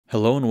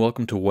Hello and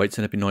welcome to White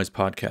Centipede Noise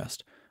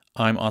Podcast.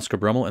 I'm Oscar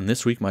Brummel, and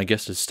this week my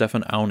guest is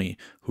Stefan Aune,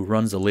 who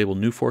runs the label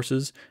New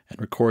Forces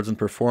and records and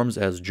performs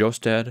as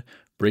KJOSTAD,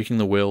 Breaking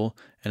the Will,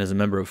 and is a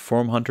member of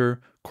Forum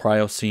Hunter,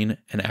 Cryoscene,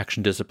 and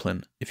Action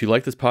Discipline. If you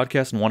like this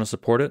podcast and want to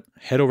support it,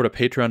 head over to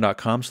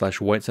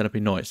patreon.com/White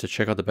Centipede Noise to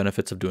check out the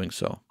benefits of doing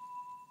so.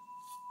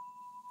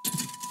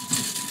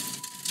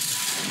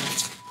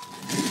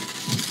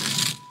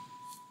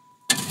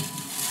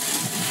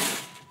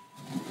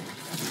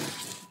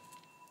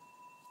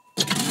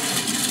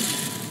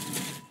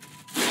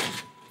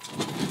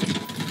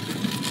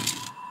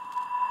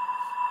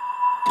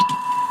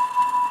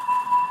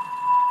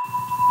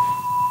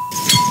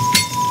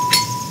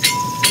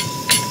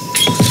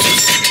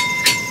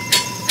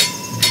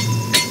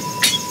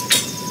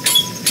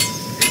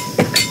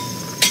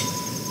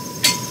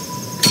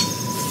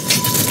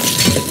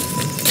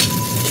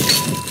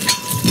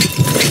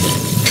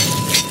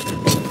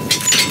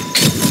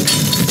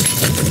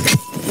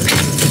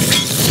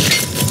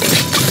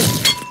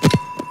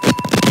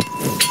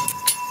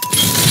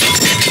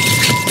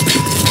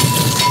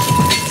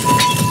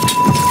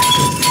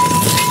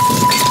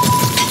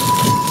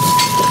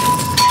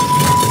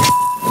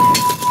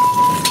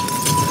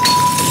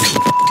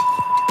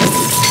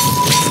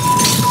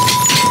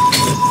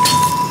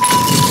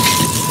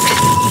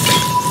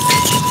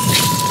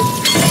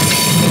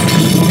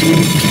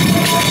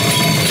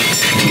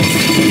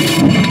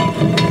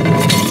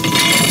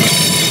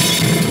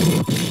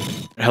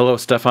 Hello,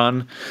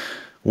 Stefan.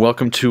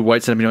 Welcome to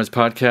White Centipede Noise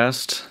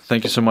Podcast.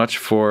 Thank you so much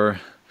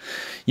for...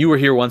 You were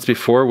here once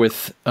before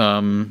with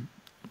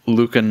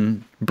Luke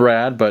and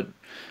Brad, but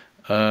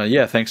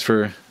thanks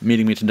for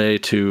meeting me today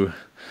to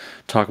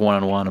talk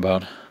one-on-one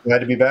about... Glad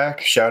to be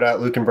back. Shout out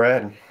Luke and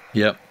Brad.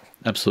 Yep,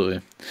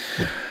 absolutely.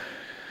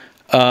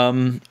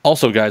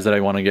 Also, guys that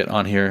I want to get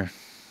on here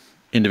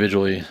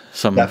individually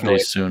some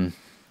days soon.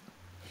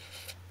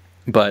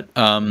 But,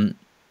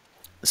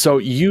 so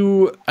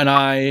you and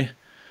I...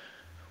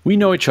 We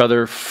know each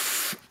other.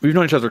 We've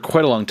known each other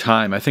quite a long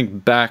time. I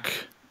think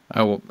back,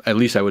 at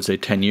least I would say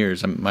 10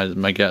 years.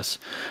 My guess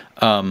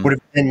would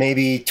have been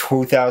maybe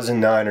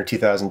 2009 or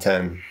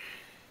 2010.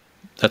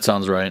 That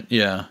sounds right.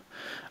 Yeah,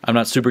 I'm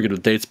not super good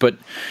with dates, but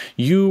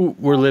you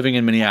were living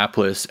in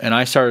Minneapolis, and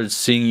I started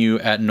seeing you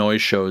at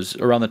noise shows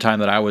around the time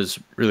that I was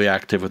really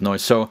active with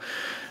noise. So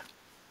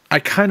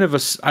I'd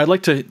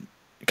like to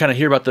kind of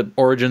hear about the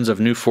origins of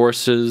New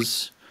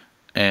Forces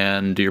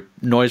and your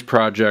noise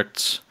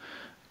projects.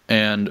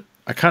 And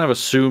I kind of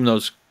assume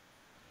those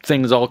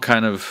things all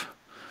kind of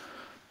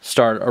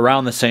start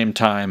around the same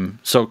time.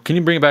 So can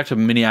you bring it back to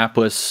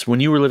Minneapolis, when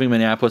you were living in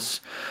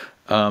Minneapolis,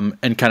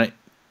 and kind of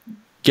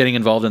getting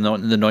involved in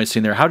the noise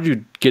scene there? How did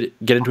you get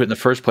into it in the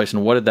first place,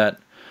 and what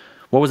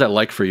was that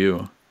like for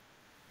you?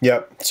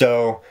 Yep.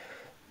 So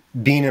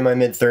being in my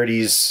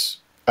mid-30s,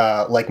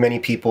 like many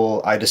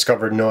people, I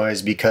discovered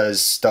noise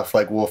because stuff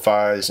like Wolf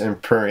Eyes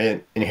and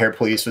Prurient and Hair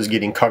Police was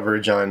getting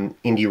coverage on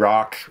indie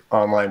rock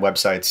online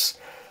websites.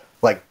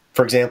 Like,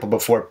 for example,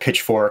 before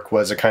Pitchfork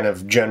was a kind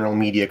of general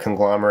media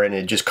conglomerate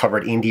and it just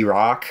covered indie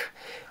rock,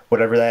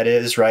 whatever that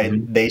is, right?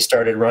 Mm-hmm. They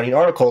started running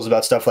articles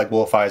about stuff like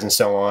Wolf Eyes and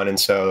so on. And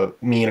so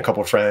me and a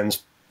couple of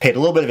friends paid a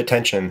little bit of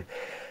attention.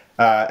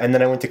 And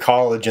then I went to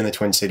college in the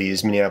Twin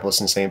Cities, Minneapolis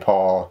and St.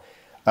 Paul,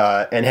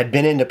 and had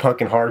been into punk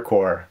and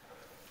hardcore.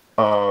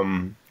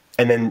 So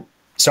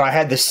I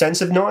had this sense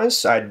of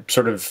noise. I'd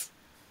sort of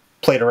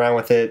played around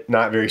with it,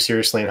 not very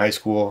seriously in high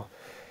school.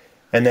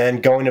 And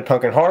then going to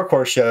punk and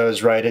hardcore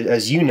shows, right,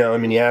 as you know,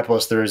 in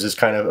Minneapolis, there is this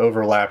kind of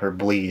overlap or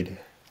bleed.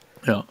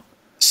 Yeah.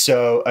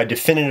 So a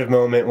definitive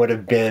moment would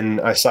have been,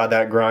 I saw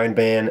that grind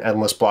band,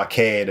 Endless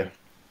Blockade,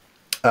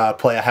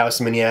 play a house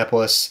in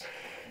Minneapolis,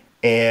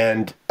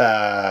 and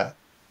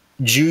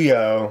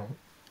Juyo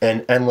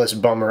and Endless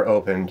Bummer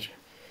opened.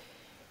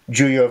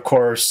 Juyo, of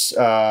course,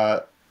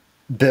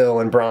 Bill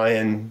and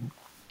Brian,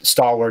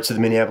 stalwarts of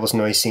the Minneapolis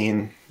noise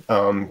scene,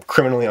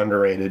 criminally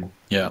underrated.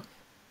 Yeah.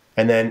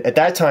 And then at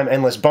that time,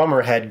 Endless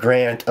Bummer had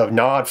Grant of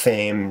Nod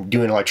fame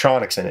doing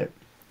electronics in it.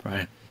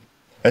 Right.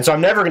 And so I'm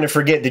never going to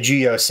forget the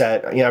Geo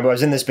set. You know, I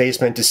was in this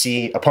basement to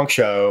see a punk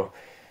show,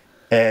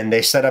 and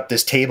they set up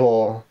this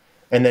table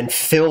and then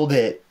filled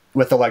it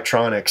with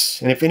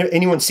electronics. And if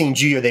anyone's seen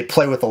Geo, they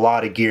play with a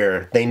lot of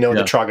gear. They know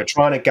the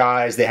Trogotronic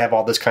guys. They have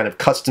all this kind of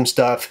custom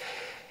stuff.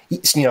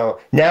 You know,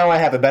 now I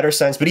have a better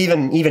sense, but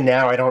even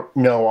now I don't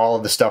know all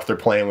of the stuff they're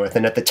playing with.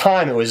 And at the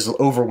time, it was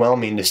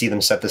overwhelming to see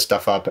them set this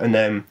stuff up. And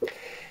then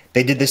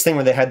they did this thing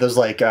where they had those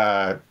like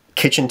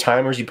kitchen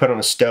timers you put on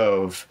a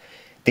stove.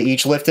 They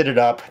each lifted it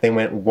up. They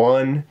went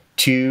 1,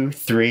 2,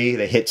 3.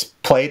 They hit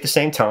play at the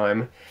same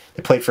time.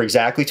 They played for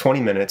exactly 20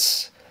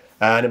 minutes,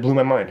 and it blew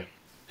my mind.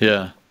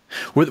 Yeah.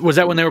 Was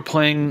that when they were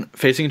playing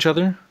facing each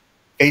other?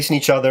 Facing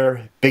each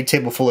other, big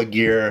table full of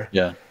gear.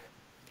 Yeah.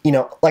 You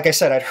know, like I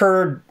said, I'd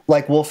heard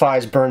like Wolf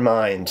Eyes, Burn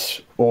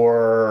Mind,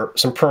 or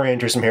some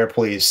Prurient or some Hair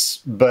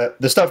Police,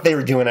 but the stuff they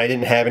were doing, I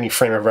didn't have any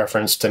frame of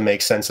reference to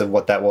make sense of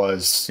what that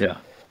was. Yeah.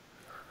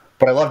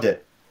 But I loved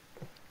it.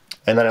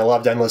 And then I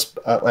loved Endless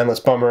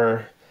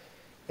Bummer.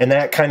 And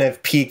that kind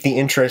of piqued the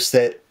interest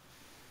that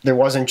there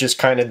wasn't just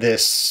kind of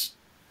this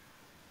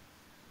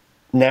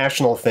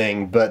national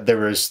thing, but there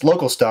was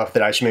local stuff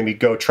that I should maybe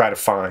go try to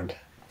find.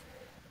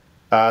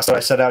 So I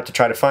set out to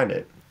try to find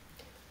it.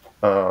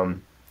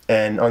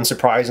 And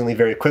unsurprisingly,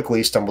 very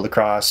quickly stumbled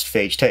across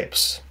Phage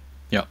Tapes.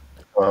 Yeah.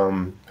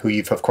 Who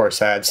you've, of course,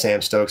 had,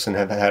 Sam Stokes, and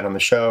have had on the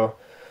show.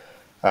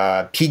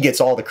 He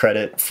gets all the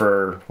credit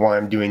for why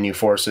I'm doing New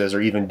Forces or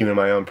even doing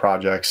my own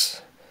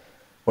projects,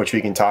 which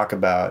we can talk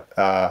about.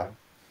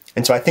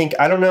 And so I think,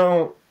 I don't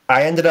know,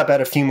 I ended up at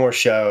a few more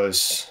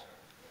shows.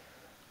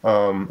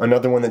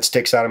 Another one that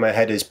sticks out in my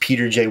head is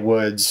Peter J.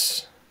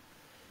 Woods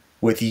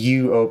with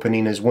you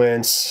opening as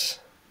Wince.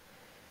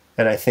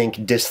 And I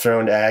think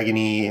Disthroned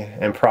Agony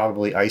and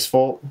probably Ice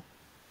Volt,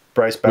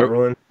 Bryce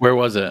Beverland. Where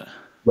was it?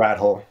 Rat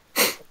Hole.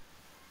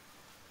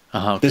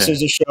 Okay. This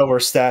was a show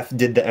where Steph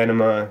did the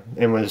enema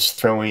and was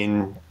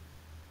throwing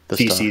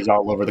feces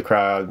all over the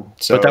crowd.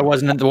 So, but that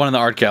wasn't the one in the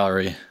art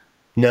gallery.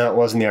 No, it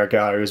wasn't the art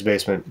gallery. It was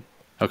basement.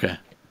 Okay.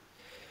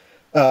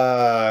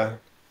 And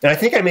I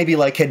think I maybe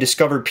like had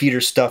discovered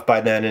Peter's stuff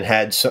by then and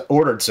had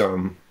ordered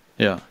some.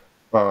 Yeah.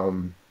 But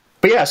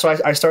yeah, so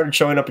I started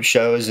showing up at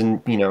shows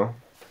and, you know,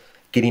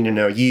 getting to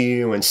know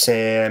you and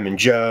Sam and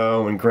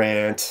Joe and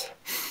Grant.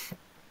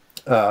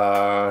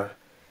 And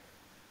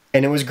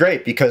it was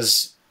great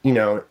because, you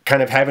know,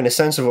 kind of having a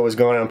sense of what was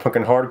going on in punk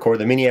and hardcore,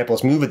 the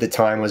Minneapolis move at the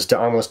time was to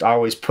almost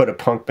always put a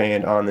punk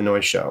band on the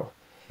Noise show.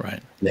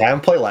 Right. And have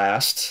them play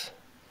last.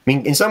 I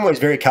mean, in some ways,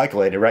 very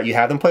calculated, right? You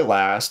have them play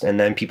last, and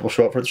then people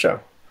show up for the show.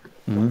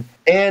 Mm-hmm.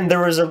 And there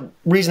was a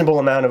reasonable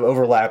amount of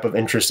overlap of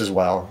interest as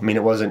well. I mean,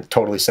 it wasn't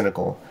totally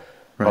cynical.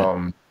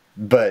 Right.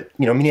 But,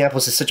 you know,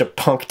 Minneapolis is such a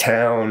punk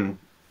town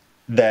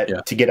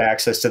that to get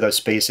access to those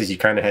spaces, you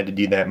kind of had to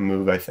do that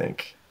move, I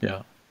think.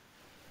 Yeah.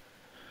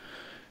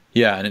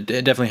 Yeah, and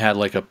it definitely had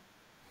like a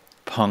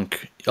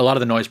punk... A lot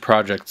of the Noise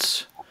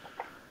projects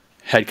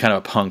had kind of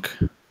a punk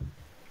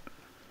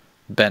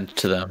bent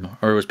to them,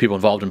 or it was people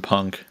involved in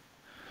punk.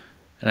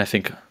 And I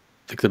think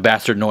the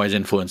Bastard Noise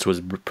influence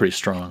was pretty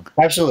strong.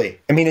 Absolutely.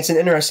 I mean, it's an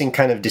interesting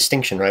kind of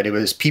distinction, right? It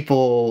was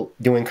people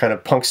doing kind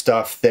of punk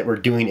stuff that were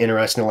doing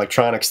interesting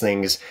electronics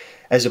things,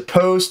 as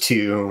opposed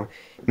to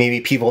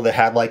maybe people that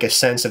had like a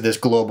sense of this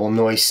global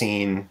noise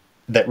scene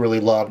that really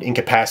loved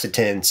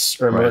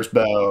Incapacitants or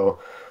Merzbow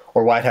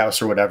or White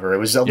House or whatever. It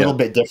was a little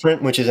bit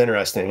different, which is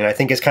interesting. And I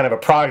think it's kind of a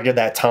product of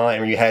that time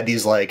where you had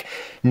these like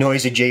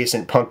noise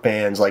adjacent punk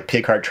bands like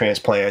Pig Heart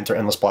Transplant or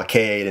Endless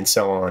Blockade and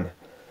so on.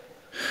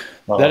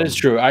 That is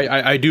true.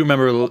 I do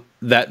remember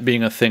that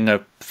being a thing. I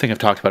think I've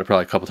talked about it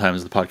probably a couple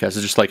times in the podcast.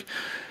 It's just like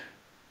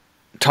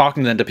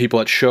talking then to people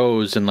at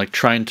shows and like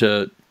trying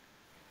to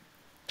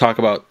talk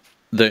about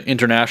the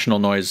international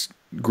noise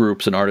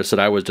groups and artists that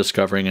I was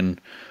discovering,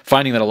 and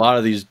finding that a lot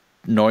of these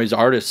noise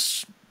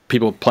artists,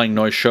 people playing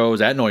noise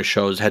shows at noise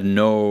shows, had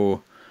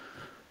no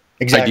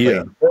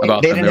idea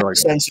about they them. Didn't have a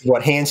sense of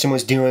what Hanson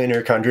was doing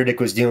or Chondritic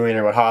was doing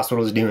or what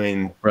Hospital was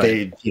doing. Right.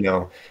 They, you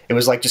know, it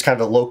was like just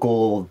kind of a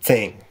local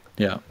thing.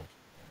 Yeah.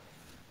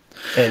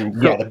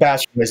 And the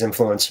Bastard Noise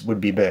influence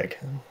would be big.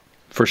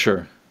 For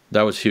sure.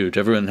 That was huge.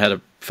 Everyone had a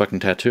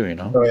fucking tattoo, you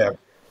know? Oh,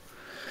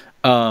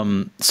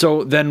 yeah.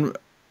 So then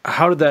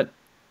how did that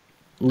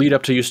lead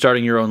up to you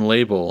starting your own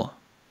label?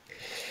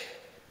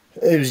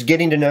 It was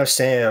getting to know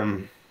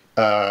Sam.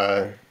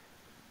 And,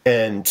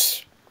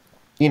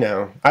 you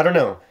know, I don't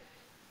know.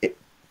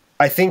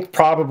 I think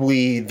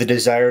probably the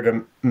desire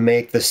to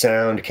make the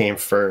sound came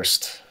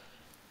first.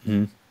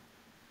 Mm-hmm.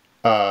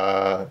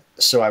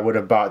 So I would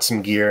have bought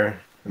some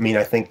gear. I mean,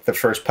 I think the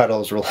first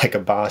pedals were like a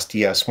Boss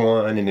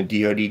DS1 and a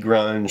DoD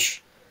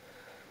Grunge.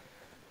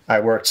 I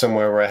worked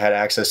somewhere where I had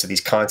access to these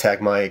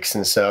contact mics,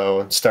 and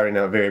so starting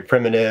out very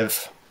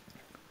primitive,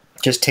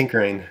 just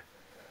tinkering.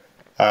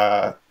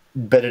 But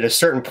at a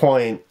certain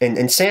point,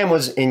 and Sam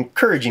was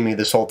encouraging me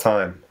this whole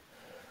time,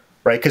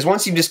 right? Because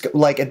once you just,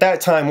 like at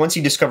that time, once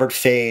you discovered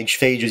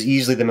Phage was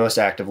easily the most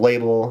active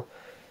label.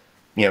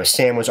 You know,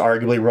 Sam was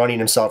arguably running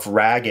himself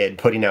ragged,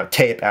 putting out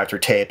tape after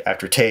tape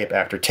after tape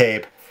after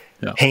tape.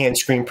 Yeah. Hand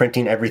screen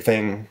printing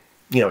everything,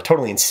 you know,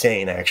 totally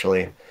insane,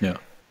 actually. Yeah.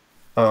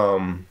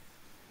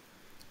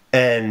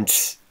 And,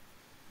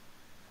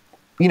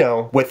 you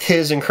know, with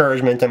his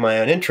encouragement and my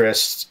own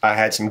interests, I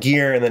had some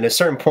gear. And then at a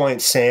certain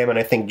point, Sam and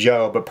I think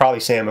Joe, but probably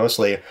Sam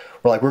mostly,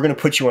 were like, we're going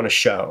to put you on a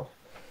show.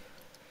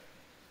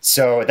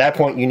 So at that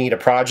point, you need a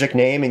project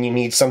name and you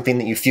need something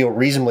that you feel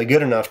reasonably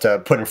good enough to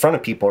put in front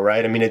of people,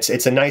 right? I mean,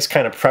 it's a nice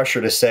kind of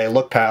pressure to say,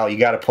 look, pal, you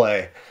got to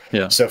play.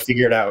 Yeah. So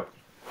figure it out.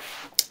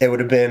 It would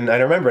have been, I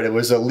remember it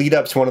was a lead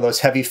up to one of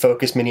those heavy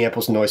focused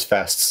Minneapolis Noise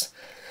Fests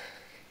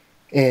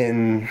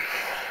in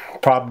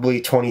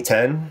probably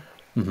 2010.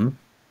 Mm-hmm.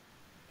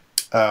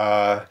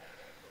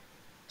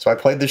 So I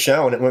played the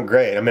show and it went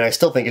great. I mean, I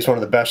still think it's one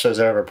of the best shows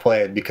I've ever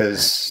played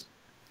because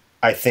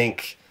I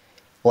think,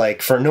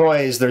 like, for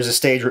noise, there's a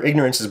stage where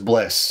ignorance is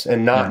bliss,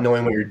 and not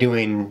knowing what you're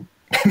doing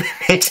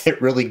makes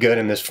it really good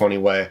in this funny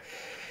way.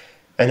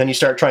 And then you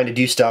start trying to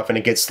do stuff and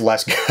it gets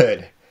less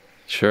good.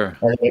 Sure.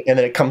 And then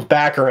it comes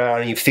back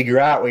around and you figure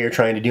out what you're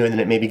trying to do, and then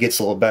it maybe gets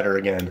a little better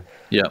again.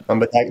 Yeah.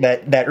 But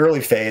that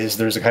early phase,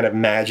 there's a kind of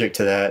magic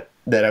to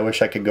that I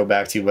wish I could go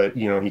back to, but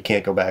you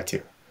can't go back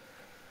to.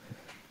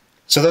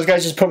 So those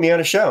guys just put me on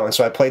a show, and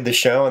so I played the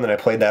show, and then I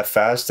played that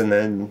fest, and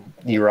then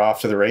you were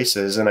off to the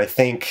races. And I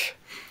think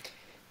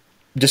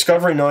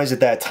discovering noise at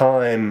that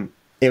time,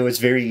 it was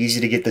very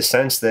easy to get the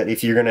sense that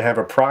if you're going to have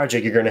a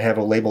project, you're going to have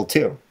a label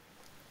too.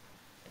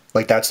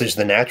 Like, that's just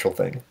the natural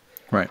thing.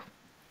 Right.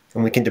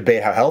 And we can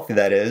debate how healthy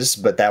that is,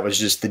 but that was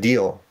just the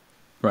deal.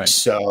 Right.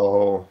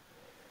 So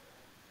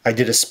I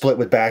did a split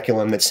with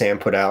Baculum that Sam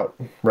put out,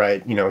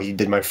 right? He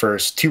did my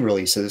first 2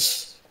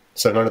 releases,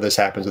 so none of this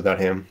happens without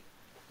him.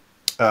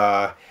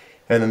 And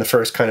then the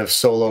first kind of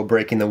solo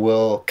Breaking the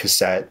Will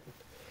cassette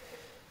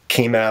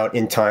came out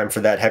in time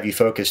for that Heavy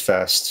Focus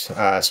Fest.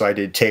 So I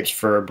did tapes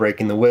for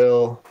Breaking the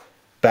Will,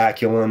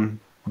 Baculum,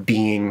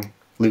 Being,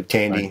 Luke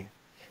Tandy, right.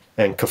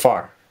 and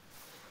Kafar.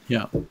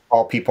 Yeah.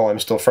 All people I'm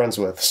still friends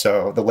with.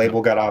 So the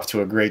label got off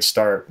to a great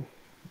start.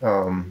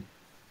 And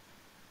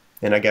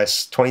I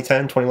guess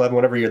 2010, 2011,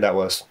 whatever year that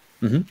was.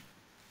 Mm-hmm.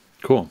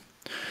 Cool.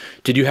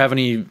 Did you have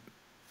any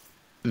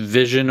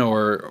vision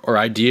or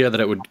idea that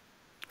it would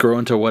grow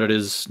into what it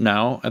is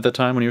now at the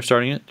time when you were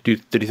starting it?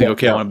 Did you think,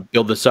 okay, I want to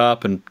build this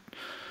up? And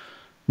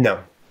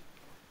No.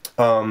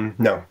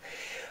 No.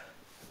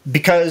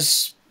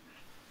 Because,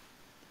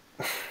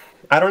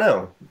 I don't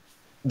know.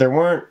 There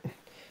weren't...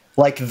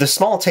 Like, the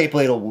small tape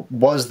label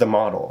was the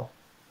model.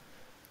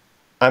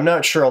 I'm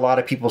not sure a lot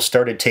of people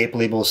started tape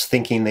labels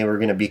thinking they were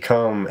going to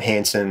become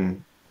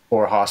Hanson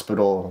or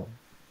Hospital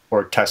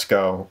or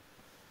Tesco.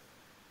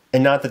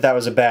 And not that that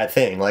was a bad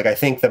thing. Like, I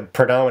think the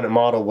predominant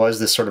model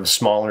was this sort of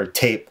smaller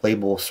tape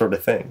label sort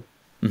of thing.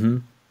 Mm-hmm.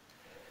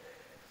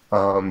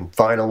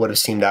 Vinyl would have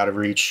seemed out of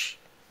reach.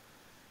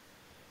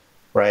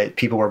 Right?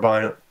 People were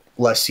buying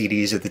less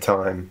CDs at the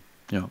time.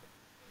 Yeah.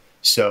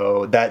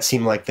 So that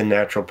seemed like the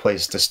natural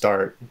place to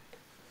start.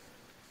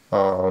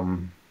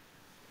 And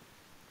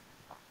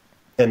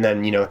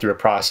then, through a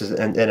process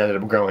and ended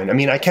up growing. I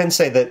mean, I can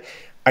say that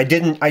I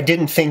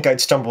didn't think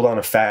I'd stumbled on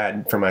a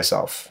fad for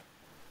myself.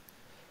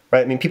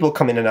 Right? I mean, people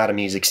come in and out of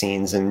music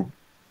scenes and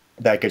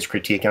that gets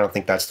critiqued. I don't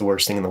think that's the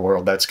worst thing in the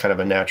world. That's kind of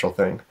a natural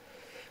thing.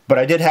 But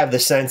I did have the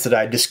sense that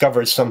I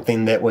discovered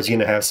something that was going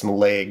to have some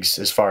legs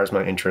as far as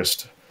my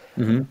interest.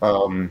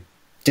 Mm-hmm.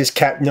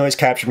 Noise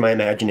captured my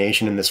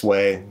imagination in this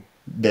way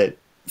that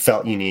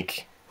felt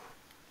unique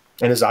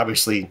and has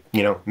obviously,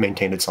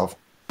 maintained itself.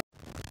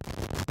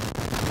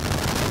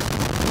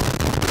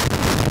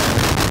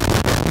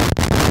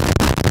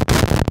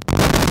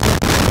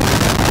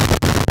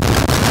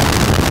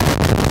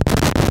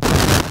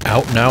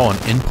 Out now on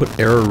Input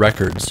Error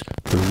Records,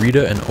 the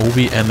Rita and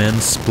OBMN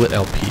Split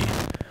LP.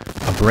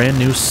 A brand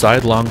new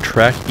side-long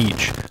track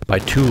each by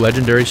 2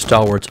 legendary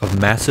stalwarts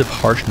of massive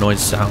harsh noise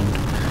sound,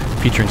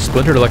 featuring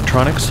splintered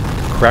electronics,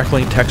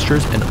 crackling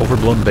textures, and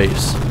overblown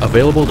bass.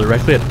 Available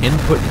directly at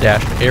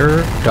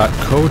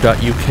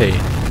input-error.co.uk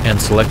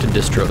and selected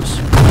distros.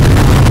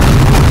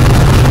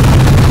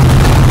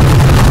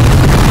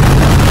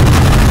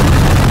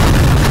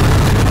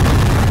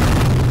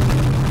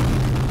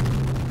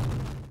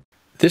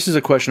 This is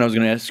a question I was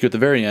going to ask you at the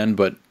very end,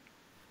 but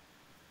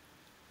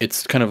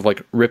it's kind of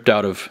like ripped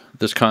out of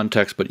this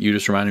context, but you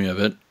just reminded me of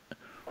it.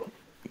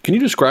 Can you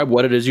describe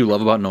what it is you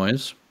love about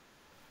noise?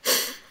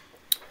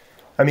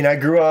 I mean, I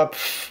grew up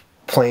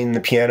playing the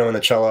piano and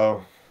the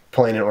cello,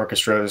 playing in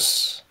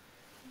orchestras,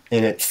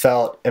 and it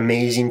felt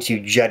amazing to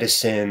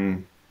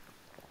jettison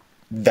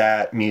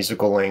that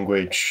musical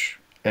language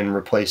and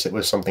replace it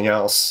with something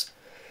else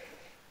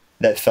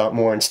that felt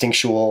more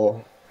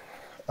instinctual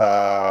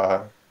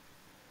and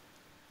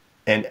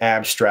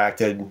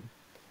abstracted.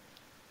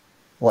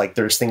 Like,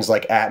 there's things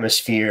like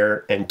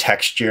atmosphere and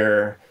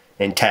texture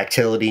and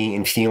tactility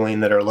and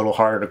feeling that are a little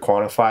harder to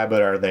quantify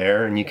but are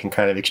there, and you can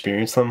kind of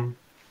experience them.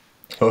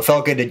 So it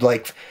felt good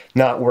to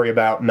not worry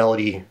about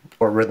melody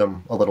or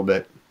rhythm a little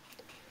bit.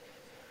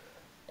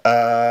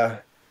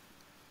 The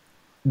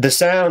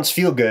sounds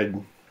feel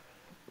good.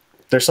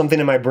 There's something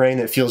in my brain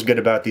that feels good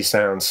about these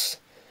sounds,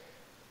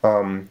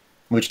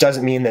 which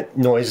doesn't mean that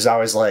noise is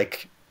always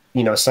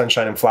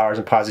sunshine and flowers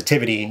and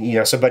positivity,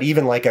 but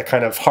even like a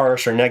kind of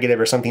harsh or negative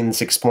or something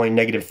that's exploring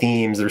negative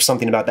themes, there's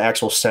something about the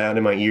actual sound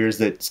in my ears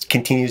that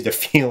continues to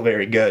feel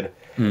very good.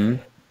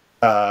 Mm-hmm.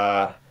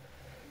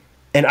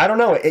 And I don't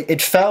know,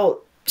 it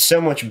felt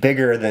so much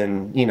bigger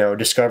than,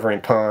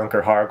 discovering punk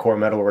or hardcore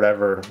metal or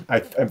whatever.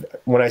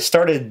 When I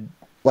started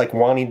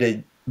wanting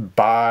to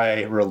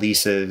buy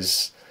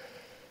releases,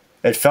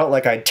 it felt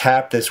like I'd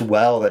tapped this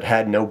well that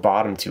had no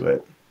bottom to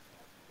it.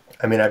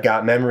 I mean, I've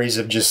got memories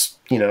of just,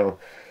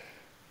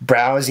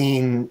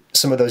 browsing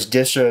some of those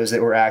distros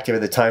that were active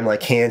at the time,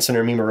 like Hanson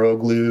or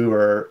Mimaroglu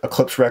or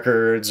Eclipse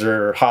Records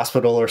or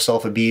Hospital or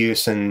Self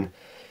Abuse, and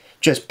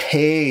just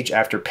page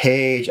after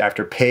page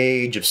after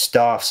page of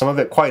stuff, some of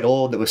it quite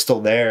old that was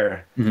still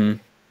there. Mm-hmm.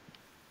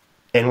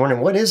 And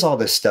wondering, what is all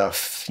this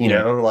stuff? You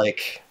know,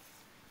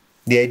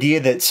 the idea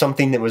that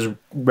something that was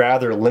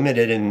rather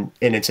limited in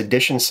its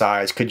edition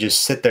size could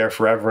just sit there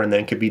forever and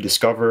then could be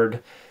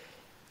discovered.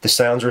 The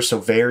sounds are so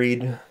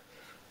varied. I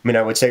mean,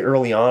 I would say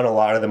early on, a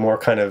lot of the more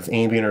kind of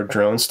ambient or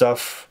drone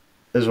stuff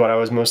is what I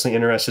was mostly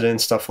interested in.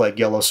 Stuff like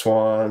Yellow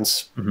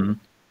Swans,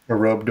 or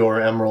Robe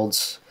Door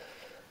Emeralds.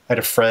 I had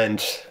a friend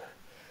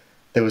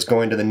that was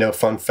going to the No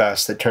Fun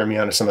Fest that turned me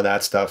on to some of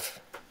that stuff.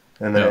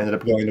 And then I ended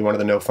up going to one of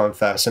the No Fun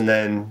Fests and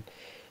then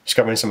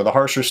discovering some of the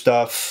harsher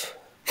stuff.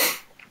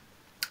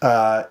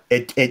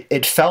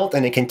 It felt,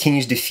 and it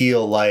continues to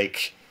feel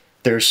like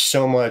there's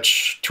so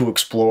much to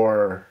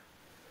explore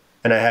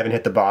and I haven't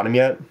hit the bottom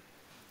yet.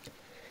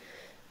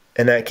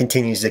 And that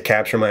continues to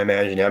capture my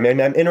imagination. I mean,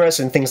 I'm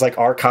interested in things like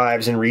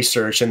archives and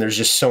research, and there's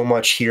just so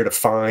much here to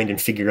find and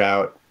figure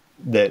out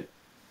that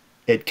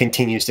it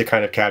continues to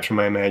kind of capture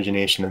my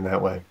imagination in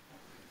that way.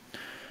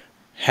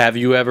 Have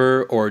you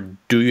ever, or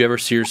do you ever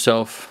see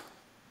yourself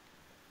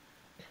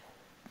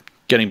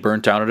getting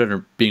burnt out at it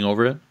or being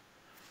over it?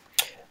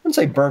 I wouldn't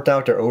say burnt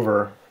out or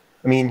over.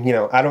 I mean,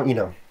 I don't,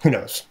 who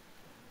knows?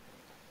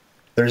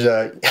 There's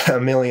a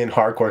million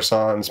hardcore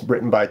songs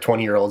written by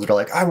 20-year-olds that are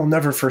like, I will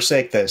never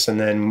forsake this. And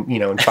then,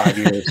 in 5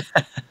 years.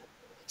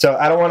 So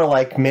I don't want to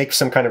like make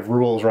some kind of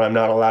rules where I'm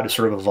not allowed to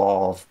sort of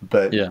evolve,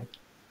 but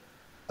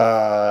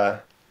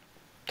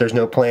there's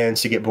no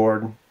plans to get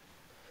bored.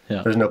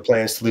 Yeah. There's no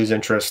plans to lose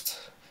interest.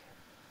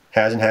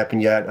 Hasn't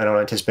happened yet. I don't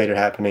anticipate it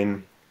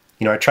happening.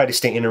 I try to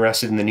stay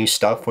interested in the new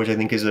stuff, which I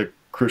think is a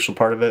crucial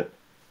part of it.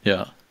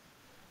 Yeah.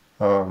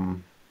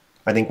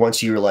 I think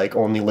once you're like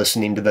only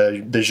listening to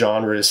the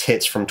genre's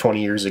hits from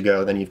 20 years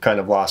ago, then you've kind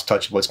of lost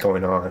touch of what's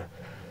going on.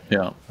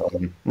 Yeah.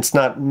 It's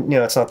not,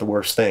 it's not the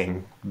worst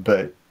thing,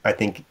 but I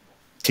think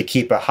to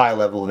keep a high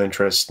level of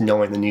interest,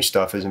 knowing the new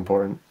stuff is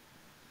important.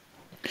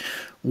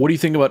 What do you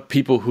think about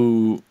people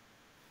who,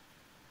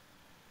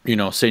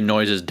 say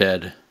noise is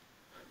dead?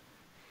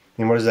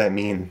 And what does that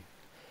mean?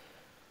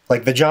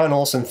 Like the John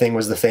Olson thing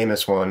was the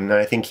famous one, and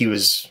I think he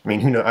was,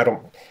 who knows,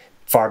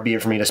 far be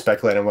it for me to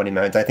speculate on what he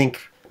meant. I think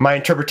my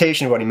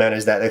interpretation of what he meant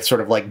is that it's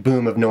sort of like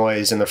boom of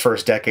noise in the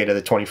first decade of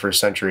the 21st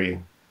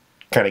century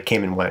kind of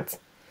came and went.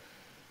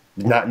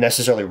 Not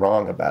necessarily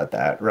wrong about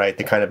that, right?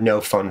 The kind of no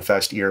fun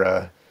fest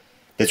era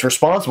that's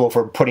responsible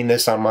for putting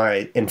this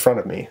in front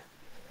of me.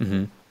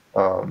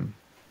 Mm-hmm.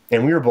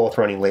 And we were both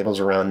running labels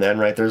around then,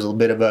 right? There's a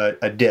bit of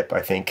a dip,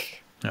 I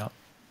think. Yeah.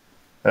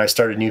 And I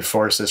started New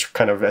Forces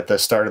kind of at the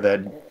start of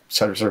that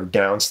sort of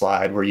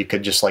downslide where you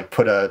could just like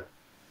put a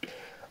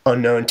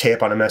unknown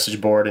tape on a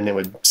message board and it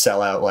would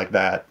sell out like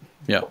that.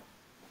 Yeah.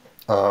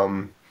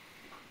 But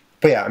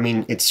yeah,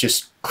 it's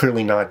just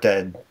clearly not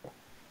dead.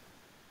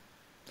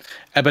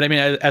 But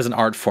as an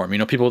art form,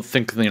 people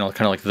think, kind of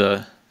like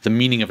the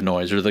meaning of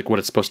noise or like what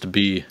it's supposed to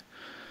be.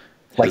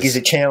 Like, is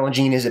it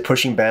challenging? Is it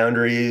pushing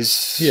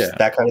boundaries? Yeah.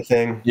 That kind of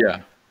thing.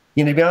 Yeah.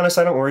 To be honest,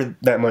 I don't worry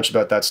that much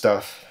about that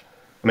stuff.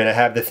 I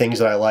have the things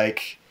that I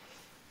like.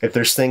 If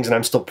there's things that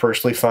I'm still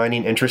personally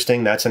finding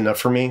interesting, that's enough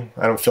for me.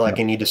 I don't feel like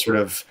I need to sort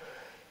of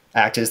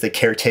act as the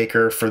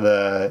caretaker for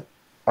the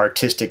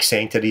artistic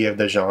sanctity of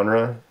the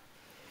genre.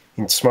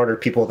 And smarter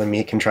people than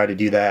me can try to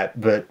do that.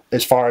 But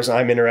as far as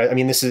I'm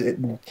interested, this is,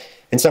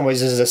 in some ways,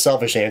 this is a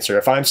selfish answer.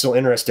 If I'm still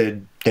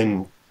interested,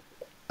 then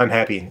I'm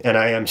happy, and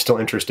I am still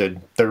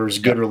interested. There was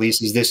good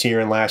releases this year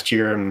and last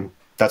year, and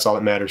that's all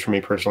that matters for me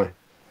personally.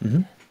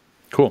 Mm-hmm.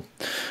 Cool.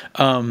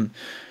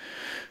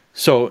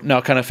 So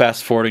now kind of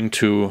fast forwarding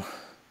to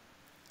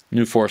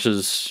New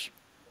Forces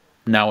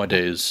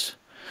nowadays.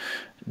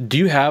 Do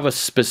you have a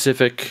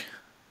specific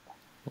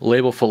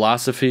label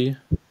philosophy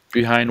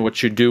behind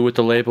what you do with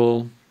the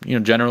label,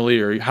 generally,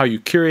 or how you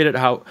curate it,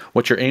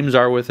 what your aims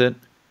are with it?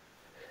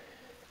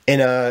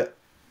 In an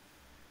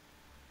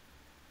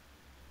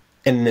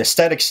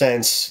aesthetic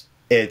sense,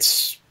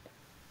 it's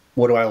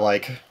what do I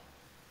like?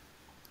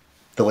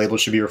 The label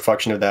should be a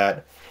reflection of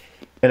that.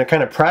 In a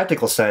kind of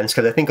practical sense,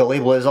 because I think a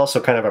label is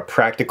also kind of a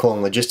practical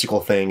and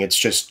logistical thing, it's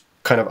just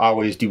kind of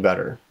always do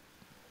better.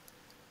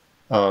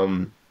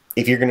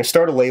 If you're going to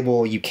start a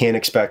label, you can't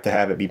expect to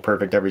have it be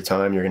perfect every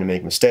time. You're going to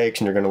make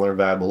mistakes and you're going to learn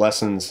valuable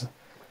lessons.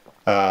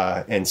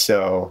 And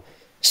so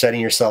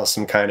setting yourself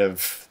some kind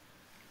of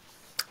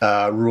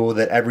rule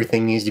that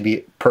everything needs to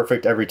be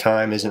perfect every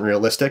time isn't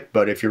realistic.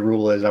 But if your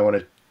rule is I want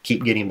to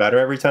keep getting better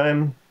every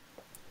time,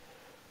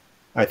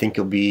 I think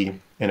you'll be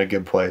in a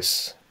good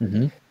place.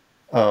 Mm-hmm.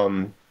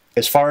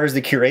 As far as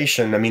the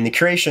curation, the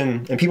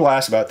curation, and people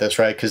ask about this,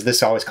 right? Because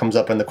this always comes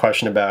up in the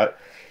question about,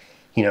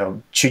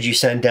 should you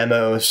send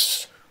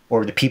demos,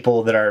 or the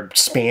people that are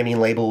spamming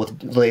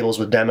labels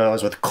with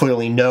demos with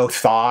clearly no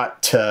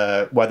thought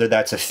to whether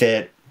that's a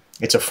fit.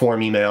 It's a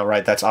form email,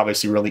 right? That's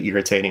obviously really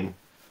irritating.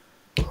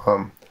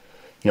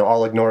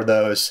 I'll ignore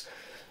those.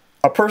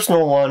 A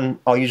personal one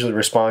I'll usually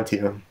respond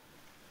to,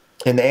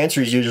 and the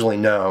answer is usually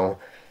no.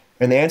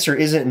 And the answer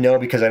isn't no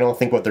because I don't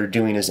think what they're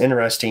doing is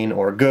interesting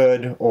or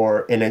good,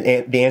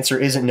 the answer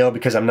isn't no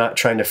because I'm not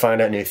trying to find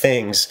out new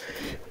things.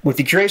 With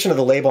the curation of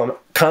the label, I'm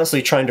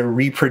constantly trying to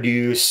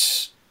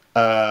reproduce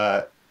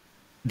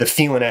the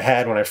feeling I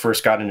had when I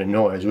first got into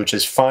noise, which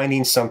is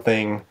finding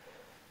something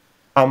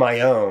on my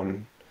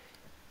own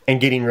and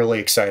getting really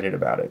excited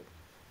about it.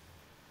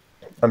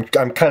 I'm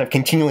kind of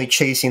continually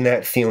chasing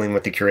that feeling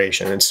with the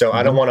curation. And so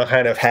I don't want to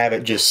kind of have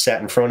it just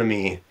set in front of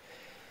me.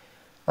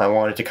 I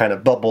want it to kind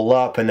of bubble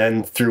up, and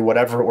then through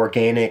whatever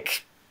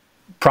organic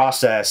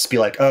process, be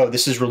like, oh,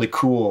 this is really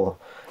cool.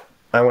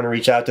 I want to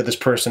reach out to this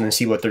person and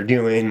see what they're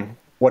doing.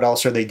 What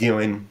else are they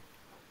doing?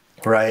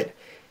 Right?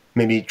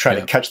 Maybe try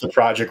to catch the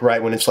project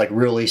right when it's like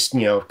really,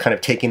 kind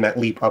of taking that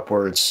leap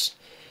upwards,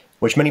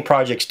 which many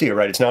projects do,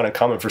 right? It's not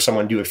uncommon for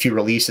someone to do a few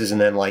releases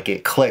and then like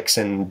it clicks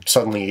and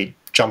suddenly it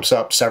jumps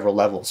up several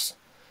levels.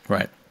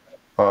 Right.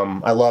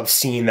 I love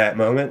seeing that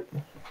moment.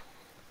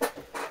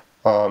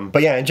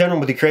 But yeah, in general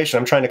with the creation,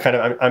 I'm trying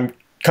to I'm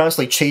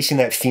constantly chasing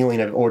that feeling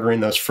of ordering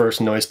those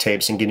first noise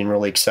tapes and getting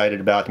really excited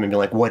about them and being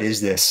like, what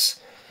is this?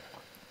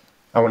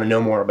 I want to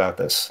know more about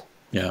this.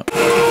 Yeah.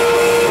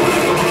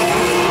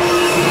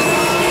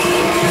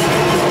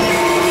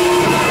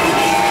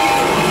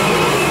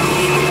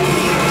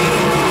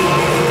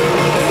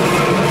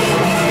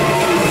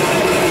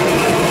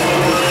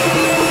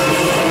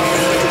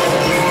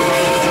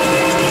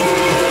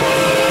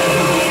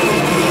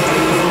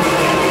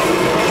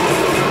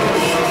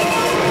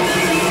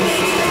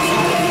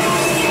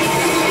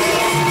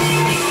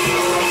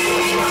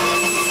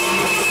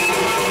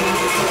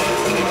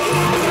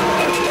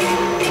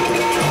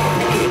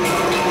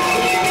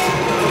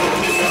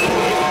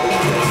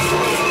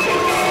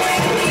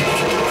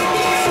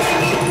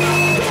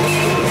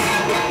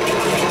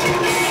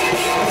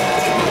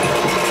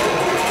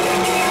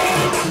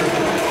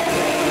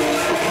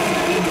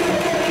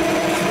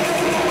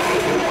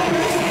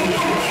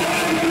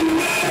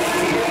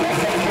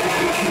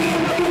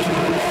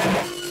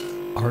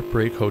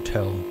 Heartbreak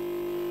Hotel,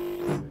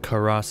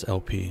 Karas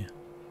LP.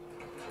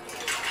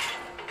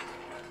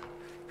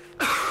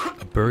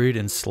 A buried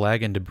in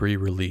slag and debris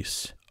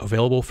release,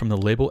 available from the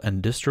label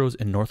and distros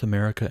in North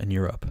America and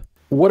Europe.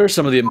 What are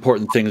some of the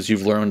important things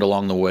you've learned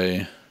along the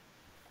way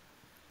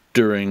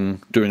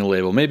during the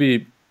label?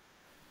 Maybe,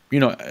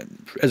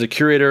 as a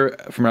curator,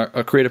 from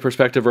a creative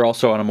perspective, or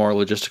also on a more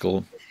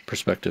logistical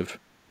perspective?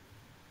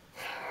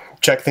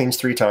 Check things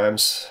 3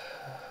 times.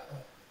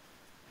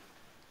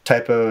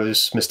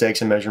 Typos,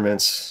 mistakes in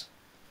measurements,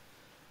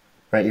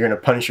 right? You're going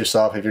to punish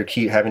yourself if you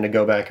keep having to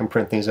go back and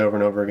print things over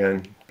and over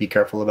again. Be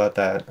careful about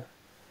that.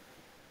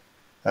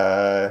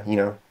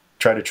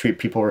 Try to treat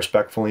people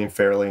respectfully and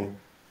fairly.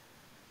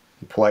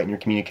 Be polite in your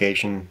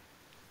communication.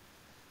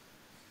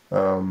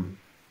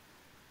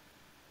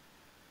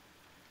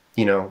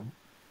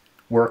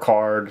 Work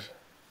hard.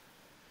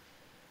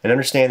 And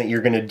understand that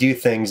you're going to do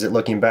things that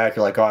looking back,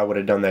 you're like, oh, I would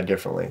have done that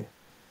differently.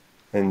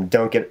 And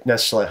don't get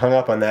necessarily hung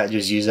up on that.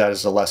 Just use that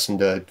as a lesson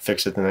to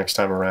fix it the next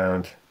time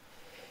around.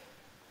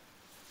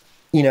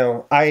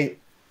 There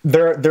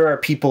are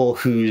people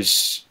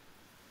whose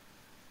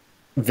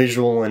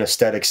visual and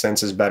aesthetic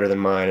sense is better than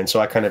mine, and so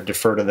I kind of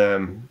defer to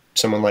them.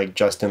 Someone like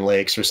Justin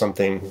Lakes or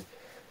something.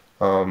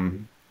 I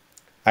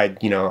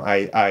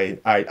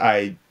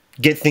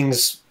get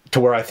things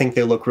to where I think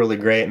they look really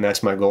great, and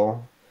that's my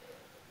goal.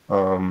 But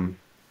I'm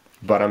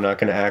not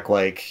going to act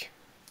like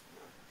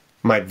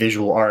my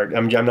visual art.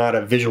 I'm not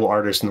a visual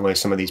artist in the way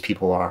some of these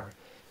people are.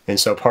 And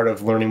so part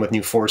of learning with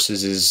new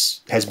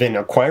forces has been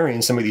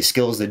acquiring some of these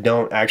skills that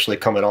don't actually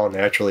come at all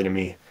naturally to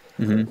me.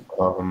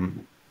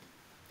 Mm-hmm.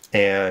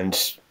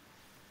 And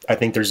I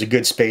think there's a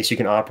good space you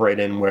can operate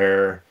in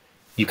where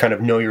you kind of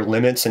know your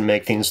limits and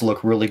make things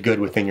look really good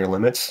within your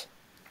limits.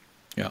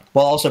 Yeah.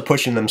 While also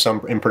pushing them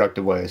some in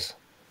productive ways.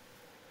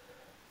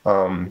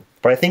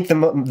 But I think the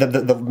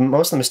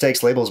most of the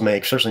mistakes labels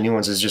make, especially new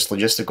ones, is just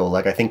logistical.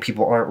 Like, I think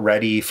people aren't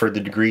ready for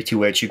the degree to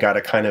which you got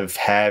to kind of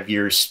have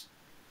your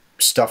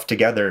stuff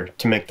together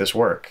to make this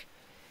work.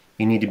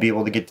 You need to be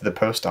able to get to the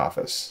post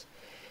office,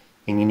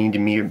 and you need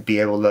to be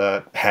able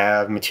to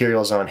have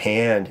materials on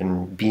hand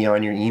and be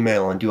on your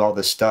email and do all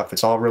this stuff.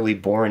 It's all really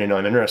boring and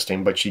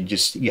uninteresting, but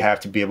you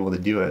have to be able to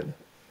do it.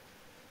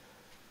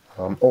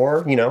 Or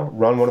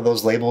run one of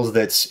those labels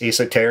that's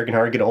esoteric and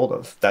hard to get a hold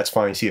of. That's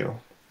fine too.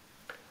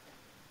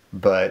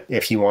 But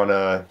if you want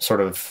to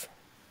sort of,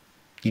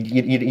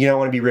 you don't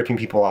want to be ripping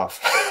people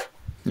off.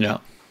 Yeah.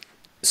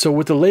 So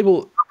with the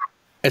label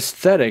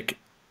aesthetic,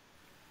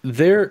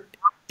 there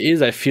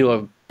is, I feel,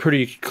 a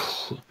pretty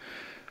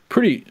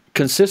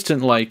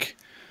consistent, like,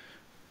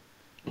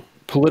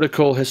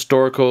 political,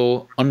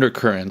 historical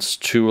undercurrents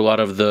to a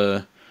lot of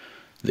the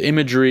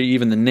imagery,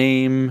 even the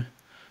name,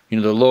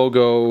 the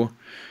logo.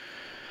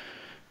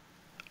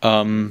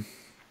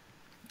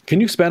 Can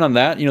you expand on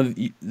that?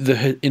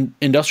 The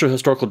industrial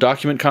historical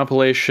document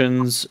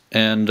compilations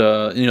and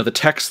the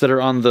texts that are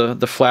on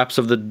the flaps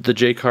of the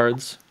J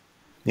cards.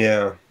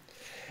 Yeah,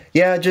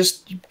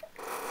 just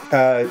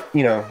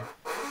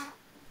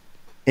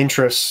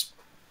interests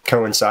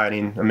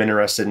coinciding. I'm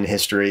interested in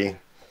history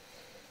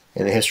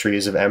and the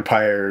histories of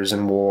empires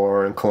and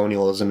war and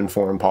colonialism and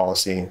foreign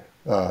policy.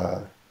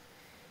 But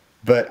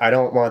I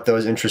don't want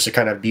those interests to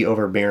kind of be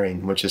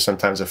overbearing, which is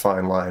sometimes a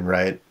fine line,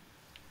 right?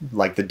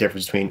 Like the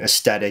difference between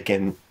aesthetic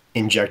and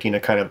injecting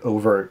a kind of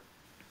overt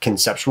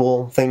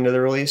conceptual thing to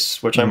the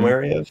release, which I'm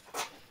wary of,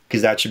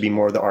 because that should be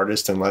more the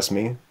artist and less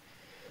me.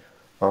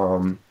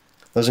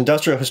 Those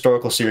industrial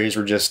historical series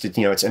were just,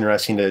 it's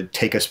interesting to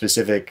take a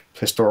specific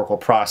historical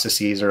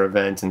processes or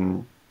event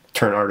and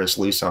turn artists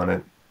loose on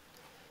it.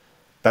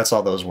 That's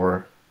all those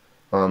were.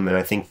 And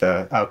I think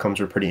the outcomes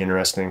were pretty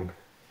interesting.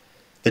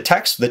 The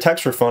texts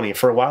were funny.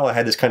 For a while, I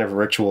had this kind of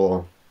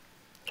ritual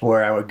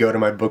where I would go to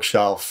my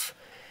bookshelf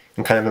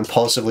and kind of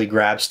impulsively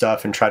grab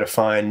stuff and try to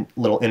find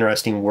little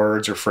interesting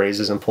words or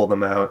phrases and pull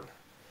them out.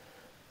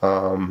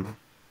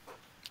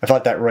 I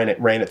thought that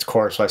ran its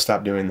course, so I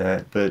stopped doing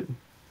that. But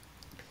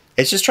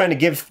it's just trying to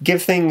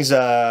give things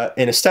an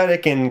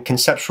aesthetic and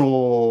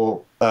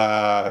conceptual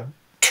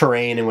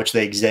terrain in which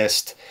they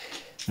exist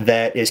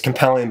that is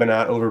compelling but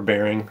not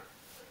overbearing.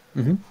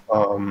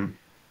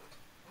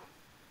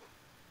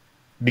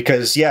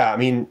 Because, yeah, I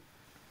mean,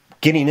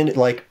 getting into,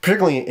 like,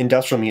 particularly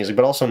industrial music,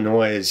 but also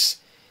noise,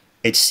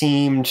 it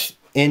seemed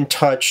in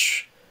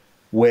touch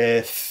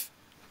with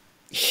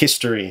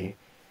history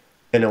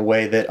in a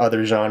way that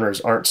other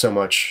genres aren't so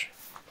much.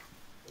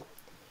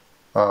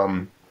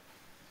 And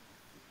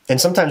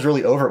sometimes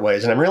really overt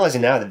ways. And I'm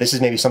realizing now that this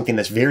is maybe something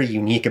that's very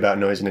unique about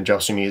noise and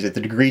industrial music,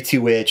 the degree to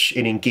which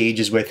it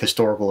engages with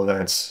historical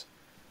events.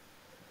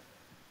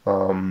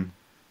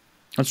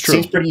 That's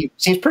true.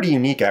 Seems pretty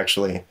unique,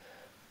 actually.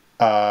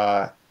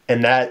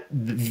 And that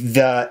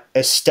the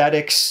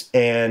aesthetics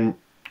and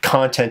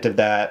content of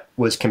that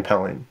was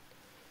compelling,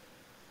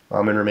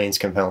 and remains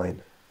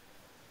compelling.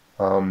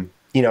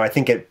 I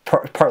think it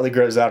partly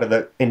grows out of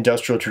the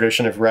industrial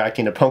tradition of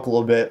reacting to punk a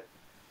little bit,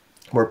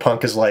 where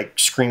punk is like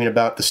screaming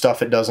about the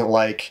stuff it doesn't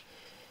like,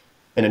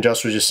 and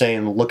industrial is just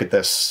saying, "Look at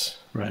this,"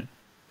 right?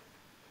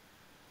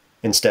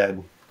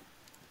 Instead.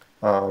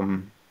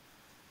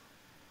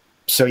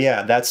 So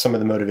yeah, that's some of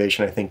the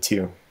motivation, I think,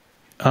 too.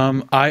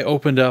 I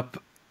opened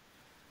up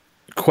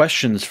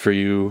questions for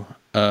you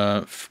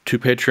to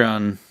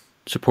Patreon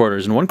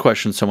supporters, and one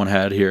question someone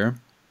had here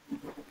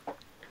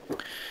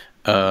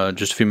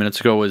just a few minutes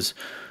ago was,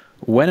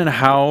 when and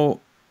how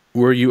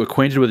were you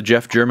acquainted with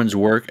Jeff German's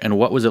work, and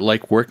what was it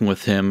like working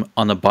with him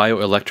on the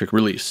Bioelectric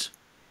release?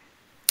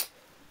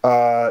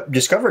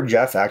 Discovered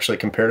Jeff actually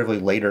comparatively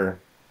later.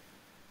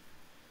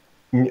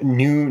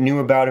 Knew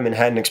about him and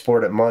hadn't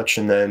explored it much,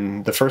 and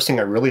then the first thing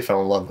I really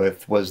fell in love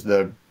with was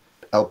the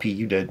LP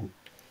you did,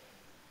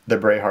 the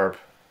Bray Harp.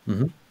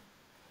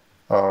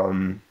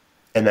 And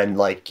then,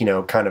 like,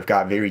 kind of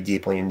got very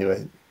deeply into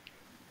it.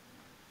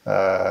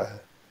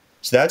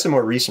 So that's a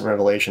more recent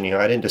revelation.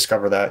 I didn't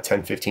discover that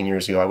 10, 15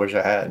 years ago. I wish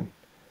I had.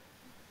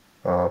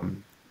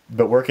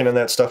 But working on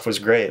that stuff was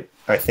great.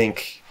 I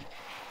think,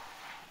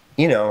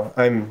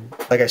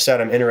 like I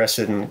said, I'm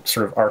interested in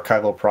sort of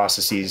archival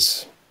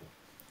processes.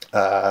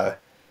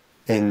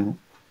 And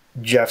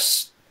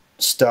Jeff's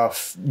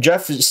stuff,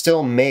 Jeff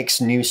still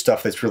makes new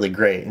stuff that's really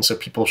great, and so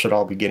people should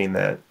all be getting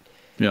that.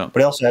 Yeah.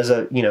 But he also has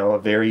a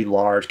very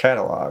large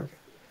catalog.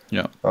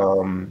 Yeah.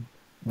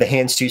 The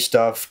Hands 2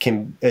 stuff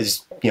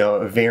is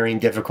a varying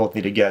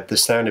difficulty to get. The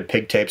Sounded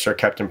Pig tapes are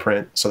kept in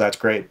print, so that's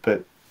great,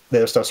 but the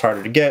other stuff's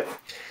harder to get.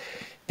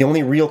 The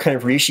only real kind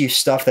of reissue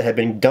stuff that had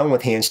been done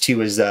with Hands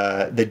 2 is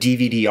the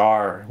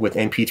DVD-R with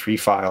MP3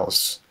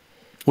 files,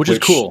 which is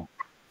cool.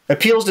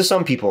 Appeals to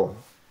some people.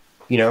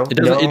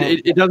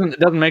 It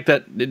doesn't make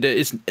that.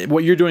 It's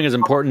what you're doing is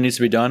important, needs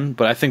to be done.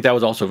 But I think that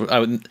was also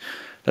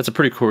that's a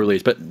pretty cool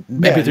release. But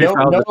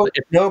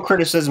no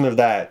criticism of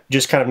that.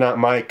 Just kind of not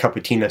my cup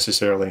of tea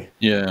necessarily.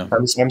 Yeah,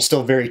 I'm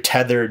still very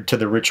tethered to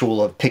the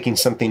ritual of picking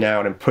something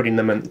out and putting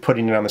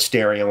it on the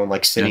stereo and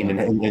like sitting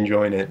and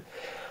enjoying it.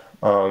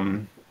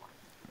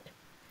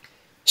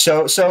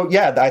 So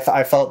yeah,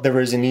 I felt there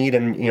was a need,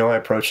 and I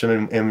approached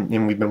him,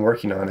 and we've been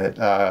working on it.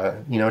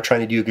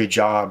 Trying to do a good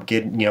job.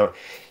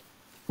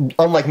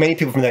 Unlike many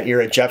people from that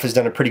era, Jeff has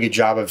done a pretty good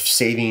job of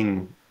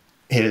saving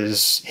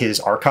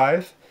his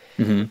archive.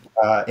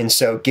 And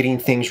so getting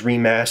things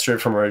remastered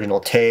from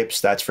original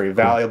tapes, that's very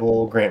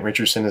valuable. Grant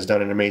Richardson has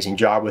done an amazing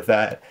job with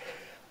that.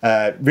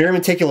 Very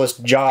meticulous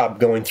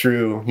job going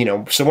through,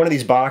 so one of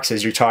these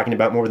boxes, you're talking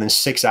about more than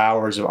 6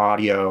 hours of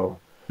audio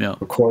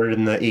recorded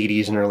in the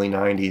 80s and early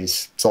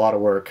 90s. It's a lot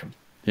of work.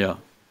 Yeah.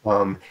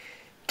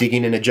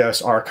 Digging into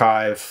Jeff's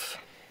archive.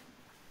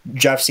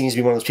 Jeff seems to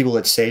be one of those people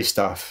that saves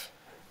stuff,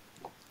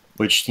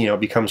 which,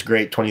 becomes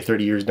great 20,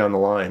 30 years down the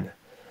line.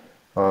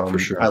 For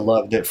sure. I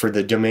loved it for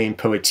the Domaine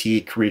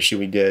Poétique reissue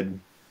we did.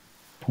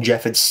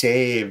 Jeff had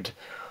saved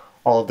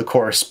all of the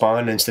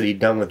correspondence that he'd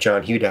done with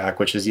John Hudak,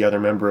 which is the other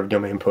member of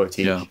Domaine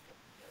Poétique. Yeah.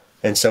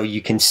 And so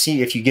you can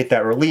see, if you get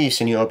that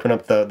release and you open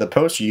up the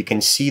poster, you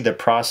can see the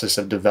process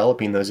of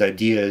developing those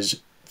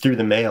ideas through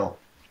the mail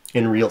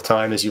in real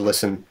time as you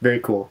listen. Very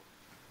cool.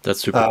 That's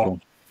super cool.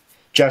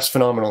 Jeff's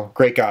phenomenal.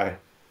 Great guy.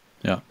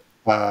 Yeah.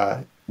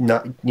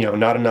 Not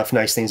enough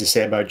nice things to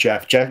say about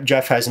Jeff.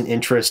 Jeff has an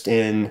interest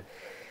in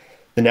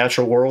the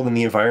natural world and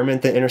the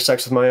environment that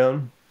intersects with my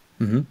own.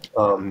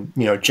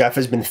 Jeff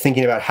has been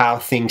thinking about how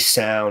things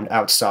sound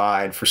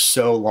outside for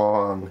so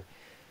long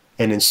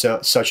and in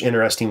such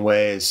interesting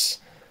ways.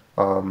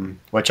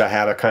 which I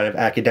have a kind of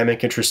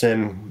academic interest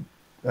in.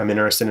 I'm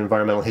interested in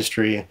environmental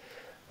history.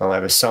 I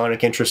have a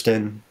sonic interest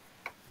in.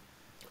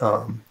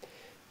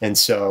 And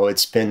so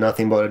it's been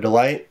nothing but a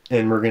delight,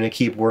 and we're going to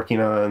keep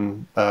working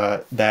on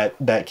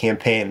that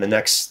campaign. The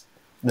next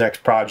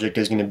project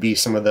is going to be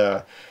some of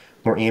the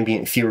more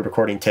ambient field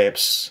recording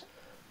tapes,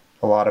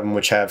 a lot of them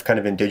which have kind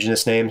of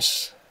indigenous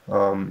names.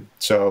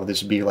 So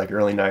this would be like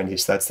early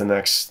 90s. That's the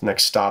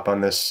next stop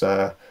on this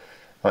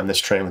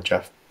train with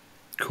Jeff.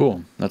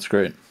 Cool. That's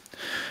great.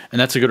 And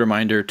that's a good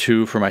reminder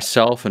too for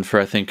myself and for,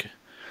 I think,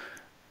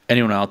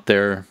 anyone out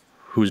there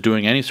who's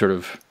doing any sort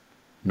of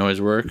noise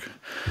work,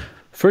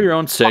 for your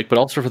own sake, but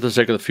also for the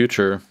sake of the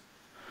future.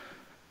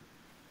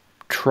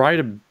 Try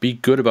to be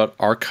good about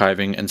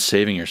archiving and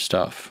saving your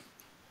stuff.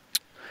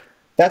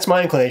 That's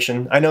my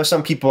inclination. I know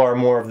some people are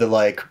more of the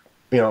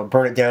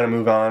burn it down and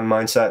move on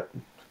mindset,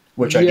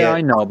 which I get. Yeah,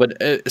 I know, but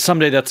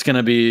someday that's going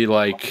to be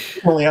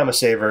like... Only I'm a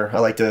saver. I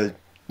like to,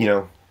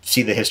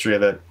 see the history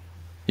of it.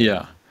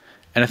 Yeah.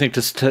 And I think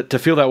to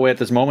feel that way at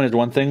this moment is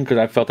one thing, because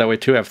I've felt that way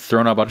too. I've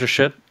thrown a bunch of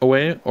shit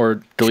away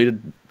or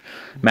deleted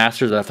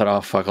masters that I thought,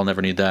 oh, fuck, I'll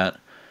never need that.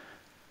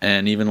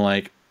 And even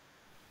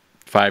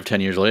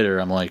 5-10 years later,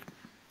 I'm like,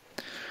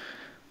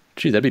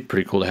 gee, that'd be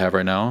pretty cool to have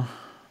right now.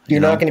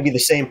 You're not going to be the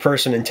same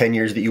person in 10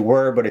 years that you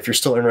were, but if you're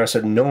still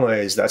interested in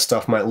noise, that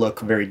stuff might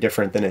look very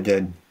different than it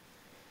did.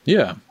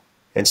 Yeah.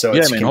 And so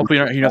hopefully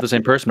you're not the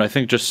same person, but I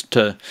think just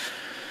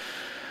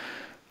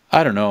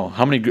I don't know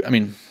how many,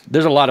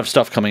 there's a lot of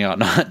stuff coming out.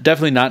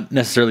 Definitely not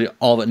necessarily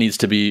all that needs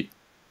to be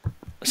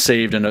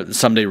saved and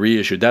someday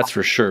reissued, that's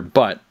for sure.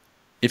 But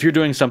if you're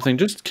doing something,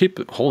 just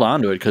hold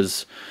on to it,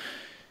 because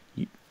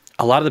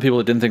a lot of the people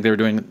that didn't think they were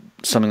doing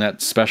something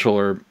that special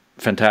or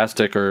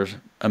fantastic or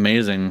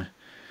amazing, it'd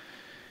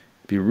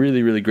be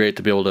really, really great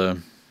to be able to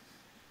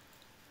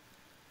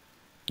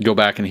go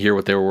back and hear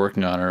what they were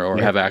working on or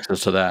have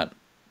access to that.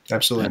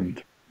 Absolutely.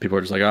 And people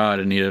are just like, oh, I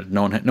didn't need it.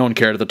 No one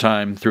cared at the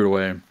time, threw it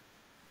away.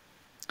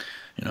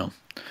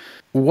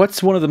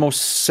 What's one of the most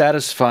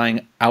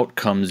satisfying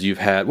outcomes you've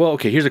had? Well,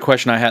 okay, here's a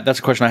question I had. That's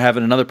a question I have,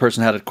 and another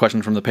person had a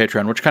question from the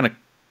Patreon, which kind of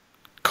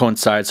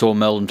coincides, so we'll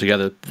meld them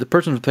together. The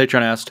person from the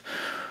Patreon asked,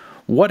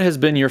 what has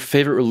been your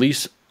favorite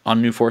release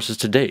on New Forces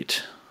to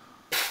date?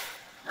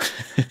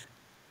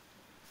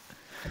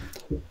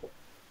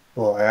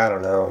 Well, I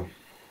don't know.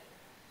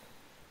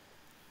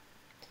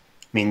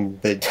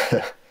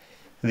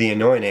 The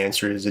annoying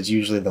answer is it's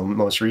usually the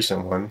most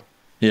recent one.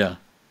 Yeah.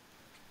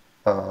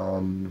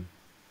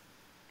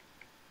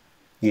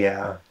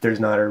 Yeah, there's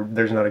not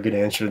a good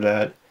answer to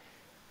that.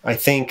 I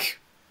think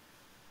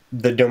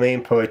the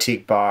Domaine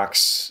Poetique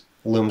box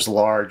looms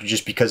large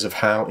just because of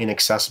how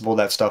inaccessible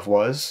that stuff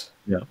was.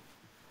 Yeah.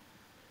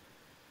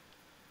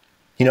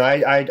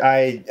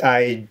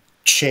 I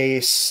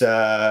chase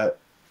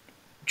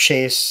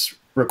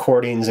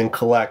recordings and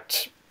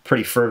collect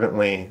pretty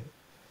fervently.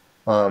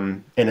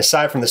 And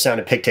aside from the Sound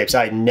of Pig tapes,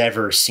 I'd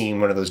never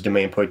seen one of those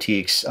Domaine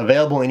Poetiques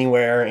available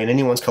anywhere in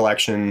anyone's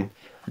collection.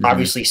 Mm-hmm.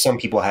 Obviously, some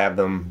people have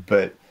them,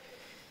 but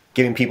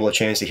giving people a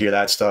chance to hear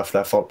that stuff,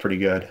 that felt pretty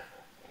good.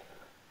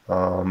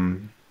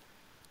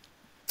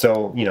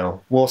 So,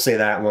 we'll say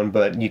that one,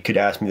 but you could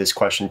ask me this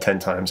question 10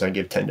 times. I'd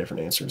give 10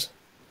 different answers.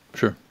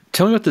 Sure.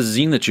 Tell me about the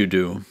zine that you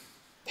do.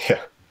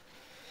 Yeah.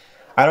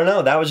 I don't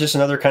know. That was just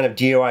another kind of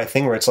DIY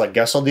thing where it's like,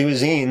 guess I'll do a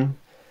zine.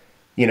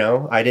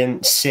 I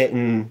didn't sit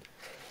and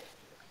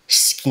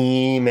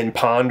scheme and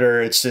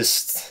ponder. It's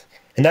just,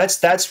 and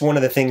that's one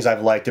of the things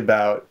I've liked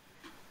about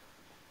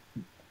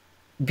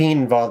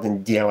being involved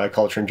in DIY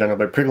culture in general,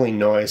 but particularly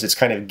noise. It's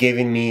kind of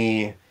giving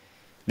me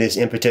this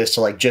impetus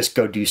to just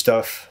go do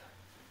stuff.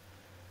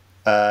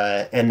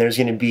 And you're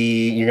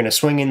going to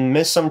swing and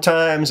miss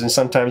sometimes, and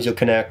sometimes you'll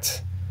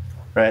connect,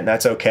 right? And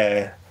that's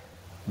okay.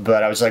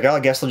 But I was like, oh, I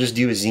guess I'll just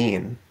do a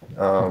zine.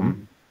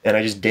 And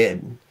I just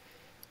did,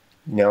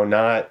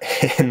 not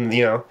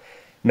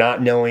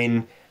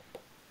knowing,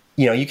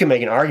 you can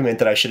make an argument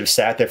that I should have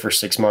sat there for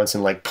 6 months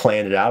and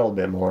planned it out a little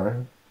bit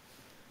more.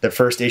 The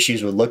first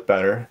issues would look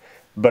better,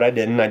 but I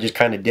didn't. I just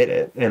kind of did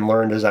it and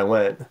learned as I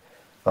went.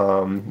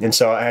 And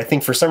so I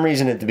think for some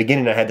reason at the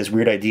beginning I had this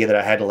weird idea that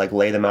I had to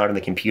lay them out on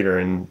the computer,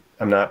 and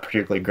I'm not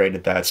particularly great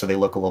at that. So they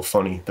look a little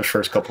funny the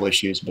first couple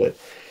issues, but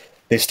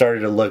they started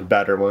to look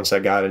better once I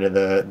got into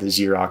the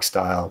Xerox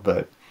style.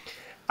 But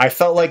I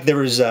felt like there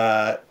was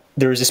a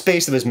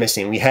space that was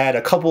missing. We had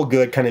a couple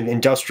good kind of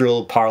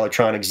industrial power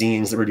electronic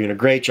zines that were doing a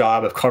great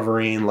job of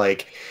covering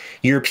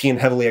European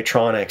heavy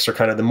electronics or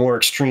kind of the more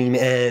extreme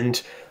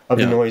end of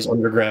the noise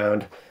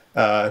underground.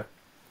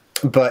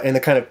 But in the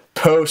kind of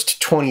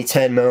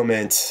post-2010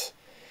 moment,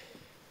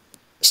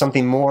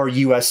 something more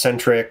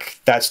U.S.-centric,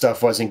 that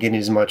stuff wasn't getting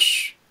as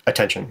much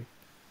attention.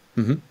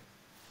 Mm-hmm.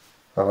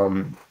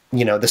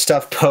 The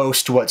stuff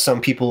post what some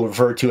people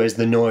refer to as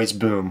the noise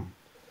boom,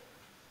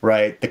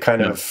 right? The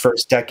kind of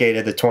first decade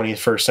of the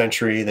 21st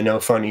century, the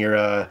no-fun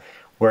era,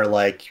 where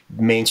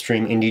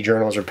mainstream indie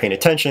journals are paying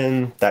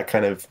attention, that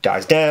kind of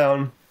dies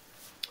down.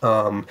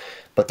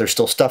 But there's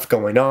still stuff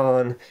going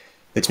on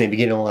that's maybe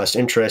getting a little less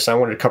interest. I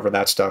wanted to cover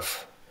that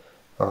stuff.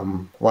 a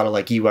lot of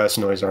like US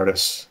noise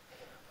artists.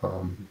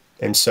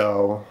 And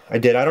so I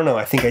don't know,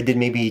 I think I did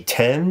maybe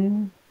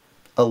 10,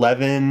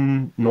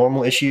 11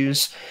 normal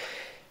issues.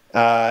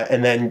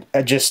 And then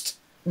I just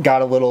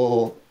got a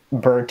little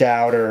burnt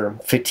out or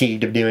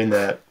fatigued of doing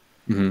that.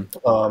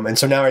 Mm-hmm. And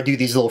so now I do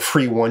these little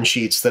free one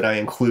sheets that I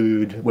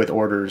include with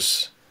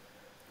orders.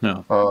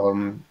 No.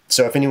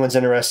 So if anyone's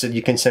interested,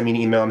 you can send me an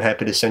email. I'm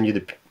happy to send you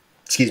the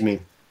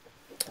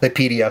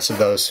PDFs of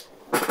those.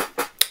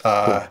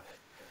 Cool.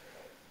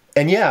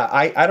 And yeah,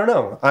 I don't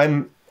know.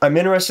 I'm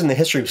interested in the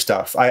history of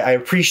stuff. I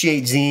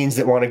appreciate zines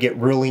that want to get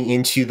really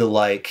into the,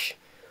 like,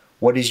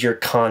 what is your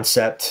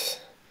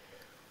concept?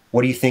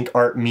 What do you think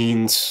art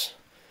means?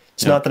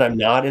 It's not that I'm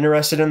not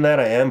interested in that.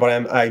 I am,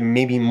 but I'm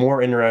maybe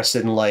more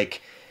interested in,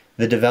 like,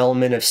 the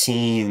development of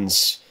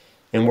scenes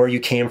and where you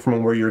came from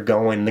and where you're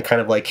going, the kind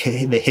of, like,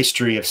 the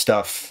history of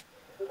stuff.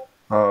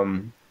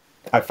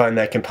 I find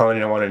that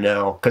compelling. I want to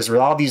know, because there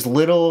are all these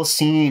little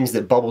scenes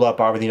that bubbled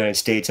up all over the United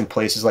States in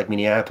places like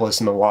Minneapolis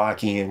and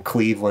Milwaukee and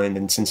Cleveland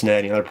and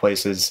Cincinnati and other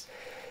places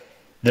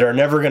that are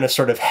never going to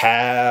sort of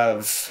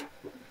have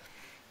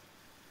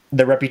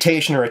the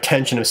reputation or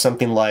attention of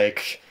something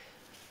like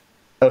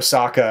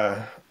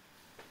Osaka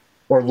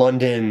or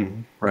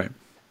London, right,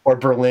 or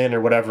Berlin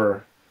or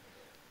whatever.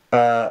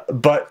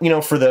 But, you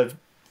know, for the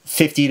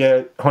 50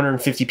 to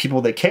 150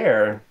 people that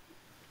care,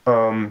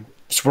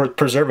 it's worth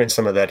preserving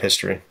some of that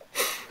history.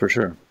 For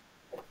sure.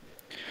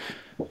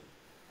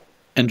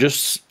 And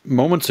just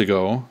moments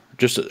ago,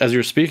 just as you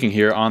were speaking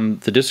here on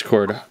the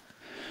Discord,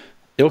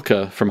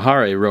 Ilka from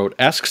Hare wrote,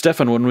 "Ask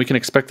Stefan when we can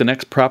expect the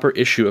next proper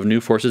issue of New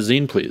Forces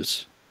zine,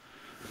 please."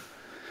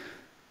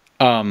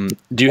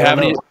 Do you have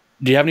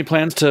any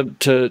plans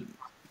to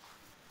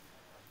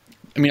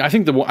I mean, I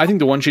think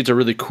the one sheets are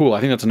really cool. I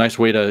think that's a nice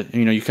way to,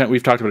 you know,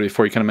 we've talked about it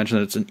before. You kind of mentioned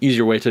that it's an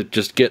easier way to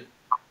just get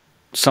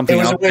something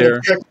out there. It was a way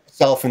to trick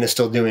yourself into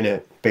still doing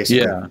it,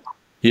 basically.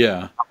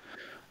 Yeah.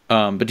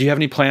 But do you have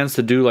any plans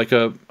to do like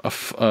a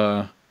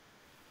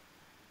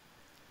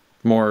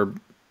more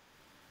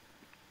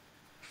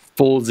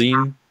full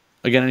zine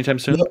again anytime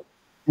soon?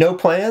 No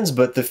plans,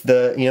 but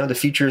the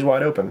future is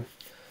wide open.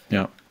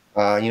 Yeah.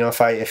 You know,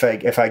 if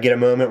I get a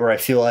moment where I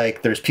feel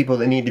like there's people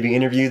that need to be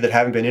interviewed that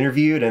haven't been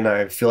interviewed, and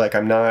I feel like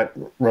I'm not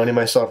running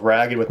myself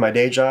ragged with my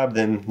day job,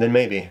 then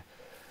maybe.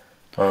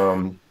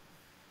 But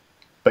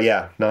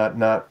yeah,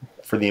 not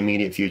for the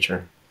immediate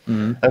future.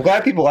 Mm-hmm. I'm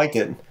glad people liked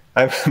it.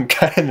 I'm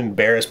kind of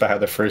embarrassed by how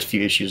the first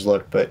few issues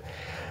look, but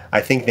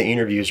I think the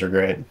interviews are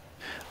great.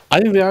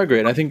 I think they are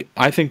great.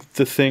 I think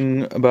the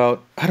thing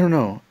about, I don't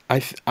know,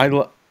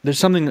 there's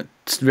something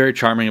that's very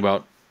charming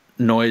about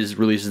noise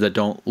releases that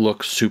don't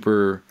look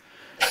super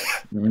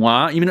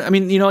wow. Even, I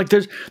mean, you know, like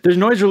there's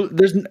noise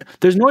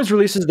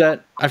releases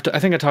that I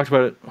think I talked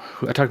about it.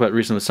 I talked about it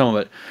recently with some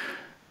of it.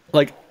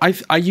 Like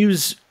I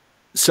use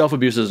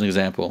Self-Abuse as an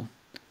example.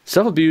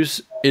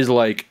 Self-Abuse is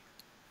like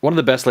one of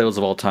the best labels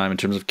of all time in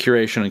terms of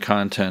curation and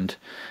content,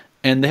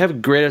 and they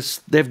have good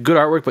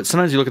artwork. But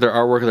sometimes you look at their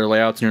artwork or their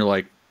layouts, and you're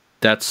like,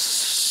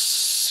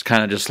 that's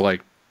kind of just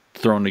like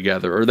thrown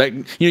together, or that,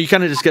 you know, you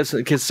kind of just get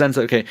a sense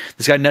that, okay,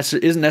 this guy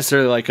isn't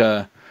necessarily like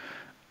a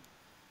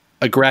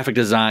graphic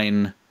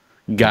design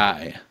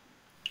guy,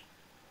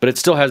 but it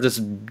still has this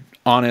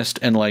honest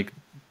and like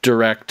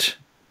direct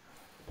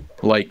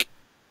like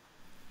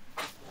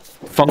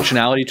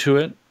functionality to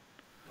it.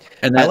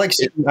 And I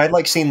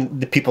like seeing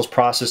the people's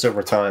process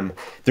over time.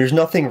 There's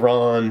nothing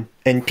wrong,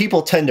 and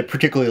people tend to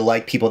particularly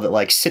like people that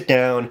like sit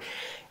down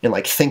and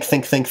like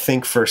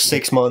think for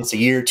 6 months, a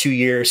year, 2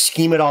 years,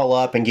 scheme it all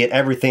up and get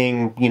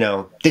everything, you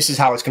know, this is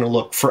how it's going to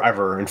look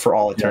forever and for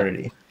all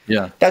eternity.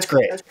 Yeah. That's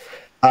great.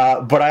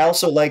 But I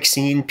also like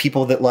seeing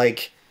people that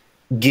like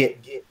get,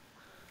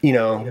 you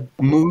know,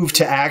 move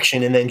to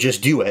action and then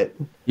just do it.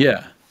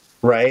 Yeah.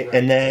 Right.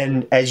 And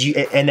then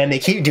then they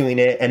keep doing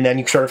it, and then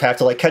you sort of have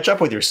to like catch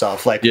up with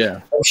yourself. Like,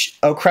 yeah.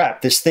 Oh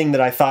crap, this thing that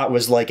I thought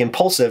was like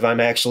impulsive, I'm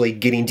actually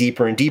getting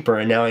deeper and deeper.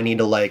 And now I need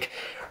to like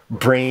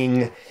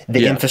bring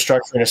the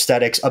infrastructure and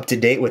aesthetics up to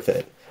date with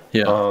it.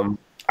 Yeah.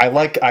 I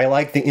like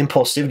the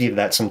impulsivity of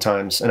that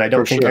sometimes. And I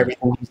don't think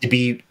everything needs to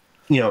be,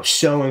 you know,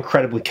 so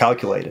incredibly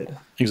calculated.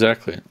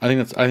 Exactly. I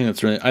think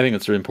it's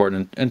really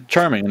important and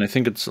charming. And I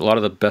think it's a lot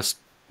of the best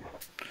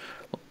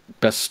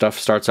stuff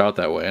starts out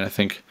that way. And I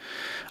think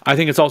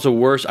it's also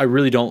worse. I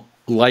really don't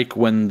like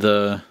when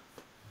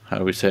how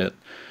do we say it?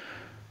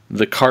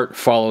 The cart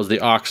follows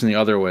the ox in the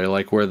other way,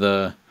 like where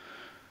the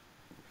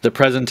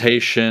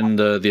presentation,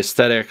 the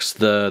aesthetics,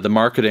 the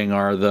marketing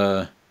are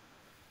the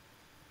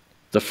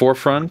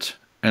forefront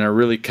and are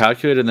really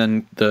calculated,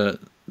 and then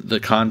the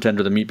content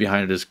or the meat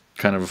behind it is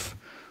kind of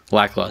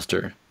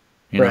lackluster.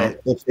 You know?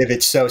 If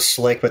it's so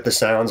slick but the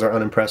sounds are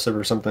unimpressive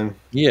or something.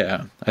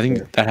 Yeah, I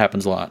think that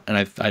happens a lot, and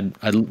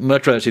I'd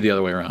much rather see the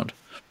other way around.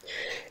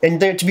 And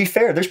to be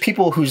fair, there's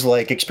people whose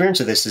like experience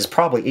of this is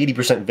probably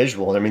 80%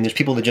 visual. I mean, there's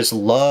people that just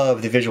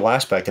love the visual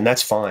aspect, and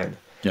that's fine.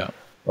 Yeah.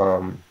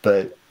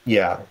 But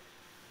yeah,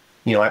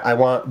 you know, I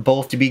want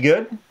both to be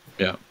good.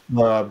 Yeah.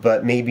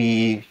 But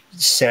maybe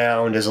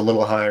sound is a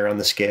little higher on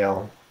the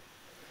scale.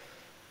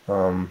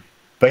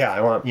 but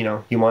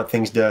yeah, you want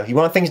things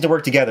to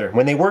work together.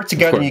 When they work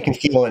together, you can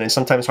feel it, and it's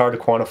sometimes hard to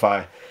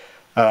quantify.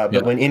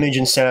 But when image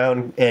and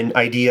sound and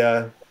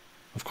idea,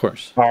 of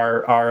course,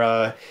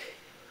 are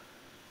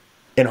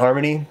in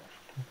harmony,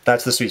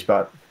 that's the sweet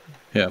spot.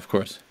 Yeah, of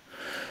course.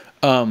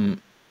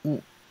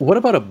 What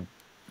about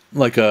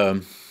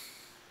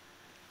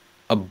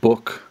a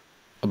book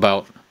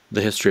about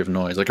the history of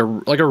noise, like a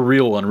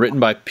real one written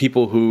by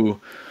people who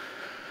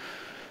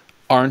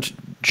aren't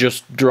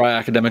just dry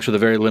academics with a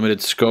very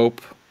limited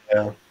scope,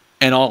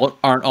 and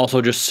aren't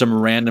also just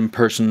some random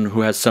person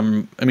who has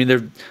some. I mean,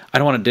 I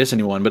don't want to diss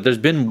anyone, but there's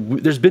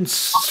been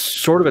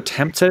sort of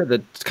attempts at it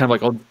that's kind of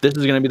like, oh, this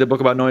is going to be the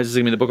book about noise. This is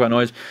going to be the book about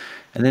noise,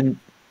 and then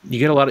you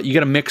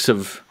get a mix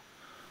of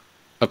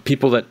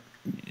people that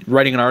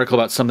writing an article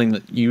about something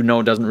that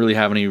doesn't really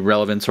have any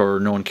relevance or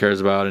no one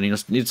cares about, and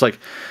it's like,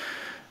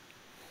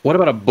 what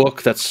about a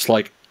book that's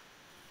like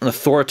an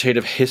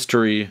authoritative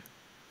history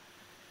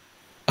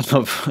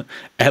of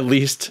at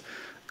least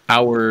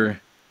our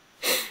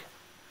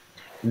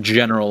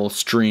general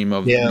stream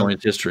of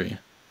noise history?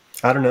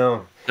 I don't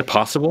know. Is it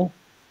possible?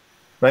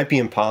 Might be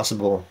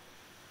impossible.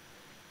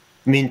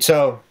 I mean,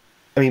 part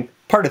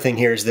of the thing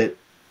here is that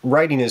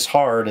writing is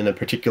hard in a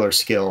particular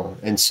skill,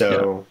 and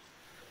so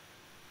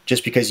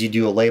just because you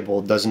do a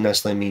label doesn't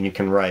necessarily mean you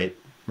can write.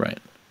 Right.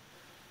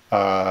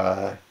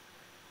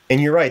 And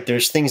you're right.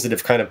 There's things that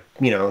have kind of,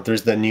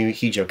 there's the new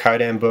Hijo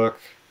Kaidan book,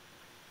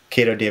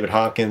 Cato David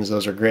Hawkins.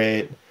 Those are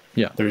great.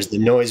 Yeah. There's the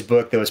noise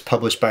book that was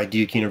published by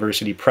Duke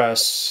University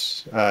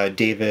Press.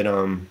 David,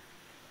 I'm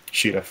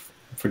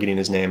forgetting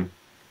his name.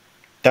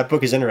 That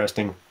book is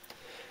interesting.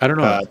 I don't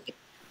know.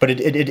 But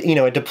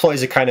it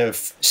deploys a kind of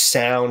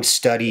sound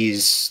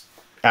studies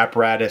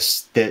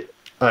apparatus that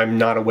I'm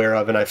not aware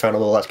of, and I found a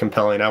little less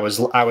compelling. I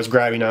was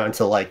grabbing on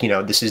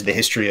to this is the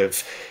history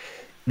of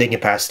the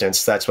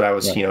incapacitance. That's what I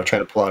was trying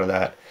to pull out of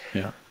that.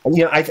 Yeah.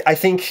 I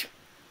think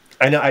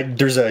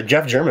there's a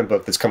Jeff German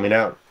book that's coming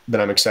out that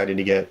I'm excited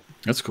to get.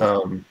 That's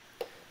cool.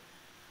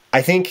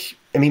 I think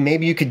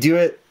maybe you could do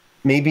it.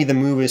 Maybe the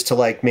move is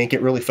to make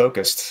it really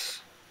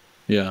focused.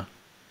 Yeah.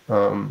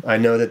 I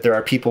know that there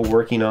are people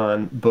working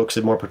on books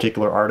of more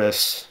particular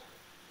artists.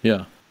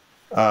 Yeah.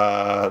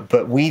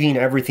 But weaving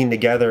everything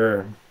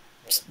together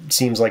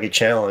seems like a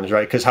challenge,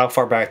 right? Because how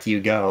far back do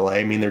you go?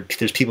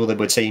 There's people that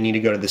would say you need to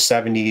go to the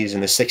 70s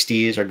and the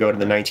 60s or go to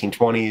the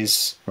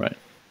 1920s. Right.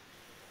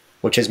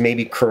 Which is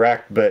maybe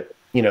correct, but,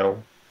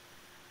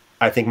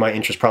 I think my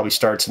interest probably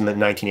starts in the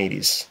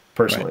 1980s,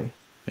 personally.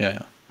 Right.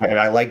 Yeah.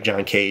 I like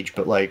John Cage,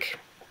 but,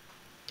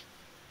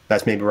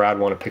 that's maybe where I'd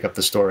want to pick up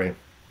the story.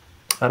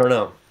 I don't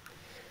know.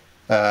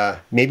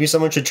 Maybe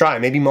someone should try.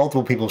 Maybe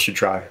multiple people should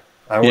try.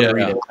 I want to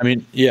read it.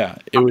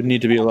 It would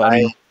need to be a lot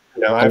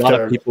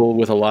of people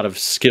with a lot of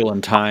skill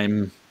and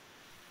time.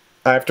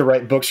 I have to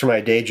write books for my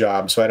day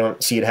job, so I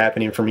don't see it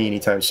happening for me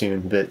anytime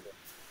soon, but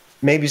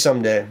maybe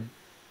someday.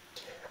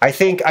 I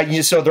think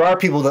so there are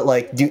people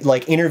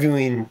that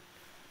interviewing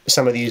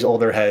some of these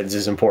older heads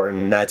is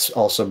important, and that's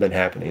also been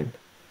happening.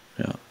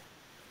 Yeah.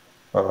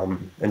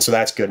 And so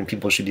that's good, and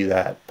people should do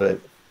that. But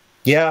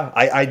yeah,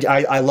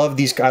 I love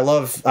these. I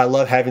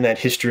love having that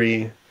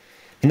history,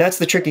 and that's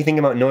the tricky thing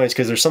about noise,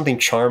 because there's something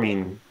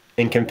charming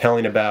and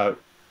compelling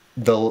about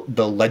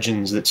the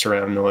legends that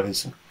surround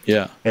noise.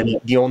 Yeah.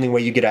 And the only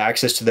way you get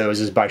access to those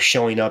is by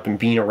showing up and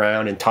being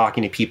around and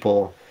talking to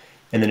people,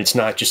 and then it's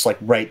not just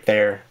right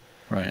there.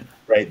 Right.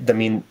 Right.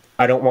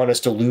 I don't want us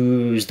to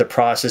lose the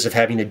process of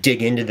having to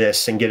dig into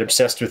this and get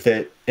obsessed with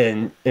it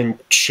and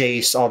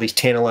chase all these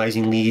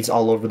tantalizing leads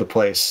all over the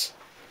place.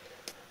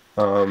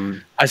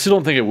 I still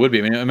don't think it would be.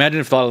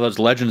 Imagine if a lot of those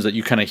legends that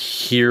you kind of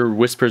hear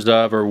whispers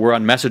of or were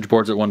on message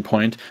boards at one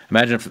point,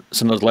 imagine if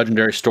some of those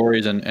legendary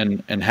stories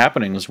and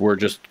happenings were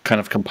just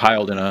kind of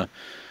compiled in a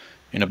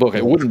book.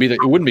 It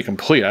wouldn't be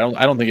complete. I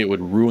don't think it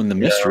would ruin the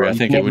mystery. I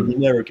think it would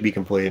never be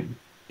complete.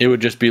 It would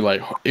just be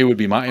it would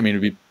be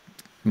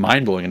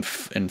mind-blowing and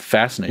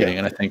fascinating,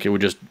 and I think it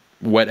would just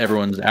whet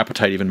everyone's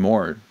appetite even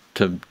more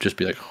to just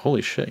be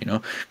holy shit,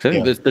 Because I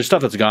think there's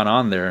stuff that's gone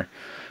on there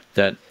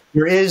that...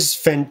 There is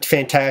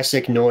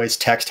fantastic noise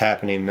text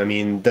happening.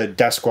 The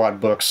Death Squad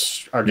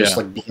books are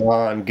just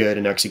beyond good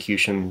in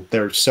execution.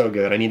 They're so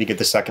good. I need to get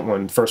the second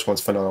one. First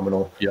one's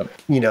phenomenal. Yep.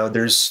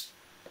 There's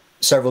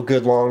several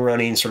good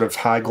long-running sort of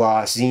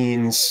high-gloss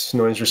zines,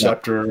 Noise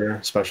Receptor,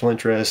 Special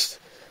Interest.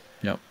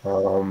 Yep.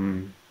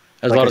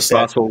 As loud as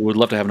possible, would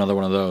love to have another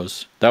one of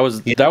those. That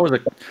was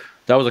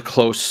a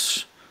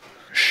close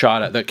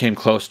shot that came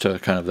close to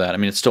kind of that.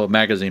 It's still a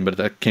magazine, but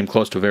that came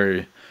close to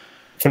very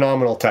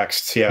phenomenal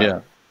text.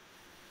 Yeah.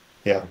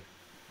 The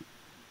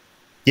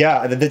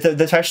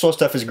textual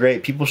stuff is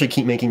great. People should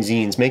keep making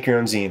zines. Make your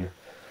own zine.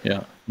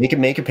 Yeah.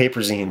 Make a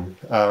paper zine.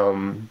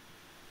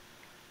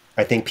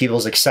 I think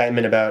people's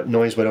excitement about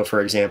Noise Widow,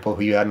 for example,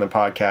 who you had on the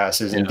podcast,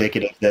 is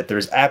indicative that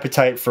there's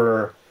appetite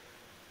for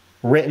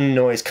written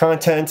noise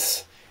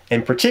content.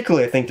 And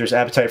particularly, I think there's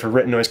appetite for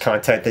written noise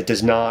content that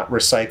does not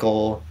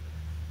recycle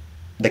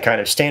the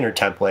kind of standard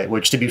template,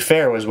 which, to be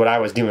fair, was what I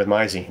was doing with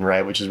my zine,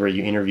 right? Which is where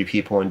you interview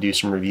people and do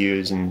some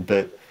reviews.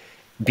 But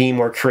being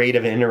more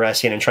creative and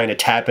interesting and trying to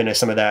tap into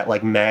some of that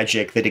like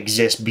magic that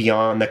exists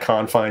beyond the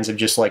confines of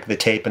just like the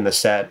tape and the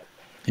set.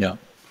 Yeah.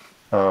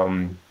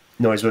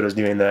 Noise Widow's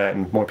doing that,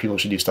 and more people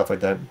should do stuff like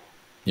that.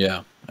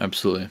 Yeah,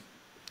 absolutely.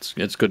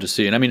 It's good to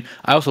see. And I mean,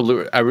 I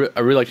also I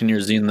really liked in your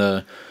zine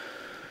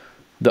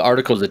the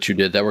articles that you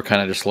did that were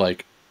kind of just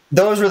like,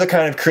 those were the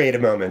kind of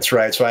creative moments,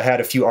 right? So I had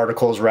a few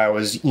articles where I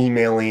was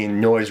emailing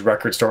noise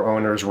record store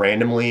owners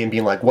randomly and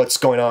being like, what's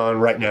going on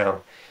right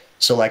now?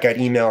 So like I'd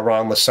email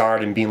Ron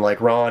Lassard and being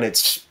like, Ron,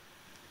 it's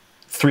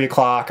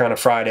 3:00 on a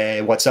Friday.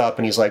 What's up?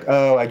 And he's like,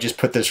 oh, I just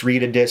put this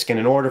Rita disc in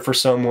an order for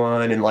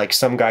someone. And like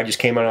some guy just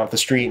came out off the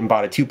street and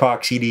bought a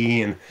Tupac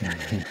CD. And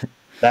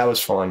that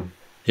was fun.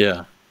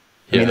 Yeah.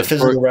 I mean, the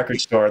physical record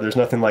store, there's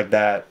nothing like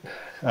that.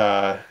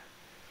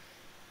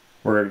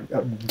 Where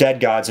Dead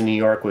Gods in New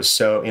York was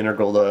so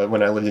integral to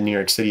when I lived in New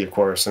York City, of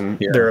course. And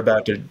they're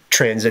about to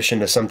transition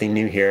to something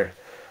new here.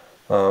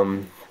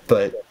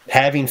 But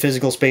having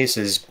physical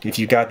spaces, if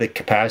you got the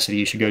capacity,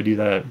 you should go do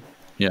that.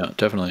 Yeah,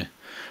 definitely.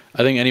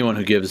 I think anyone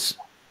who gives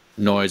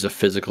noise a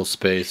physical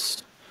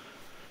space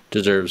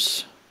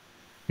deserves,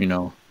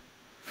 at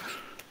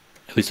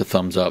least a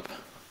thumbs up,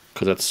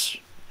 because that's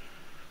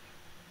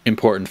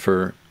important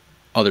for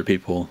other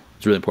people.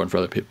 It's really important for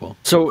other people.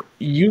 So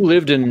you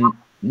lived in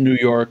New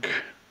York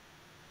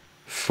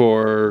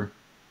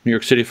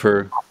City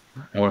for,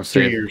 I want to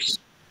say 3 years.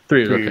 3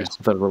 years, okay. I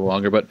thought it was a little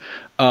longer, but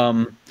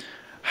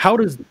how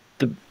does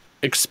the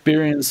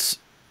experience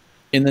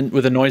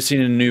with the noise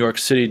scene in New York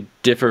City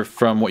differ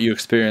from what you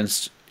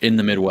experienced in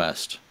the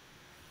Midwest?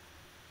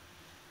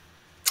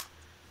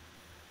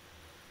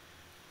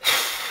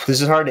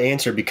 This is hard to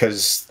answer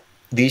because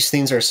these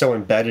things are so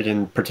embedded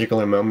in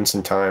particular moments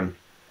in time.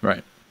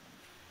 Right.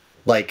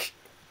 Like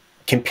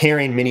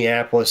comparing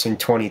Minneapolis in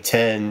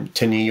 2010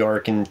 to New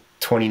York in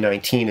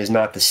 2019 is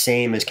not the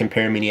same as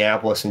comparing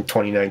Minneapolis in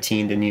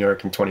 2019 to New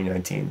York in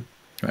 2019.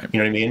 Right. You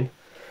know what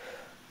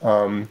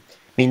I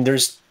mean?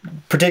 There's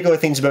particular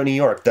things about New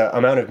York. The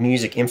amount of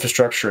music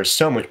infrastructure is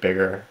so much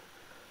bigger.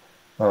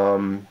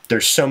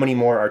 There's so many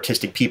more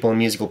artistic people and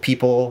musical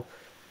people.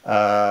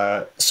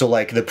 So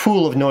like the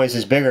pool of noise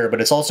is bigger,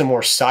 but it's also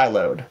more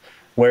siloed.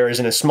 Whereas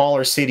in a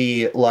smaller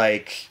city,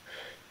 like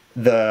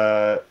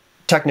the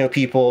techno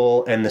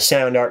people and the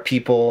sound art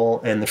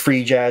people and the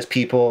free jazz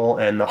people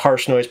and the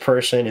harsh noise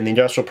person and the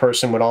industrial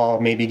person would all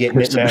maybe get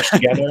mashed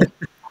together.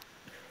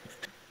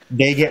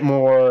 They get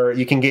more,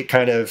 you can get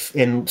kind of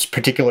in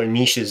particular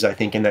niches, I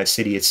think, in that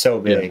city. It's so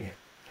big.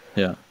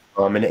 Yeah.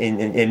 And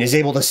is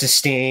able to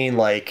sustain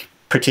like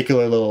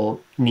particular little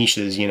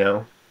niches,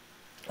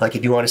 Like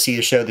if you want to see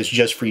a show that's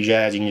just free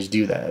jazz, you can just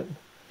do that.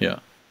 Yeah.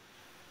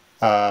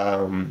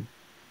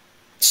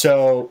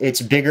 So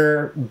it's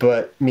bigger,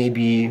 but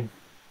maybe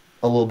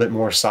a little bit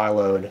more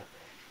siloed,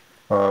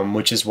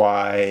 which is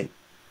why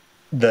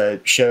the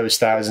shows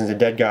Thousands of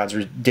Dead Gods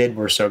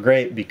were so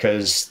great,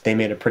 because they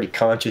made a pretty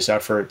conscious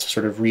effort to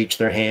sort of reach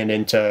their hand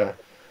into,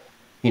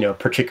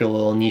 particular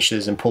little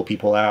niches and pull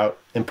people out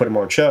and put them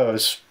on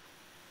shows.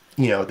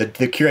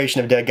 The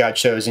curation of Dead God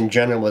shows in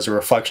general was a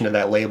reflection of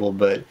that label,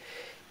 but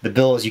the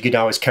bills you could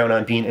always count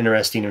on being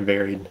interesting and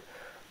varied.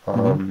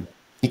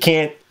 You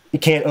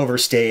can't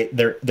overstate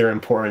their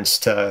importance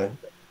to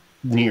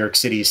New York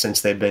City since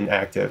they've been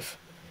active,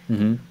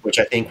 which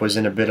I think was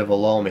in a bit of a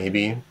lull.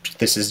 Maybe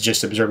this is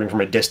just observing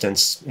from a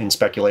distance in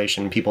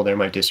speculation. People there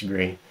might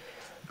disagree.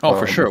 Oh,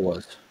 for sure it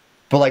was.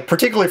 But like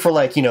particularly for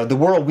like the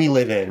world we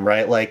live in,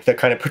 right? Like the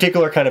kind of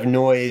particular kind of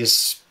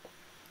noise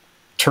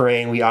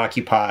terrain we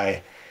occupy,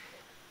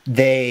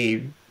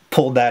 they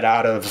pulled that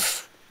out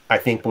of, I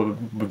think would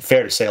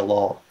fair to say, a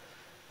lull.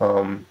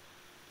 And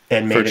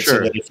made it so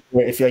that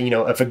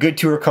if a good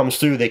tour comes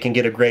through, they can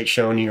get a great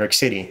show in New York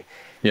City.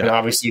 Yeah. And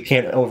obviously you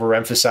can't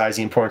overemphasize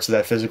the importance of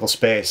that physical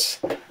space.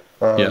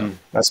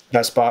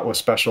 That spot was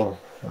special.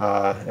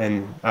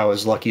 And I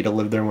was lucky to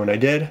live there when I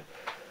did.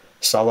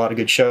 Saw a lot of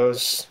good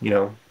shows.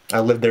 I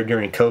lived there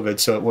during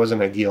COVID, so it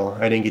wasn't ideal.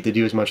 I didn't get to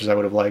do as much as I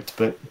would have liked,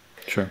 but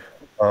sure.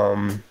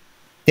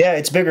 Yeah,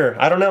 it's bigger.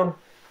 I don't know.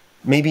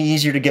 Maybe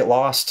easier to get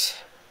lost.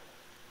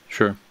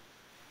 Sure.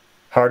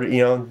 Harder,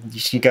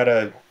 you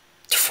gotta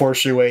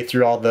force your way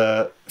through all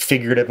the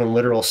figurative and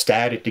literal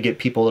static to get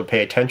people to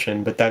pay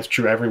attention, but that's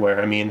true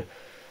everywhere.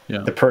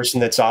 The person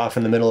that's off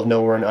in the middle of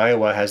nowhere in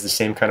Iowa has the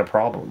same kind of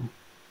problem.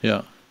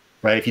 Yeah.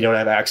 Right? If you don't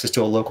have access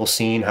to a local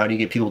scene, how do you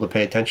get people to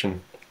pay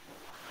attention?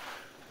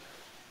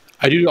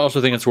 I do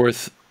also think it's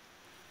worth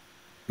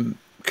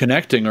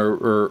connecting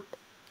or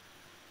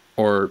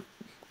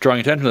drawing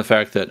attention to the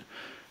fact that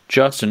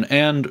Justin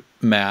and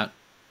Matt,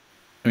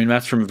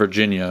 Matt's from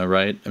Virginia,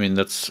 right? That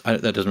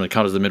doesn't really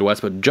count as the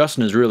Midwest, but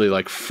Justin is really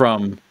like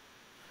from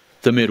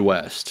the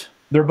Midwest.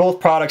 They're both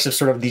products of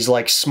sort of these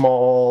like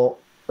small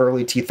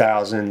early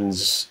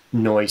 2000s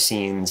noise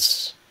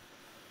scenes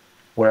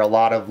where a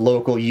lot of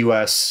local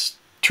U.S.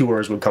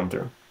 tours would come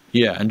through.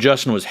 Yeah, and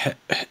Justin was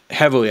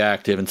heavily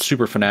active and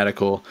super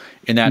fanatical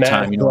in that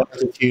time.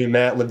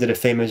 Matt lived at a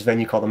famous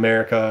venue called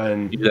America,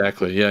 and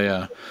exactly,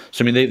 yeah.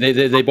 So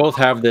they both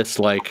have this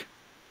like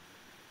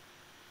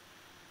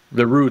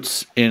the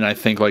roots in, I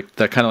think, like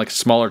that kind of like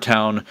smaller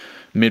town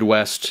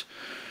Midwest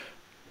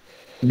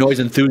noise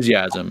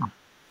enthusiasm.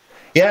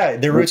 Yeah,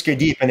 the roots go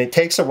deep, and it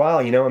takes a while.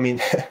 I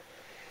mean, I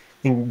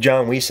think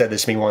John Lee said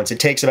this to me once. It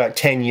takes about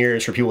 10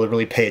 years for people to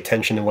really pay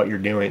attention to what you're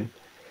doing.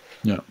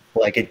 Yeah.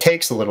 Like, it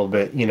takes a little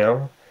bit,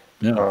 Yeah.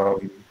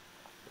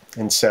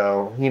 And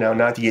so,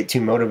 not to get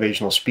too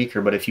motivational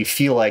speaker, but if you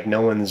feel like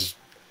no one's,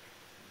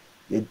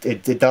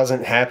 it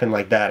doesn't happen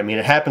like that. I mean,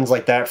 it happens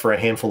like that for a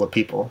handful of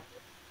people.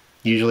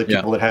 Usually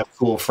people that have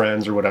cool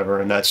friends or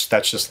whatever, and that's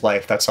just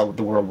life. That's how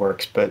the world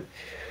works. But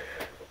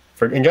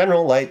in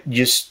general, like,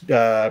 just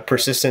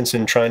persistence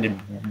and trying to,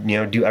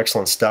 do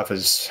excellent stuff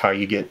is how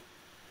you get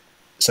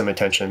some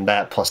attention.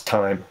 That plus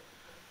time.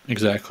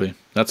 Exactly.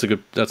 That's a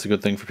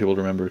good thing for people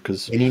to remember,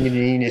 because you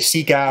need to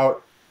seek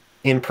out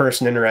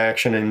in-person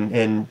interaction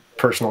and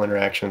personal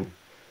interaction.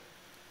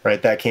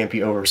 Right? That can't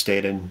be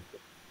overstated.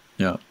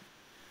 Yeah.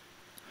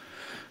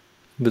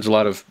 There's a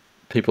lot of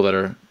people that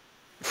are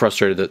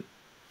frustrated that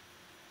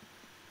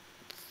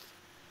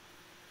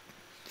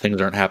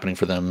things aren't happening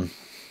for them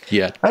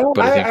yet. I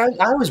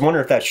always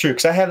wonder if that's true,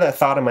 because I have that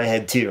thought in my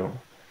head too.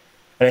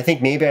 And I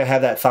think maybe I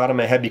have that thought in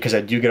my head because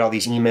I do get all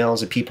these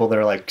emails of people that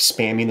are like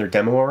spamming their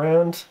demo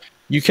around.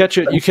 You catch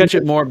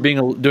it more doing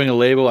a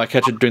label. I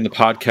catch it doing the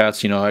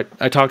podcast.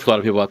 I talk to a lot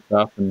of people about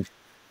stuff, and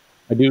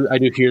I do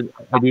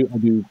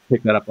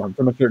pick that up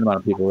from a certain amount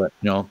of people that,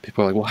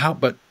 people are like, well,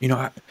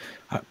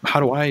 how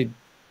do I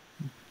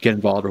get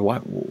involved,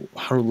 or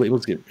how do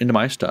labels get into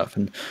my stuff?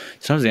 And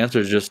sometimes the answer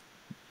is just,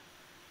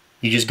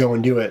 you just go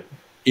and do it.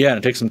 Yeah, and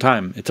it takes some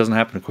time. It doesn't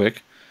happen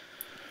quick.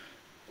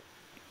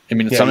 I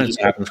mean, sometimes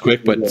it happens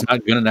quick, but it's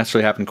not going to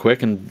necessarily happen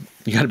quick, and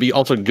you got to be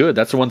also good.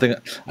 That's the one thing.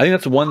 I think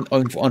that's the one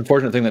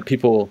unfortunate thing that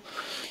people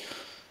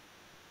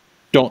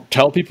don't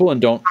tell people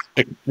and don't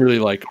really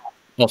like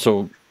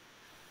also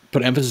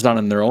put emphasis on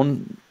in their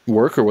own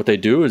work or what they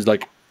do, is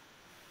like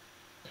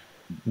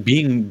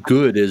being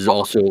good is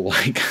also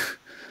like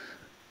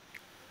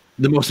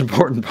the most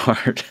important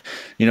part.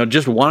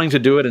 Just wanting to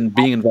do it and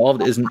being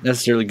involved isn't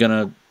necessarily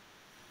gonna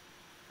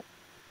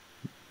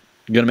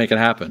make it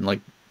happen.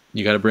 Like,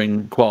 you got to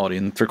bring quality,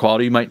 and for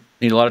quality, you might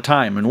need a lot of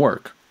time and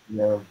work.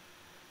 Yeah.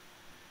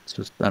 It's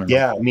just, I don't know.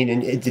 Yeah, I mean,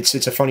 and it's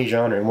a funny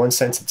genre. In one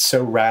sense, it's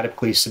so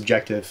radically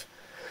subjective.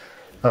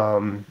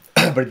 But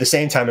at the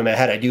same time, in my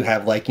head, I do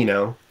have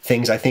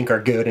things I think are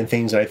good and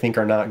things that I think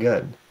are not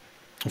good.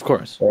 Of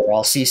course. Or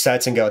I'll see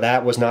sets and go,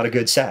 that was not a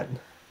good set.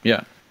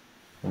 Yeah.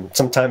 And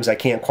sometimes I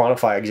can't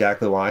quantify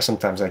exactly why.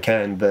 Sometimes I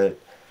can, but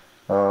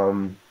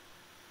early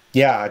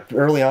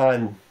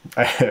on,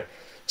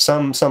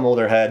 some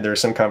older head, there was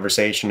some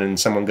conversation, and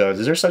someone goes,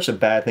 "Is there such a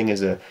thing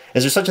as a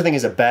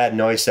bad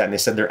noise set?" And they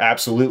said, "There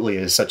absolutely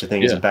is such a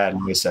thing as a bad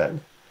noise set."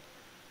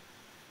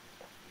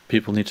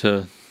 People need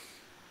to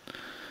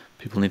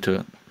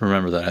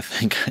remember that, I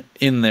think,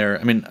 in there.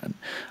 I mean,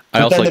 I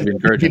also like to be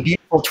encouraging. The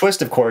beautiful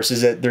twist, of course,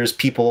 is that there's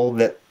people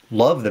that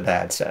love the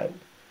bad set.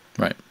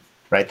 Right,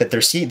 that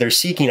they're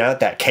seeking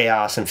out that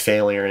chaos and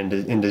failure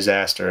and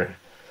disaster,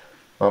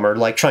 or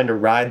like trying to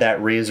ride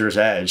that razor's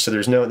edge. So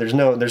there's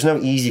no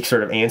easy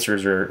sort of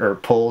answers or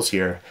pulls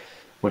here,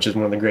 which is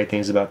one of the great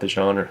things about the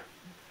genre.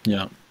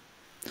 Yeah.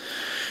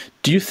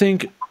 Do you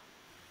think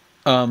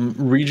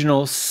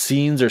regional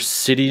scenes or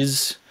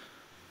cities,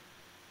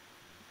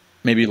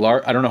 maybe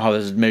large? I don't know how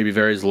this maybe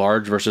varies,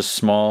 large versus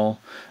small,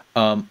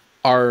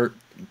 are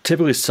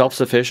typically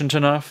self-sufficient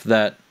enough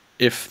that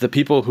if the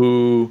people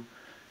who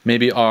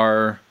maybe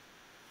are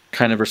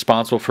kind of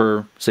responsible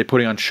for, say,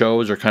 putting on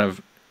shows or kind of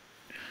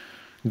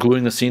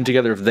gluing the scene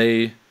together, if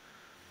they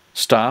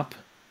stop,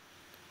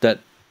 that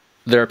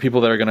there are people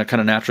that are going to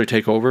kind of naturally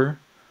take over?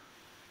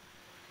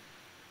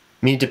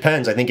 I mean, it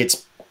depends. I think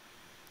it's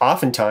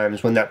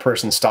oftentimes when that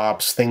person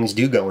stops, things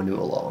do go into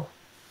a lull.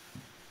 I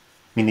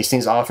mean, these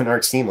things often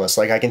aren't seamless.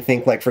 Like, I can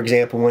think, like, for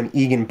example, when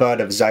Egan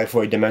Budd of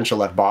Xiphoid Dementia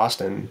left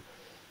Boston,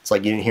 it's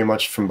like you didn't hear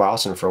much from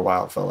Boston for a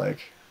while, it felt like.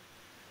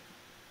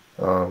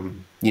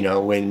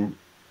 When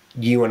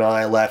you and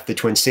I left the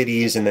Twin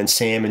Cities and then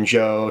Sam and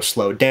Joe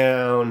slowed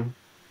down,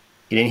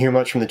 you didn't hear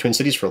much from the Twin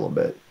Cities for a little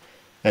bit.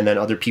 And then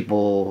other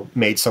people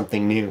made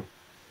something new.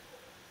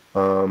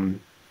 I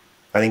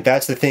think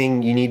that's the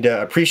thing you need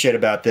to appreciate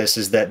about this,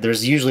 is that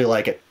there's usually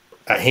like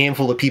a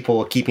handful of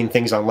people keeping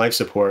things on life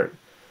support.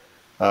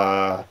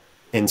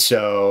 And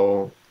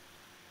so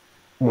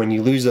when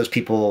you lose those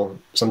people,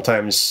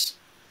 sometimes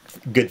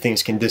good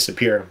things can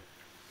disappear.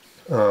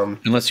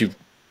 Unless you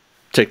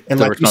take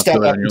Unless you step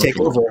up and take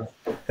over.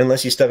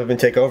 Unless you step up and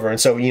take over. And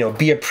so,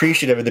 be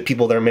appreciative of the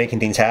people that are making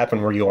things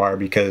happen where you are,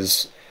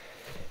 because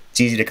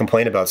it's easy to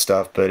complain about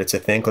stuff, but it's a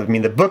thankless. I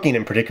mean, the booking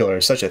in particular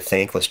is such a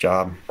thankless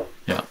job.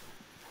 Yeah.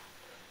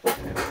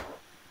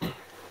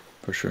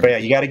 For sure. But yeah,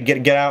 you got to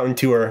get out and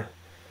tour.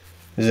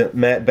 There's a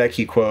Matt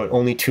Becky quote,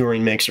 "Only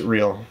touring makes it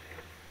real."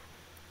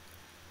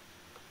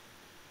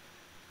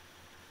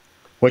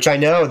 Which I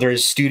know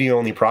there's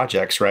studio-only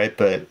projects, right?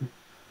 But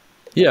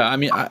yeah, I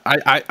mean,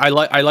 I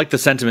like the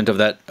sentiment of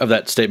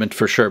that statement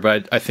for sure,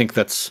 but I think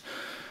that's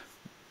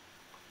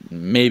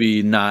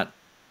maybe not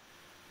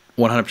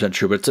 100%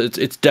 true, but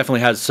it's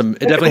definitely has some.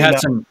 It definitely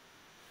has some.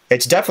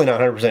 It's definitely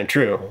not 100%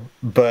 true,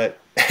 but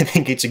I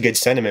think it's a good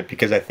sentiment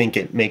because I think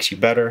it makes you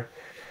better.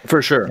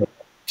 For sure.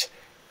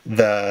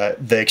 The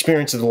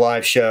experience of the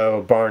live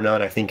show, bar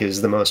none, I think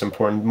is the most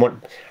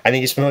important. I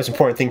think it's the most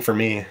important thing for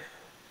me.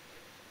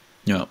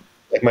 Yeah.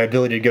 Like my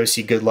ability to go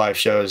see good live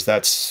shows.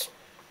 That's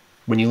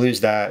when you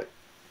lose that,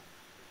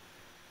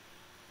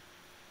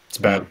 it's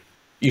bad. Yeah.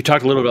 You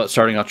talked a little about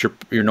starting out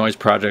your noise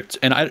project,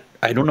 and I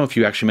don't know if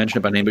you actually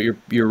mentioned it by name, but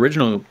your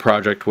original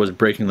project was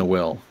Breaking the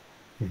Will,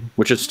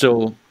 which is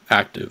still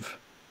active.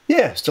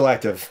 Yeah, still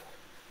active.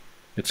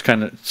 It's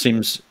kind of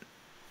seems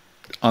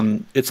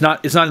on. It's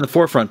not in the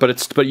forefront,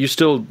 but you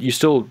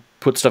still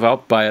put stuff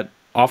out by it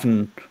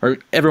often or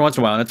every once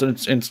in a while,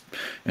 and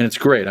it's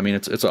great. I mean,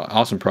 it's an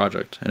awesome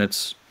project, and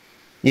it's.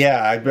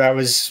 Yeah, I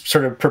was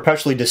sort of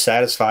perpetually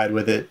dissatisfied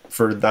with it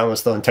for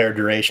almost the entire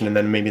duration, and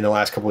then maybe in the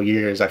last couple of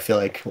years, I feel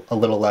like a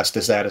little less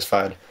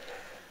dissatisfied.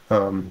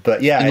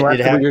 But yeah, in the last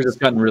couple of years, it's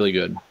gotten really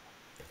good.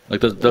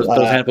 Like those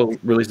handful of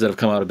releases that have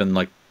come out have been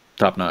like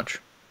top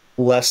notch.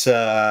 Less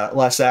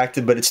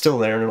active, but it's still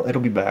there, and it'll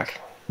be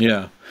back.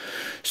 Yeah.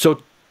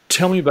 So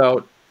tell me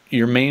about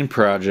your main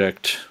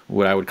project.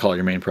 What I would call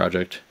your main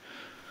project.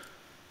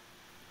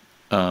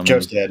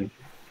 KJOSTAD.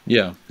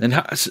 Yeah, and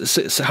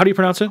how do you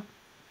pronounce it?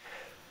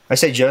 I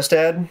say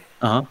KJOSTAD.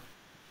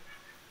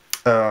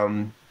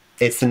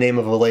 It's the name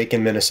of a lake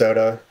in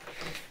Minnesota.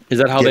 Is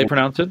that how they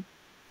pronounce it?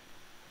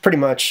 Pretty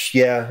much,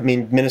 yeah. I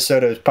mean,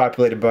 Minnesota is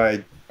populated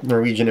by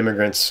Norwegian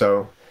immigrants,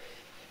 so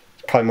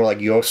it's probably more like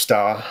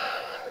KJOSTAD.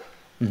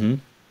 Mm-hmm.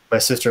 My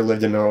sister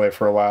lived in Norway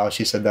for a while.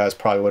 She said that's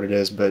probably what it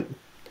is, but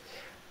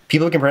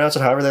people can pronounce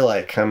it however they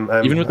like.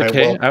 Even with the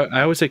K?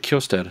 I always say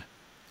KJOSTAD.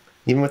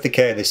 Even with the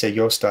K, they say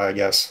KJOSTAD, I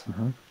guess.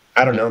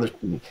 I don't know.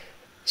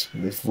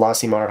 If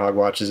Lassie Marhog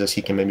watches this,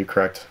 he can maybe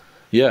correct.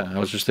 Yeah, I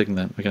was just thinking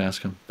that. We can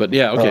ask him. But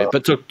yeah, okay.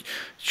 But so,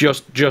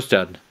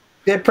 KJOSTAD.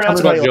 Yeah,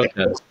 pronounce it like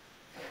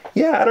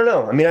yeah, I don't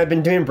know. I mean, I've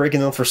been doing Breaking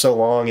Them for so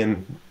long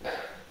and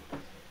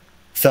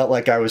felt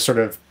like I was sort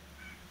of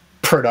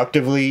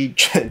productively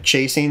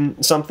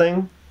chasing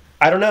something.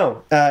 I don't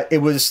know.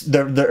 It was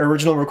the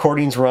original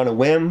recordings were on a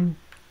whim,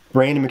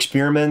 random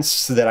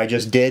experiments that I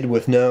just did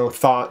with no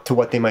thought to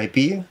what they might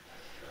be.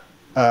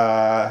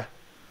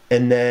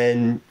 And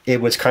then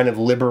it was kind of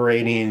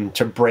liberating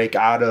to break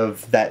out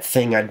of that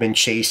thing I'd been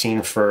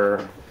chasing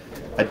for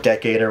a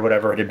decade or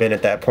whatever it had been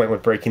at that point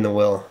with Breaking the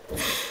Will.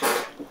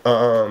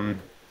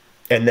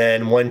 And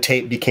then one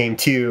tape became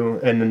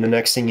two, and then the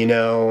next thing you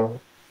know,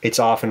 it's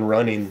off and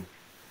running.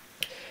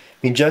 I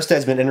mean,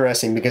 KJOSTAD's been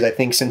interesting because I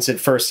think since it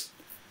first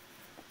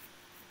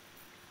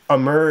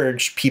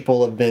emerged,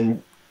 people have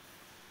been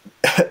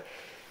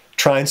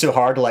trying so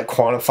hard to like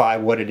quantify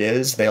what it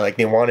is. They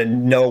want to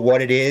know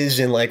what it is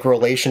in like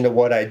relation to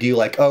what I do.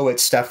 Like, oh,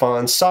 it's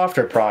Stefan's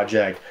software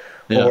project,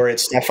 or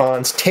it's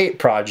Stefan's tape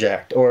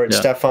project, or it's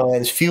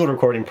Stefan's field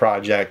recording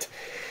project.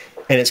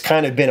 And it's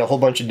kind of been a whole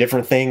bunch of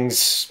different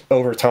things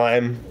over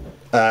time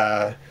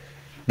that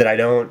I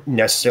don't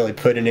necessarily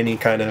put in any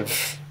kind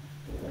of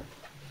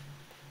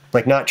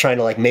like not trying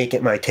to like make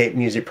it my tape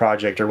music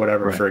project or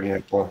whatever, for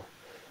example.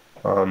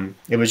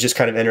 It was just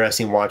kind of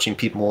interesting watching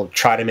people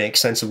try to make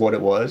sense of what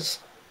it was.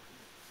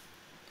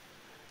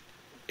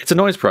 It's a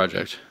noise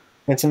project.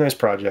 It's a noise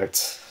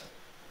project.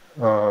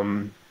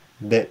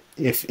 That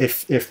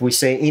if we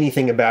say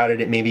anything about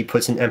it, it maybe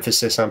puts an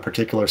emphasis on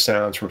particular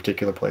sounds from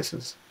particular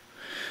places.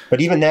 But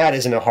even that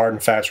isn't a hard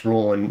and fast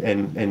rule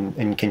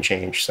and can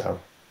change. So.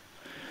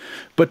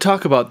 But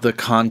talk about the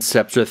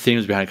concepts or the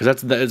themes behind it,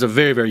 because that is a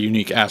very, very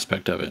unique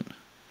aspect of it.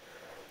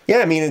 Yeah,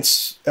 I mean,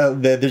 it's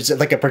there's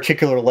like a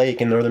particular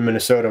lake in northern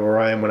Minnesota where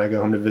I am when I go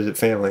home to visit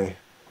family,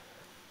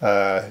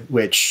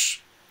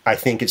 which I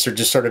think it's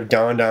just sort of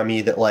dawned on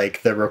me that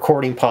like the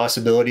recording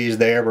possibilities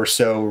there were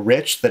so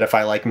rich that if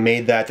I like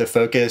made that the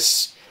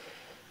focus,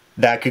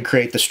 that could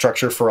create the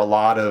structure for a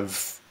lot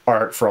of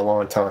art for a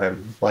long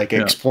time, like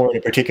exploring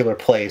a particular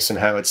place and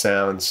how it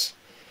sounds,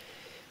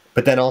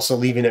 but then also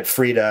leaving it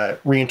free to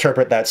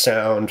reinterpret that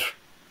sound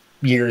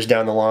years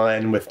down the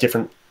line with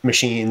different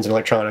machines and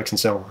electronics and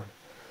so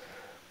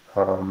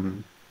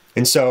on.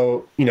 And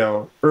so, you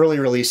know, early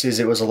releases,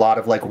 it was a lot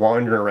of like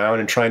wandering around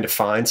and trying to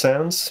find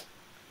sounds,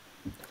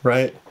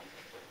 right?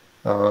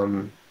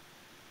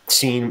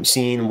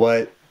 Seeing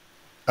what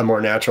a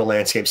more natural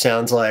landscape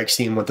sounds like,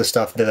 seeing what the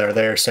stuff that are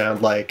there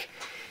sound like.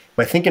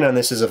 My thinking on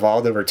this has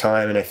evolved over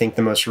time, and I think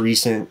the most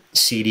recent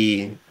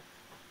CD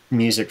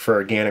music for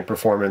organic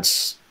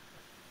performance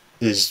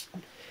is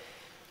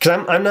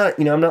because I'm not,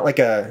 you know, I'm not like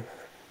I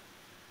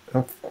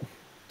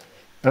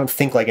don't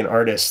think like an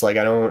artist. Like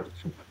I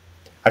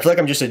feel like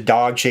I'm just a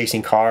dog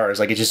chasing cars.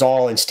 Like it's just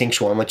all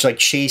instinctual. I'm like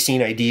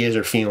chasing ideas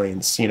or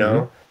feelings, you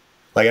know?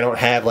 Like I don't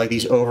have like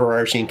these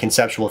overarching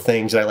conceptual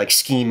things that I like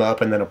scheme up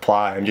and then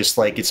apply. I'm just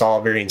like, it's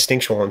all very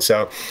instinctual. And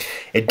so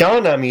it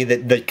dawned on me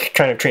that the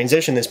kind of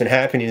transition that's been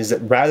happening is that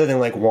rather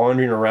than like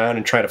wandering around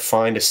and try to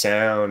find a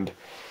sound,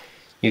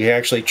 You can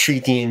actually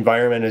treat the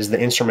environment as the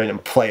instrument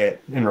and play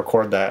it and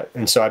record that.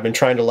 And so I've been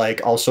trying to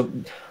like also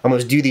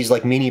almost do these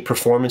like mini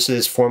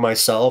performances for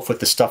myself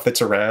with the stuff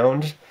that's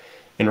around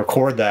and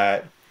record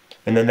that.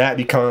 And then that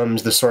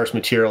becomes the source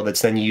material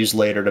that's then used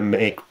later to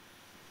make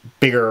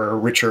bigger,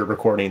 richer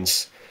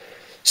recordings.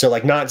 So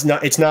like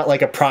it's not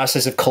like a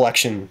process of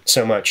collection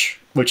so much,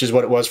 which is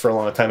what it was for a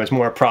long time. It's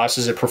more a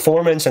process of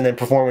performance and then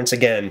performance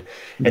again,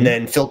 and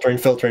then filtering.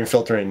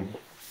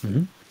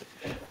 Mm-hmm.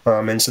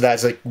 And so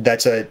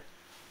that's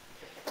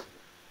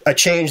a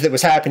change that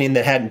was happening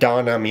that hadn't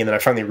dawned on me, and then I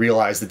finally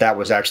realized that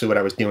was actually what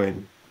I was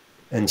doing.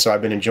 And so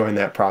I've been enjoying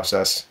that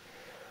process.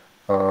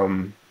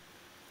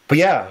 But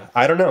yeah,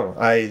 I don't know.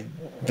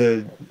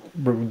 The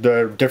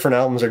different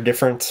albums are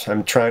different.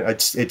 I'm trying.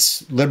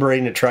 It's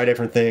liberating to try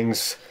different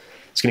things.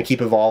 It's going to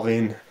keep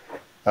evolving.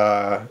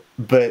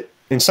 But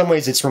in some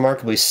ways, it's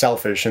remarkably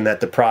selfish in that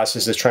the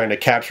process is trying to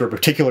capture a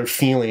particular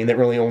feeling that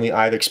really only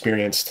I've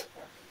experienced.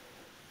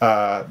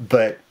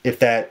 But if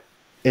that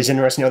is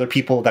interesting to other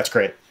people, that's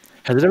great.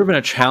 Has it ever been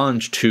a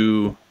challenge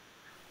to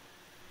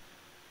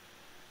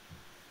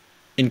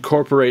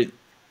incorporate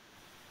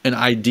an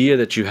idea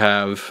that you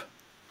have,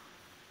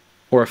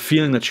 or a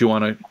feeling that you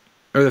want to,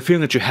 or the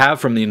feeling that you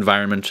have from the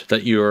environment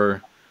that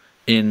you're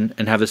in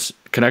and have this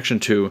connection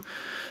to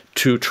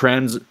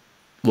translate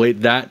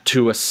that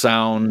to a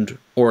sound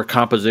or a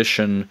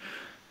composition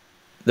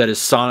that is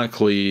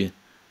sonically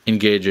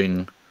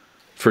engaging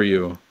for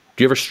you?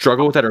 Do you ever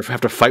struggle with that, or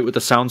have to fight with the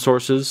sound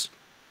sources?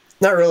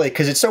 Not really,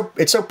 because it's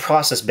so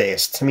process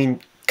based. I mean,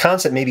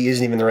 concept maybe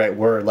isn't even the right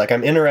word. Like,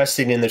 I'm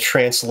interested in the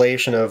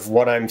translation of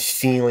what I'm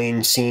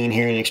feeling, seeing,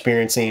 hearing,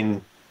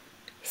 experiencing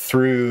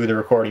through the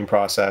recording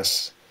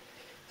process.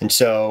 And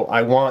so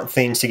I want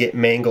things to get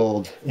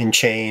mangled and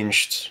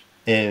changed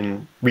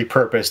and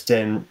repurposed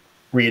and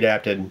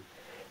readapted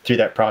through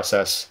that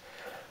process.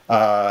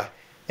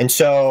 And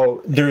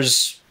so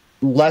there's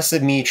less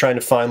of me trying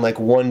to find like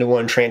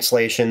one-to-one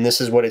translation. This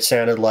is what it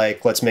sounded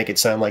like. Let's make it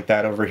sound like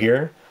that over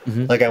here.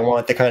 Mm-hmm. Like, I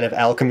want the kind of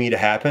alchemy to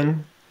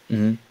happen.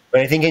 Mm-hmm.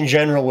 But I think in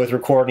general with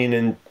recording,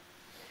 and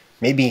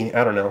maybe,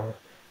 I don't know,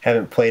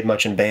 haven't played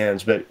much in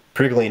bands, but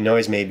particularly in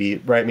noise maybe,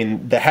 right? I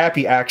mean, the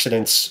happy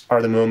accidents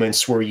are the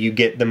moments where you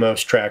get the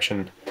most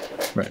traction.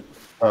 Right.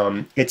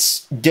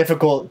 It's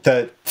difficult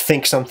to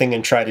think something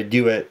and try to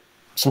do it.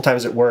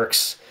 Sometimes it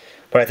works.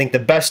 But I think the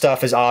best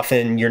stuff is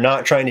often you're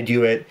not trying to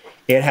do it.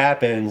 It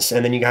happens,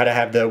 and then you got to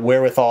have the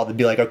wherewithal to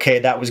be like, okay,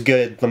 that was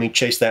good. Let me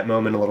chase that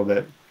moment a little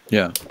bit.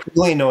 Yeah.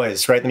 Particularly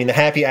noise, right? I mean, the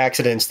happy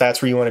accidents, that's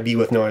where you want to be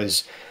with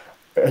noise,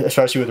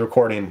 especially with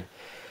recording.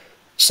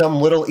 Some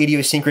little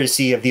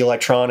idiosyncrasy of the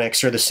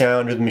electronics or the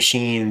sound or the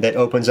machine that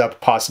opens up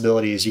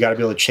possibilities. You got to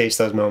be able to chase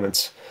those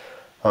moments.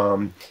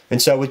 And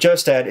so with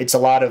JOSTAD, it's a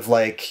lot of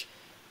like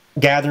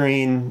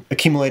gathering,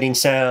 accumulating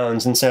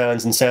sounds and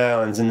sounds and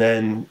sounds, and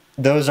then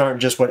those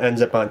aren't just what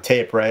ends up on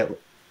tape, right?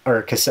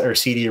 Or cassette or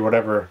CD or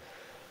whatever.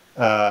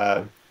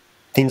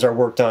 Things are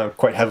worked on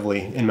quite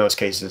heavily in most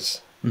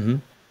cases. Mm-hmm.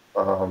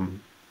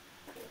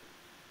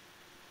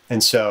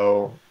 And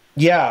so,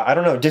 yeah, I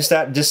don't know.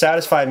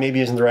 Dissatisfied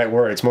maybe isn't the right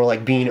word. It's more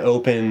like being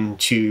open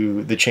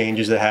to the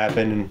changes that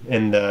happen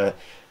and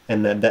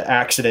the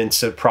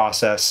accidents of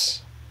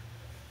process,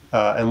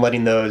 and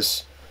letting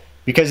those,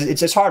 because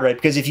it's hard, right?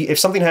 Because if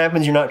something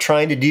happens you're not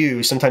trying to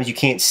do, sometimes you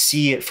can't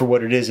see it for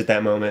what it is at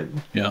that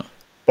moment. Yeah.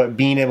 But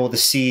being able to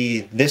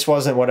see, this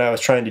wasn't what I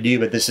was trying to do,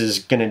 but this is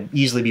going to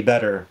easily be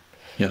better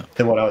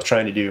than what I was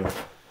trying to do.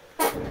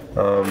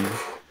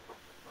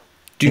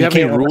 Do you have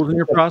any rules in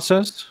your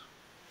process?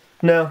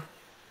 No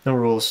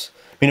rules.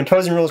 I mean,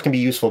 imposing rules can be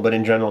useful, but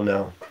in general,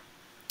 no.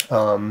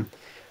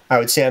 I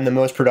would say I'm the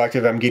most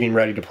productive I'm getting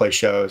ready to play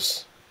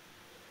shows.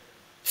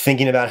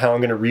 Thinking about how I'm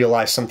going to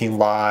realize something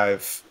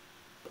live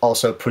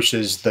also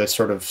pushes the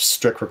sort of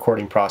strict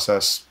recording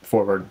process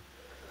forward.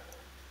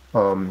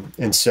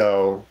 And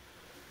so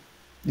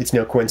it's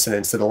no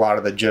coincidence that a lot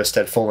of the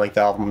JOSTAD full-length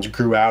albums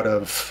grew out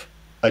of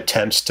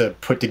attempts to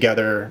put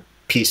together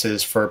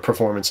pieces for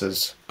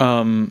performances.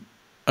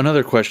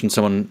 Another question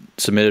someone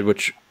submitted,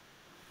 which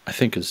I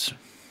think is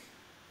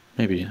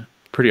maybe a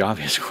pretty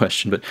obvious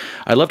question, but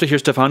I'd love to hear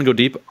Stefan go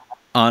deep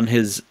on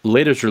his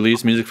latest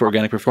release, Music for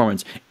Organic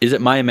Performance. Is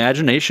it my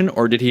imagination,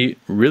 or did he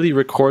really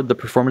record the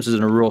performances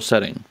in a rural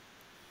setting?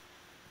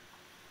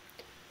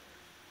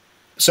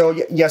 So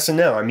yes and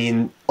no. I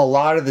mean, a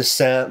lot of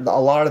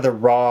the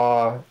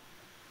raw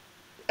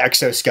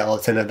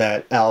exoskeleton of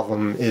that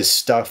album is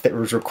stuff that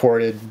was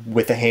recorded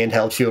with a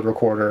handheld field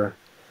recorder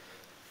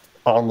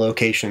on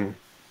location.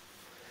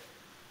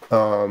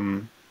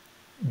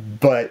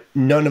 But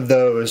none of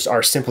those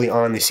are simply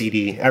on the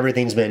CD.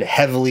 Everything's been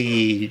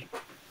heavily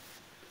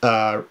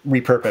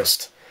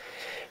repurposed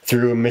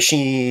through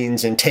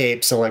machines and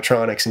tapes and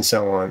electronics and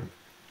so on.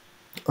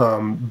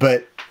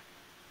 But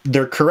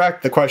they're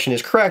correct. The question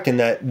is correct in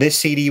that this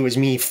CD was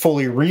me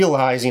fully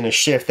realizing a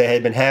shift that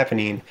had been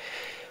happening,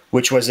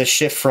 which was a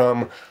shift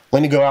from,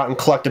 let me go out and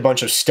collect a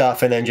bunch of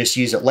stuff and then just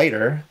use it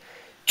later,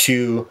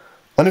 to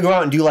let me go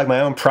out and do like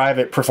my own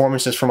private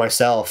performances for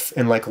myself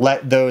and like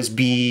let those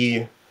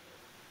be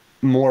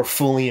more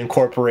fully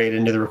incorporated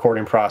into the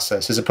recording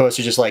process, as opposed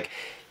to just like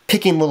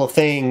picking little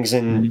things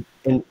and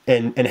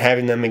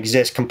having them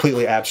exist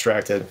completely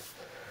abstracted.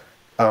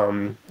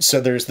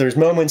 So there's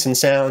moments and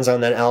sounds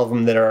on that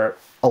album that are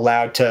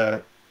allowed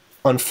to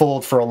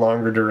unfold for a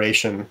longer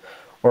duration,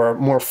 or are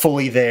more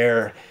fully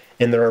there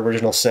in their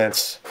original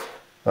sense.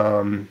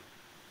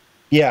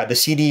 Yeah, the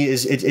CD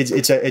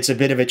it's a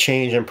bit of a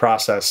change in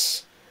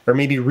process, or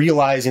maybe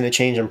realizing the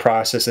change in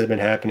process that had been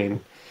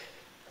happening.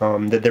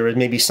 That there was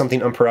maybe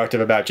something unproductive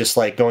about just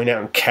like going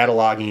out and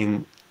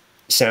cataloging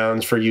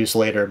sounds for use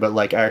later, but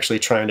like actually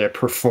trying to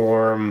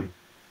perform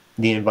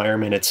the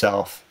environment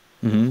itself.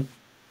 Mm-hmm.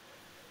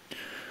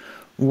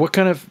 What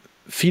kind of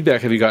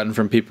feedback have you gotten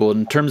from people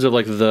in terms of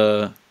like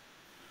the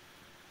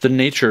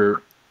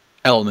nature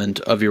element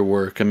of your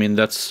work? I mean,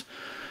 that's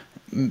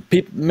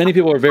many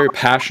people are very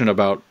passionate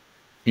about,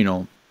 you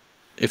know,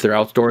 if they're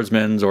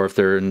outdoorsmen or if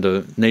they're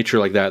into nature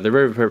like that, they're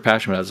very, very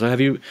passionate about it. So have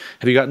you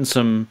gotten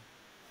some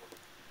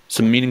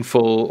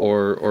meaningful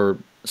or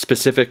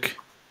specific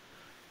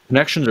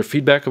connections or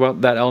feedback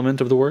about that element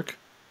of the work?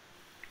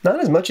 Not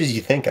as much as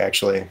you think,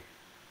 actually.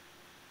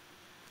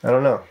 I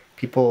don't know.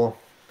 People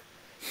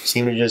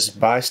seem to just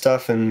buy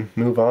stuff and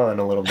move on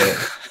a little bit.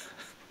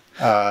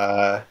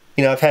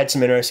 You know, I've had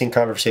some interesting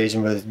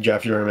conversation with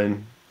Jeff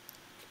German,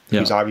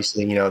 who's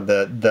obviously, you know,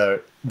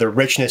 the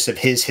richness of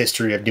his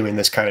history of doing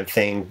this kind of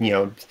thing. You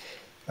know,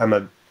 I'm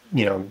a,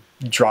 you know,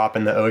 drop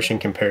in the ocean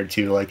compared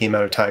to like the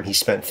amount of time he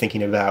spent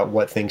thinking about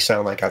what things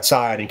sound like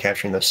outside and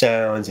capturing those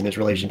sounds and his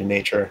relation to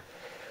nature.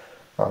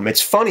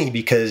 It's funny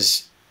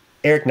because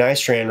Eric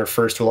Nystrand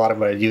refers to a lot of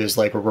what I do as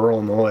like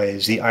rural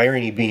noise. The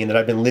irony being that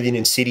I've been living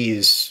in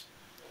cities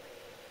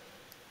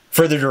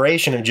for the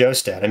duration of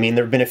KJOSTAD. I mean,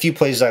 there have been a few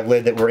places I've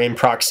lived that were in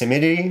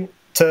proximity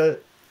to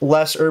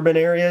less urban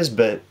areas,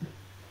 but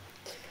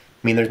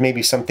I mean, there's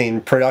maybe something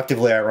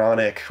productively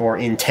ironic or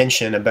in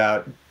tension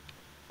about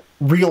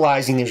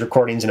realizing these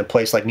recordings in a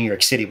place like New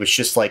York City, which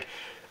just like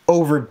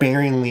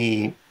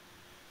overbearingly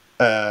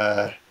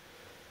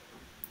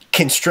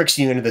constricts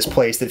you into this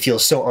place that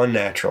feels so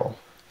unnatural.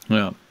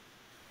 Yeah.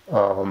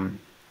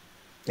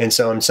 And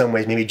so in some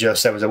ways, maybe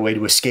KJOSTAD was a way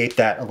to escape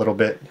that a little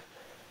bit.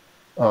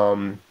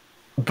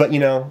 But, you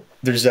know,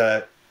 there's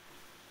a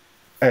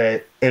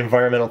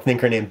environmental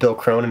thinker named Bill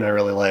Cronin I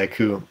really like,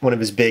 who one of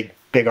his big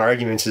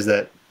arguments is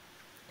that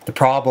the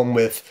problem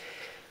with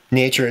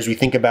nature as we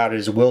think about it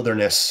is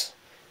wilderness.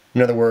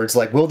 In other words,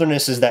 like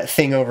wilderness is that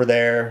thing over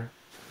there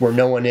where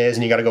no one is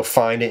and you got to go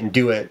find it and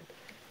do it.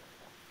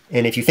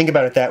 And if you think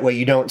about it that way,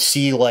 you don't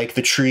see like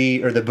the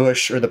tree or the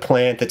bush or the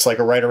plant that's like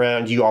right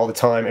around you all the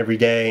time every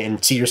day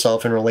and see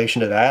yourself in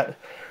relation to that,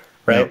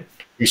 right? Yep.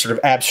 You're sort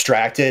of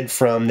abstracted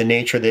from the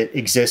nature that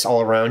exists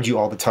all around you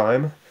all the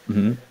time.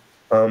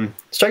 Mm-hmm.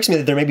 Strikes me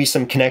that there may be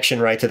some connection,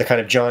 right, to the kind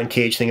of John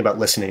Cage thing about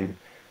listening,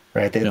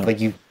 right? That, like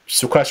you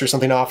sequester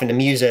something off into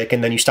music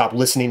and then you stop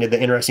listening to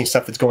the interesting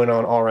stuff that's going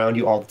on all around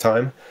you all the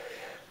time.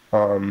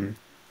 You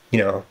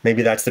know,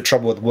 maybe that's the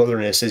trouble with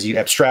wilderness, is you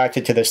abstract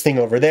it to this thing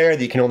over there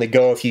that you can only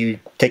go if you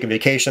take a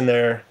vacation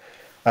there,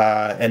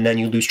 and then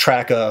you lose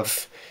track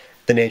of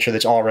the nature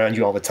that's all around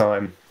you all the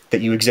time that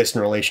you exist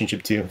in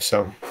relationship to.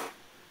 So,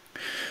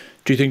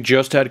 do you think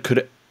KJOSTAD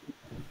could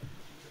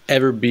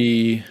ever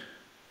be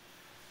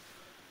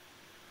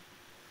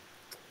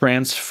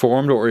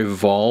transformed or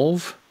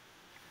evolve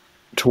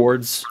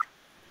towards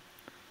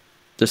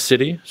the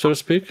city, so to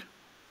speak?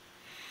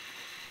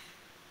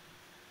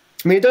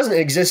 I mean, it doesn't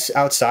exist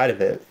outside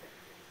of it,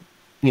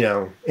 you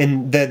know.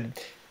 And but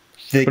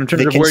in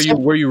terms of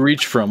where you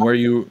reach from, where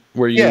you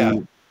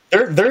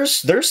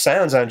there's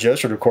sounds on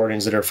KJOSTAD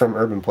recordings that are from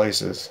urban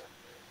places,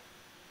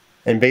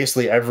 and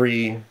basically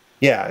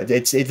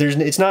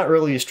it's not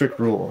really a strict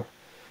rule,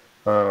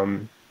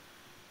 you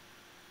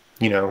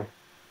know.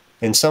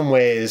 In some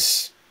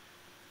ways,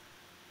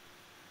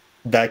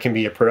 that can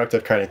be a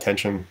productive kind of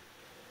tension,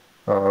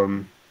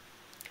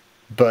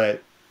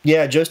 but.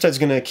 Yeah, KJOSTAD's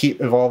going to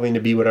keep evolving to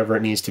be whatever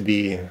it needs to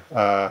be.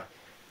 I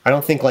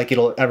don't think like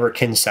it'll ever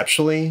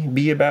conceptually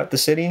be about the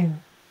city,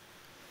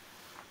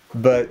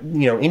 but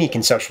you know, any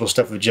conceptual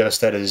stuff with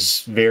KJOSTAD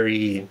is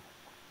very,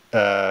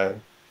 I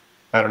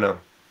don't know.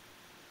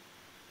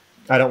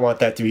 I don't want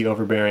that to be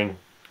overbearing.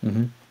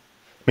 Mm-hmm.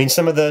 I mean,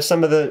 some of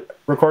the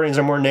recordings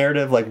are more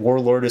narrative, like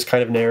Warlord is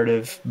kind of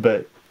narrative,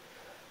 but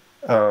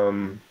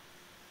I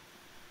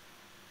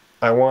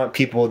want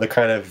people to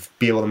kind of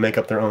be able to make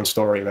up their own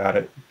story about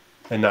it,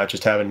 and not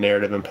just have a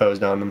narrative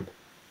imposed on them.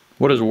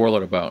 What is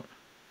Warlord about?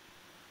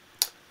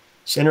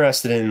 Just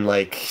interested in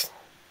like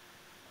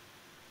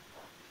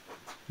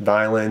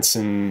violence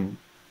and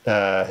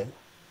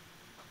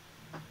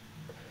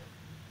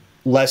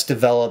less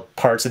developed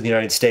parts of the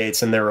United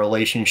States and their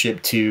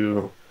relationship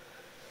to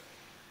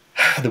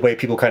the way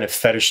people kind of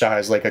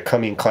fetishize like a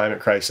coming climate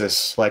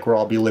crisis. Like we'll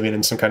all be living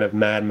in some kind of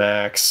Mad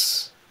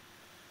Max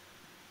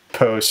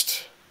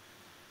post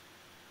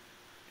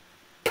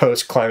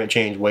climate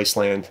change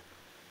wasteland,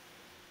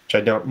 which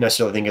I don't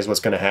necessarily think is what's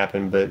going to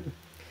happen, but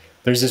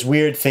there's this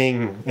weird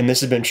thing, and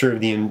this has been true of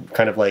the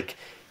kind of like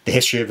the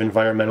history of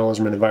environmentalism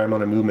and the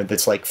environmental movement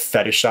that's like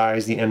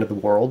fetishized the end of the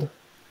world,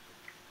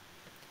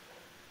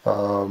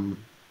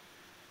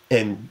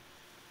 and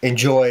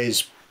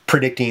enjoys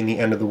predicting the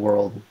end of the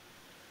world,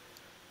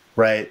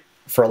 right?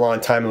 For a long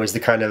time, it was the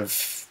kind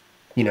of,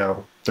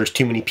 there's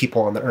too many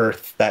people on the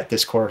earth, that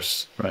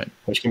discourse, right,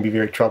 which can be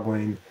very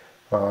troubling.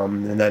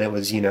 And then it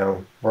was,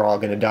 we're all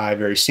going to die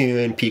very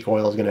soon. Peak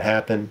oil is going to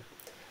happen.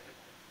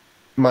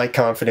 My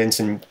confidence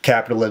in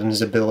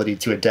capitalism's ability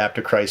to adapt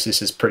to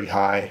crisis is pretty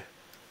high.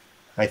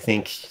 I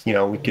think,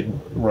 we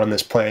could run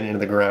this planet into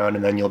the ground,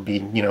 and then you'll be,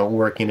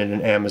 working in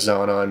an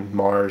Amazon on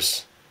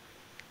Mars.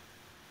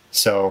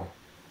 So,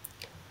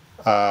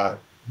 but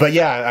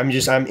yeah,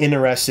 I'm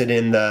interested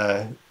in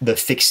the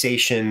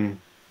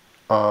fixation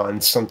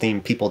on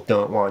something people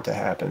don't want to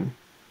happen.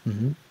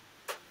 Mm-hmm.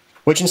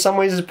 Which in some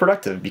ways is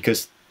productive,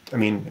 because,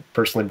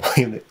 personally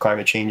believe that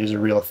climate change is a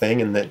real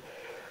thing, and that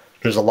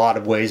there's a lot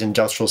of ways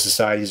industrial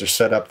societies are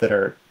set up that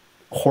are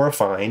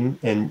horrifying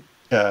and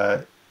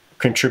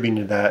contributing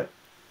to that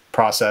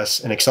process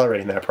and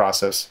accelerating that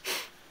process.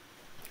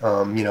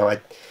 I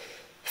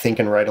think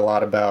and write a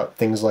lot about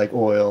things like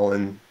oil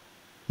and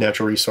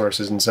natural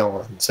resources and so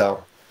on.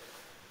 So,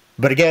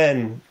 but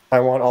again,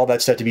 I want all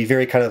that stuff to be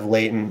very kind of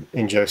latent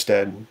in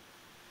KJOSTAD,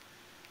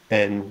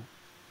 and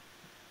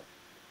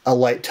a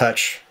light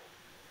touch.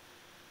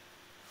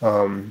 I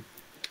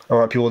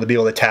want people to be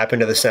able to tap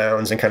into the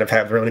sounds and kind of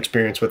have their own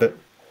experience with it.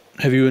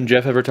 Have you and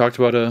Jeff ever talked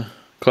about a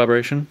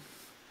collaboration?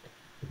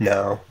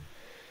 No.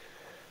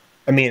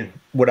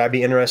 Would I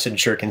be interested?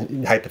 Sure,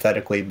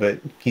 hypothetically, but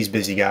he's a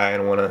busy guy. I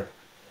don't want to.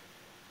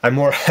 I'm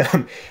more,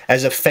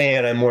 as a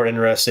fan, I'm more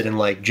interested in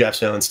like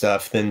Jeff's own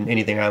stuff than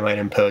anything I might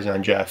impose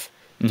on Jeff,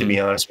 to be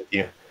honest with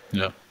you.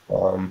 Yeah.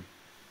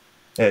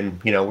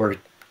 And, we're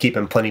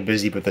keeping plenty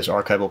busy with this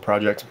archival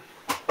project.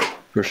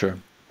 For sure.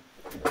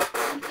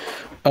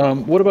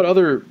 What about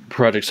other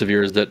projects of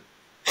yours that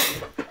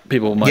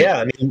people might...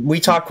 Yeah, we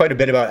talked quite a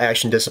bit about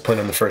action discipline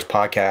on the first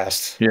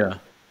podcast. Yeah.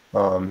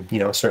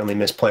 Certainly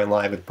miss playing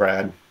live with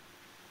Brad.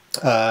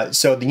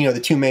 So,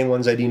 the two main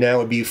ones I do now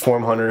would be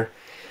Form Hunter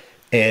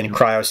and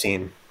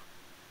Cryoscene.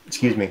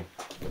 Excuse me.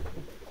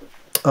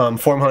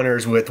 Form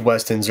Hunters with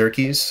Weston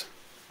Zerkes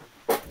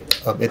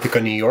of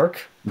Ithaca, New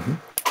York.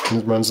 Mm-hmm.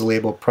 He runs the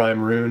label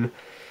Prime Rune.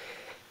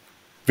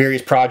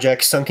 Various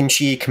projects: Sunken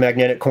Cheek,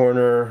 Magnetic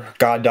Corner,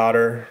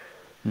 Goddaughter.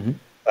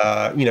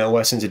 Mm-hmm.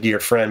 Weston's a dear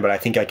friend, but I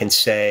think I can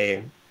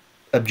say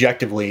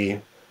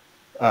objectively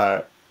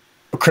a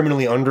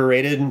criminally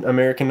underrated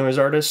American noise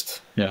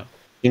artist. Yeah.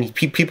 And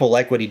people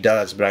like what he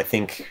does, but I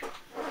think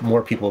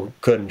more people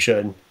could and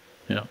should.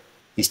 Yeah.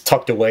 He's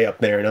tucked away up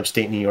there in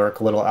upstate New York,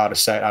 a little out of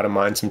sight, out of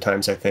mind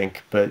sometimes, I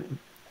think. But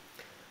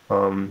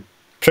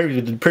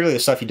particularly the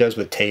stuff he does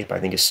with tape, I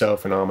think, is so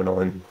phenomenal.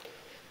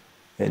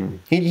 And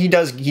he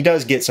does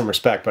get some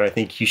respect, but I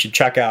think you should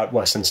check out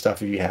Weston's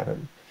stuff if you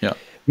haven't. Yeah.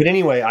 But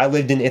anyway, I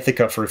lived in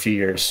Ithaca for a few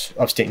years,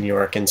 upstate New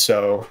York, and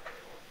so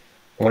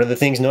one of the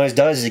things noise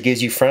does is it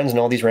gives you friends in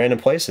all these random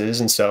places.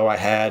 And so I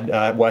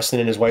had Weston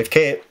and his wife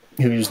Kate,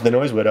 who's the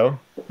noise widow,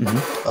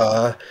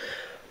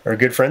 are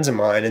good friends of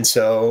mine, and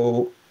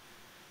so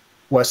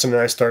Weston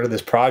and I started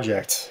this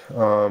project,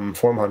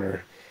 Form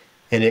Hunter,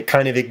 and it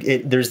kind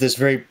of there's this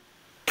very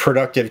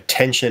productive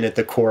tension at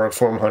the core of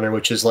Form Hunter,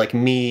 which is like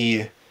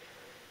me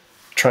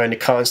trying to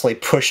constantly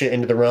push it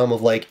into the realm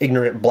of like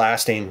ignorant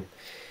blasting,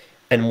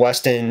 and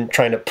Weston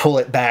trying to pull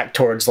it back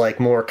towards like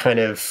more kind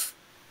of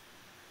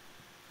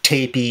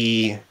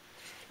tapey,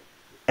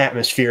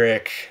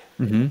 atmospheric.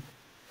 Mm-hmm.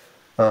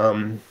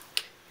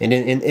 And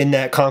in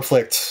that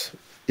conflict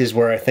is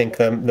where I think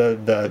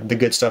the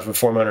good stuff of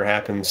Form Hunter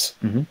happens.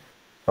 Mm-hmm.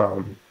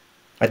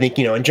 I think,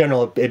 in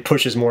general, it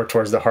pushes more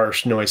towards the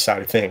harsh noise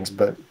side of things,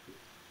 but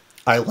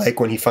I like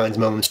when he finds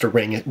moments to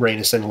rein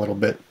us in a little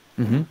bit.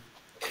 Mm-hmm.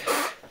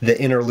 The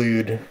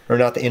interlude, or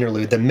not the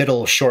interlude, the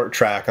middle short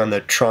track on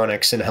the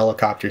Tronics and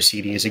Helicopter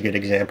CD is a good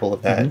example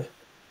of that.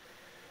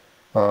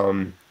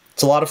 Mm-hmm.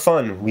 It's a lot of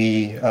fun.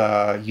 We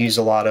use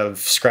a lot of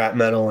scrap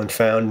metal and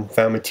found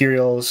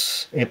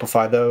materials,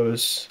 amplify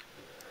those.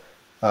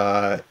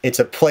 It's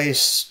a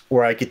place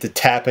where I get to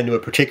tap into a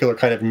particular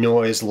kind of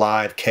noise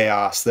live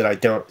chaos that I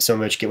don't so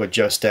much get with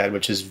KJOSTAD,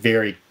 which is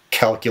very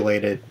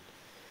calculated.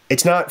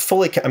 It's not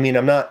fully,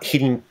 I'm not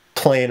hitting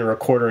play in a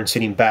recorder and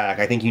sitting back.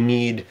 I think you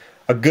need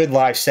a good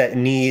live set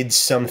needs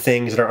some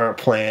things that aren't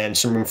planned,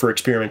 some room for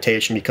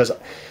experimentation, because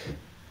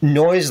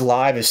noise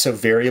live is so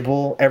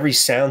variable. Every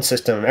sound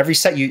system, every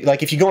set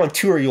if you go on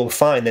tour, you'll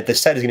find that the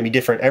set is going to be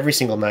different every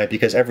single night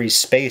because every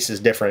space is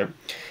different.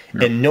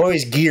 Yep. And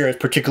noise gear is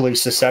particularly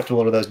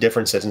susceptible to those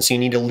differences. And so you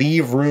need to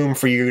leave room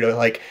for you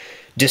to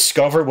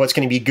discover what's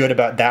going to be good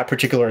about that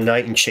particular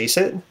night and chase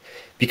it,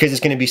 because it's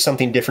going to be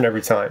something different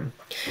every time.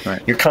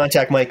 Right. Your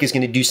contact mic is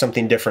going to do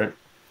something different.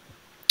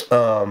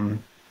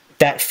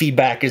 That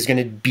feedback is going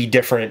to be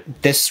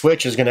different. This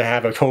switch is going to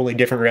have a totally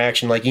different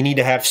reaction. You need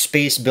to have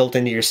space built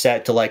into your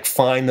set to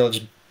find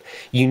those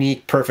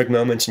unique, perfect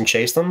moments and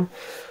chase them.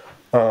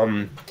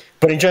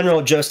 But in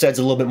general, KJOSTAD's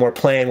a little bit more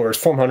plain, whereas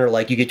Form Hunter,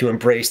 like, you get to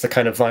embrace the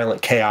kind of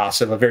violent chaos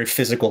of a very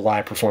physical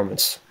live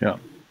performance. Yeah.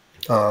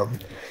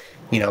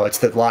 You know, it's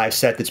the live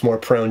set that's more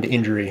prone to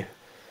injury.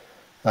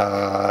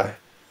 You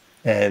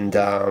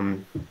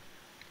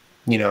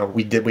know,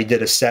 we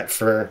did a set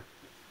for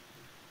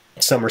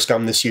Summer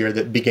Scum this year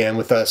that began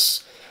with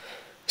us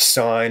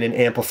sawing an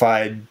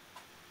amplified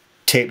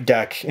tape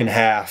deck in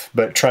half,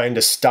 but trying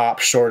to stop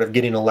short of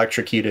getting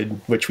electrocuted,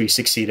 which we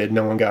succeeded.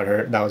 No one got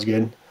hurt. That was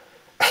good.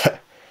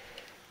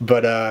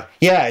 But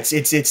yeah,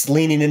 it's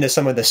leaning into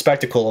some of the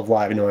spectacle of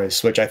live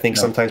noise, which I think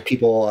sometimes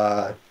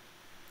people,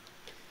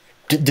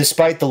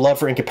 despite the love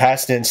for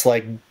incapacitants,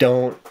 like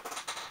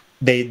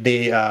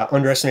they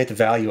underestimate the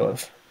value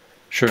of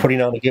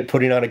putting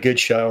on a good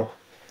show.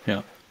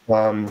 Yeah.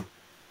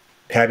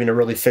 Having a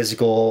really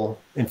physical,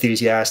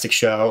 enthusiastic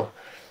show,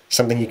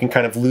 something you can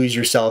kind of lose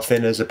yourself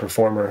in as a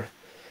performer.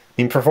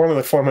 I mean, performing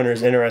with Form Hunter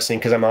is interesting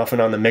because I'm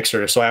often on the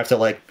mixer, so I have to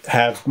like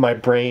have my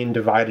brain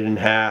divided in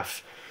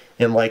half.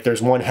 And like,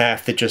 there's one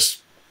half that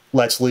just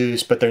lets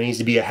loose, but there needs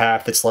to be a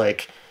half that's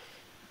like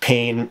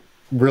paying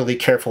really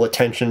careful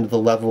attention to the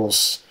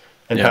levels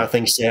and how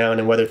things sound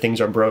and whether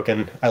things are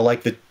broken. I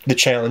like the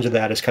challenge of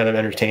that is kind of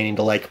entertaining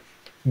to like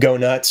go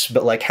nuts,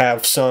 but like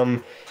have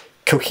some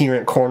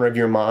coherent corner of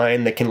your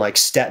mind that can like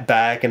step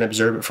back and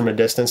observe it from a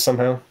distance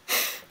somehow.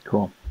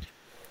 Cool.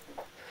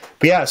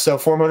 But yeah, so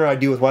Form Hunter I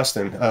do with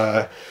Weston.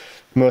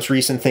 Most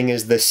recent thing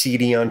is the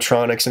CD on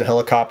Tronics and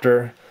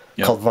Helicopter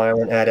called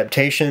Violent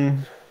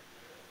Adaptation.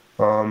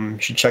 You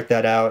should check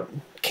that out.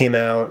 Came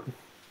out,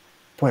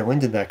 boy, when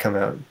did that come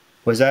out?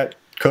 Was that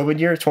COVID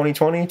year,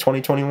 2020,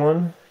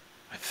 2021?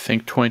 I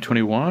think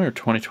 2021 or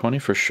 2020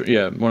 for sure.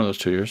 Yeah, one of those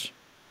 2 years.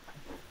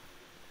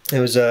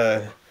 It's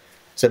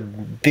a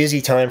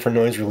busy time for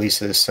noise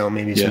releases, so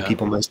maybe some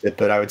people missed it,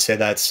 but I would say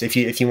that's, if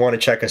you want to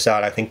check us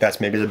out, I think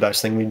that's maybe the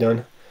best thing we've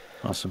done.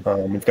 Awesome.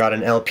 We've got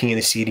an LP and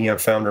a CD on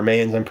Found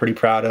Remains I'm pretty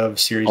proud of,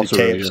 series also of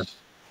tapes. Really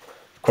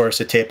of course,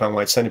 a tape on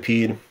White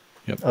Centipede.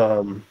 Yep.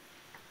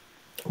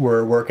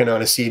 We're working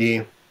on a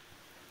CD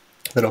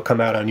that'll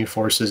come out on New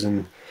Forces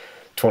in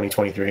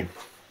 2023.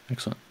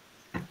 Excellent.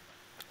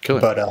 Killer.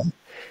 But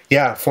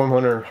yeah, Form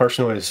Hunter, harsh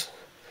noise.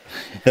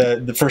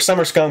 The for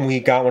Summer Scum, we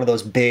got one of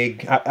those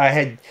big. I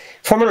had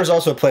Form Hunter is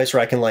also a place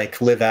where I can like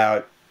live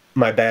out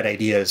my bad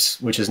ideas,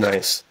 which is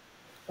nice.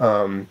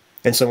 And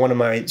so one of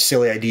my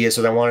silly ideas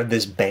was I wanted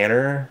this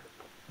banner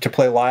to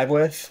play live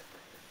with.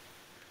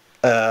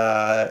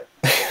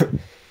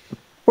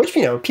 Which,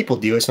 you know, people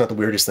do. It's not the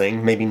weirdest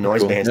thing. Maybe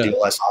noise bands do it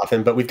less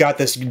often. But we've got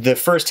this. The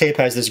first tape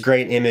has this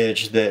great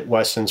image that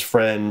Weston's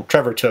friend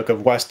Trevor took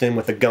of Weston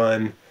with a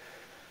gun,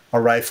 a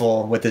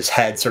rifle with his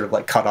head sort of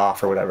like cut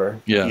off or whatever.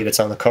 Yeah. It's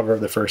on the cover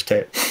of the first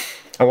tape.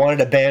 I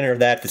wanted a banner of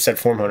that said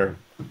Form Hunter.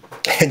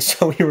 And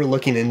so we were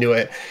looking into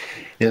it.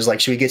 It was like,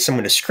 should we get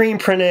someone to screen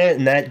print it?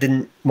 And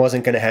that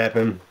wasn't going to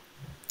happen.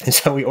 And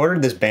so we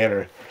ordered this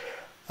banner.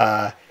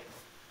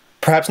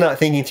 Perhaps not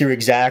thinking through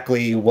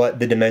exactly what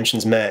the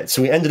dimensions meant.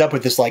 So we ended up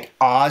with this like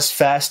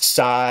Ozfest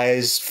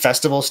size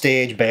festival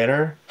stage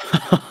banner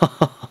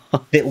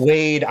that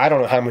weighed, I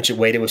don't know how much it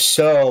weighed. It was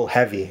so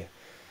heavy.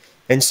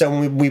 And so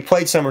when we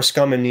played Summer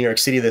Scum in New York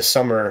City this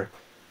summer,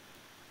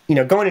 you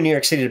know, going to New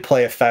York City to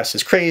play a fest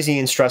is crazy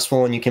and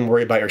stressful and you can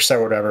worry about your set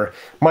or whatever.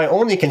 My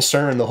only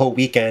concern the whole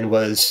weekend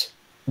was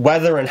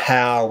whether and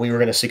how we were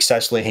going to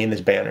successfully hang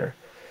this banner.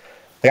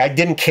 Like, I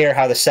didn't care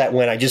how the set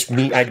went. I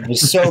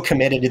was so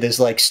committed to this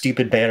like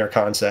stupid banner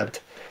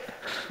concept.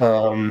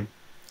 And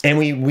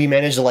we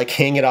managed to like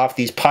hang it off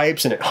these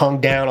pipes and it hung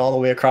down all the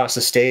way across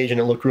the stage and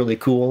it looked really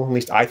cool. At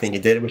least I think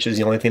it did, which is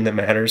the only thing that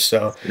matters.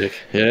 So we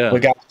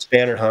got this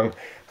banner hung.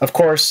 Of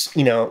course,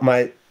 you know,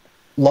 my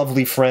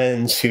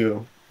friends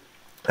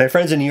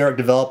in New York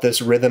developed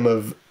this rhythm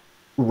of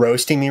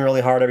roasting me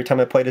really hard every time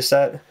I played a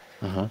set.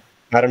 Uh-huh.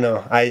 I don't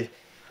know.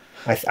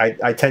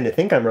 I tend to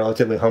think I'm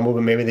relatively humble,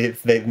 but maybe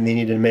they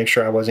needed to make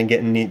sure I wasn't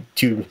getting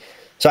too.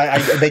 So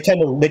they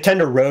tend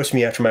to roast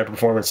me after my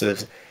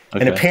performances,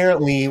 and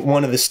apparently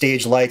one of the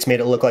stage lights made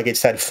it look like it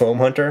said Foam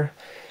Hunter.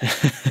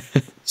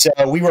 So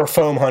we were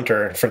Foam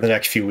Hunter for the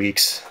next few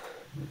weeks.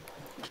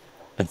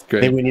 That's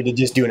great. Maybe we need to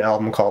just do an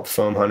album called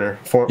Foam Hunter,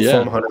 Foam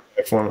Hunter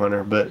by Form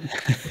Hunter. But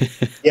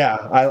yeah,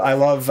 I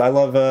love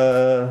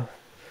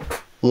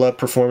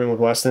performing with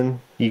Weston.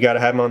 You got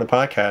to have him on the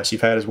podcast.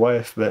 You've had his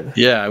wife, but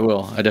yeah, I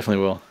will. I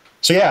definitely will.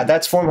 So yeah,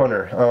 that's Form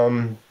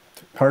Hunter.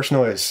 Harsh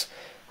noise.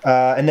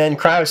 And then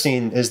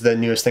Cryoscene is the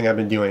newest thing I've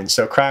been doing.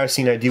 So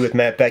Cryoscene I do with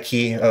Matt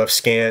Becky of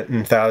Scant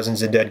and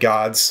Thousands of Dead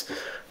Gods.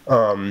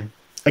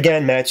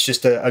 Again, Matt's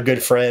just a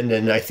good friend,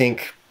 and I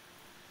think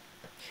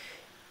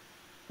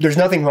there's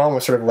nothing wrong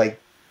with sort of like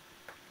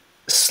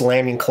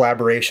slamming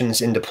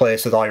collaborations into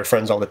place with all your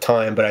friends all the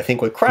time. But I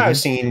think with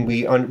Cryoscene,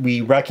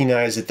 we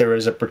recognize that there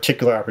is a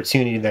particular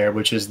opportunity there,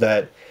 which is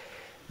that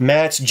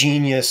Matt's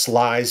genius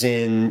lies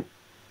in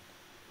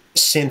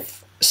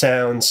synth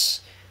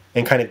sounds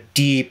and kind of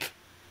deep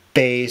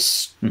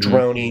bass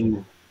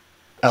droning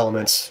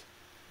elements.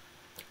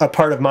 A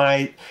part of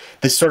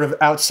this sort of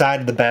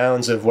outside the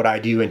bounds of what I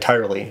do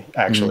entirely,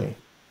 actually.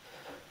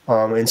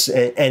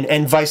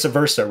 and vice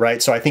versa,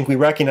 right? So I think we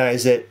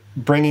recognize that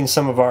bringing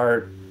some of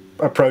our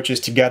approaches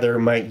together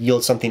might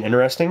yield something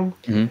interesting.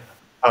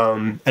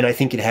 And I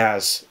think it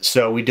has.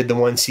 So we did the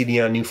one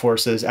CD on New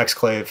Forces,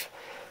 Exclave,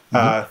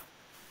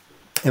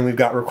 and we've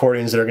got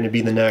recordings that are going to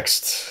be the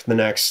next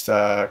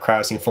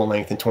Crowding full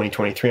length in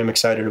 2023. I'm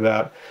excited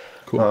about.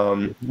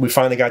 Cool. We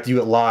finally got to do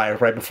it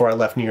live right before I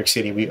left New York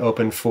City. We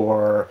opened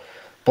for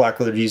Black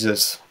Leather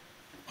Jesus.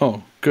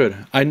 Oh, good.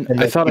 I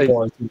thought I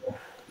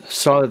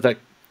saw that.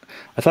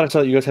 I thought I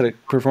saw that you guys had a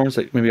performance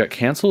that maybe got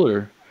canceled,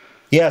 or.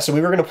 Yeah, so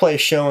we were going to play a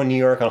show in New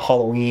York on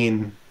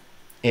Halloween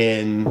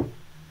in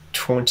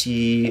I guess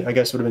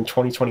it would have been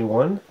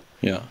 2021.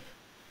 Yeah.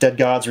 Dead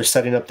Gods were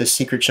setting up this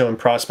secret show in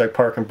Prospect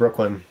Park in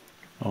Brooklyn.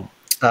 Oh.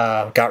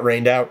 Got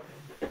rained out.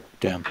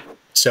 Damn.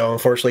 So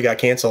unfortunately got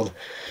canceled.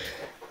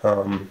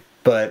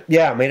 But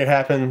yeah, made it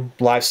happen.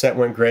 Live set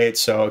went great.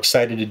 So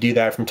excited to do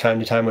that from time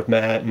to time with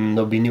Matt, and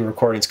there'll be new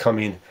recordings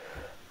coming.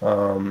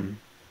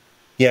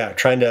 Yeah,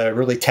 trying to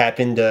really tap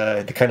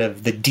into the kind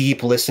of the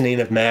deep listening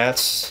of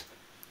Matt's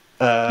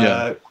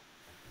palette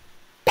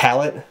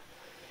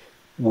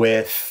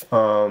with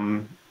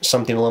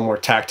something a little more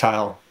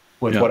tactile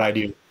with what I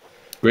do.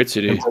 Great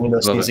CD. Putting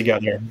those things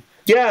together.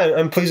 Yeah,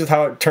 I'm pleased with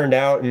how it turned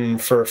out,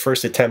 and for a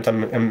first attempt,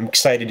 I'm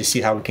excited to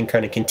see how we can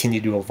kind of continue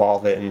to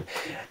evolve it,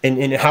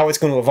 and how it's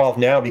going to evolve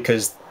now,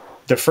 because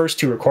the first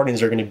two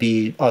recordings are going to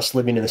be us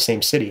living in the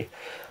same city,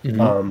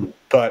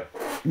 but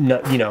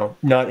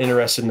not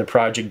interested in the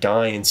project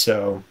dying.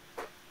 So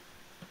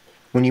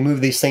when you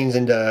move these things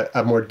into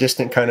a more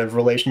distant kind of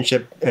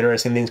relationship,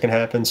 interesting things can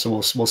happen. So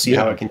we'll see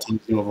how it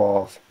continues to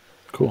evolve.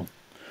 Cool.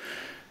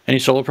 Any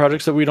solo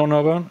projects that we don't know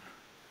about?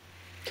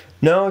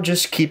 No,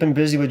 just keeping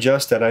busy with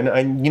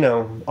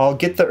KJOSTAD. I'll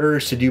get the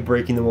urge to do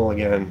Breaking the Wool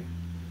again.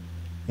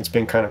 It's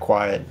been kind of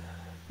quiet.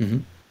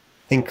 I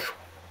think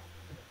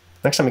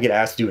next time I get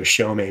asked to do a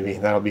show, maybe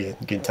that'll be a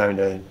good time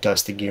to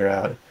dust the gear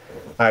out.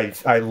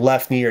 I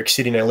left New York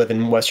City and I live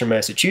in Western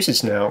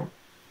Massachusetts now,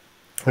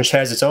 which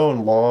has its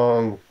own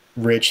long,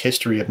 rich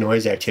history of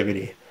noise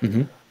activity.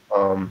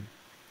 I'm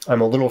a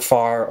little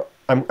far.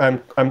 I'm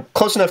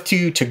close enough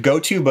to go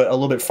to, but a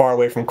little bit far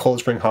away from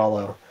Cold Spring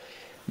Hollow,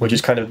 which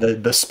is kind of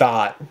the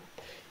spot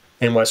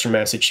in Western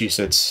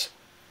Massachusetts,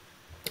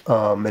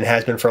 and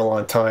has been for a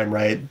long time,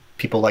 right?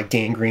 People like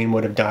Dan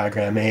Greenwood of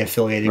Diagram A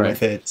affiliated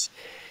with it.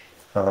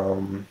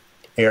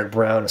 Eric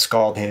Brown, a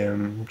Scald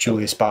Hymn,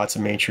 Julia Spots, a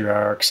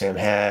Matriarch, Sam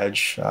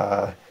Hadge,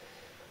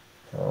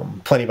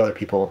 plenty of other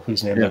people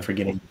whose name I'm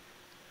forgetting.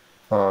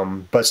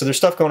 But so there's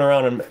stuff going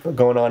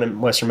on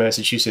in Western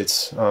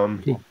Massachusetts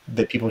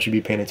that people should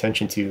be paying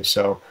attention to.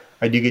 So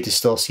I do get to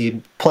still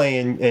play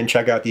and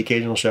check out the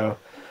occasional show.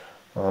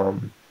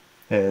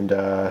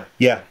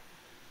 Yeah.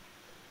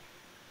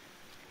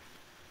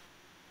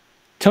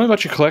 Tell me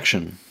about your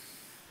collection.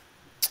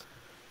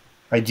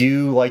 I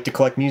do like to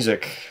collect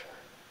music.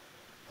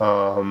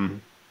 I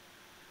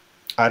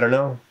don't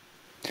know.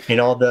 In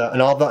all the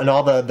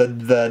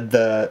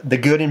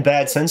good and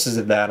bad senses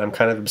of that, I'm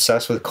kind of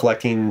obsessed with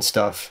collecting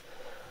stuff.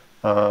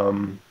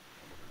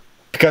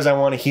 Because I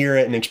want to hear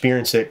it and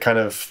experience it kind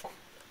of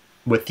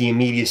with the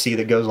immediacy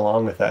that goes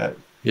along with that.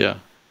 Yeah.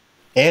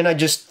 And I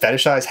just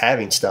fetishize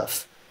having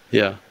stuff.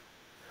 Yeah.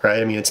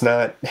 Right? I mean, it's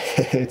not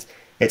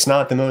it's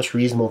not the most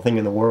reasonable thing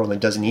in the world. It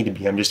doesn't need to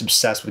be. I'm just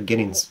obsessed with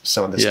getting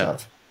some of this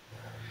stuff.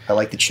 I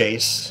like the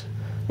chase.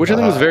 Which I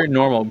think is very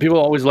normal. People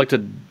always like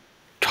to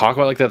talk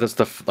about that's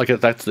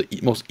the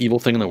most evil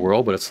thing in the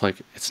world, but it's like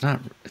it's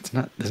not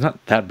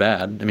that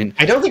bad. I mean,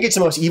 I don't think it's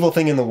the most evil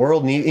thing in the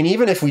world, and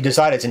even if we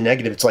decide it's a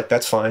negative, it's like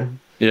that's fine.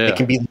 Yeah. It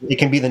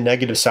can be the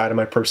negative side of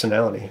my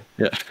personality.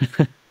 Yeah.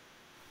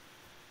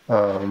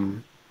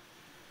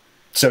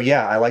 So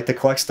yeah, I like to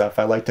collect stuff.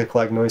 I like to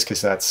collect noise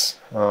cassettes.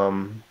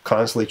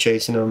 Constantly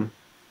chasing them.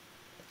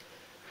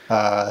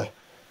 How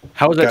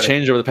has that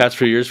changed over the past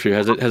few years for you?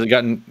 Has it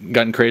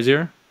gotten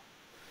crazier?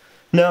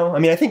 No, I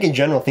mean, I think in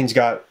general things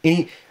got.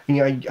 I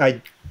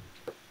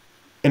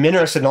am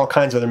interested in all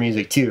kinds of other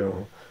music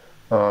too,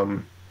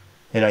 and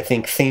I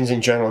think things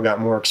in general got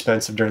more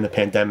expensive during the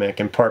pandemic,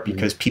 in part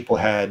because people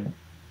had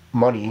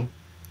money,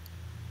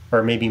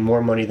 or maybe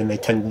more money than they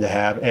tended to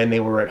have, and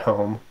they were at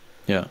home.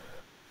 Yeah.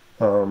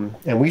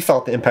 And we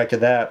felt the impact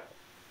of that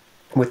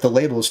with the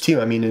labels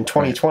too. I mean, in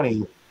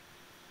 2020,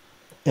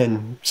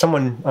 and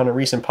someone on a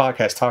recent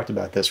podcast talked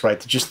about this, right?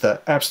 Just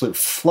the absolute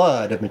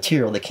flood of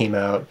material that came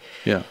out.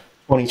 Yeah.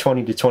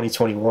 2020 to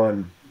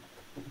 2021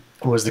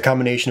 was the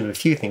combination of a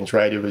few things,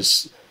 right? It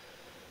was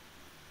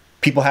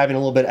people having a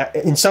little bit,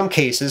 in some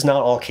cases,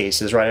 not all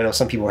cases, right? I know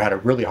some people had a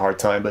really hard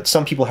time, but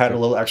some people had a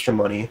little extra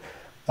money.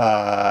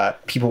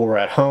 People were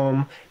at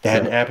home. They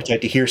had an appetite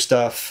to hear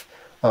stuff.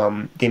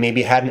 They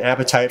maybe had an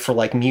appetite for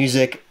like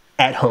music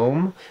at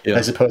home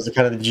as opposed to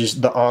kind of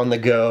just the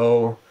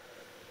on-the-go,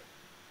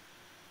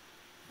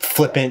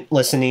 flippant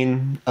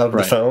listening of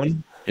the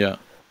phone. Yeah.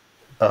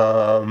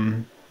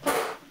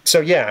 So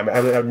yeah,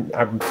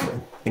 I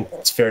think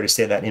it's fair to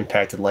say that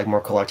impacted like more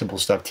collectible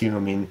stuff too. I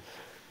mean,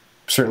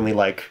 certainly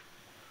like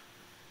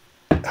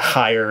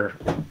higher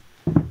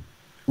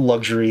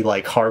luxury,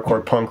 like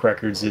hardcore punk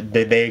records,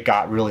 they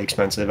got really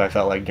expensive, I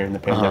felt like, during the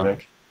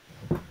pandemic.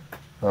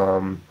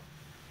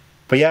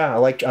 But yeah, I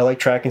like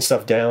tracking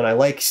stuff down. I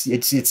like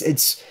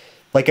it's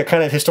like a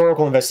kind of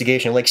historical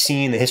investigation. I like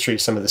seeing the history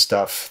of some of the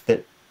stuff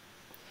that,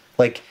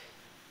 like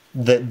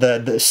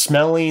the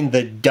smelling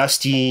the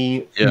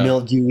dusty,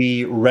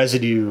 mildewy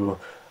residue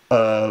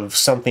of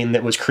something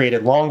that was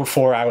created long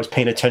before I was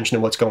paying attention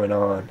to what's going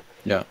on.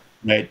 Yeah.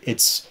 Right.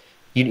 It's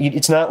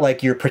not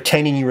like you're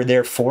pretending you were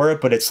there for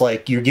it, but it's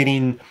like you're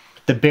getting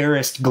the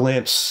barest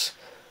glimpse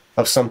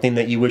of something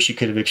that you wish you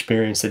could have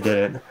experienced that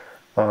didn't.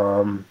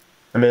 I'm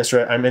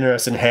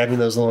interested in having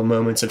those little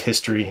moments of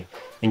history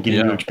and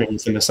getting to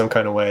experience them in some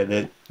kind of way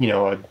that,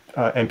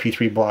 a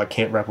MP3 blog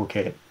can't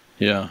replicate.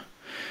 Yeah.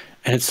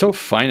 And it's so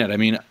finite. I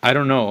mean, I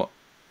don't know.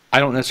 I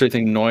don't necessarily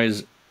think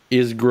noise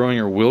is growing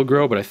or will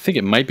grow, but I think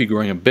it might be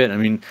growing a bit. I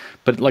mean,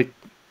 but like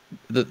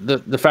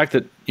the fact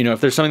that,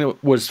 if there's something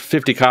that was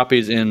 50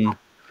 copies in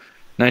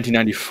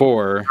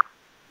 1994,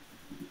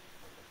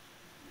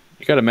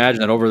 you got to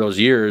imagine that over those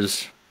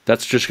years,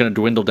 that's just going to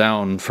dwindle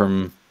down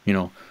from,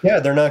 Yeah,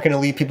 they're not going to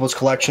leave people's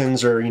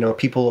collections, or,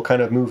 people will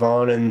kind of move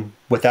on and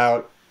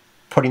without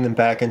putting them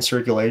back in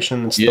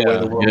circulation. It's the way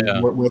the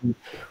world,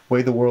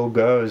 way the world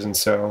goes. And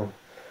so,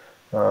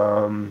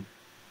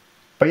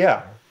 but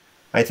yeah,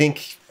 I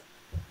think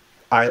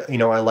I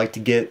like to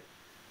get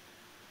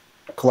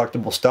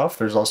collectible stuff.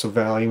 There's also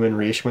value in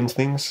reissuing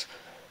things.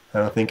 I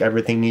don't think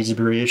everything needs to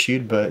be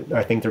reissued, but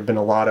I think there've been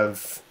a lot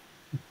of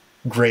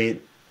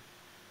great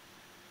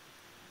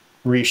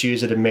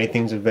reissues that have made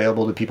things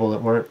available to people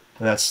that weren't.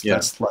 And that's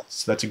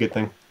a good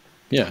thing.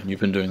 Yeah, you've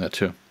been doing that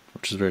too,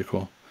 which is very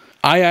cool.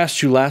 I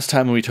asked you last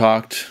time when we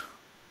talked,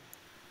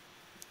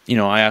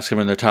 I asked them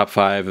in their top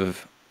 5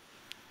 of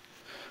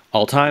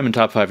all time and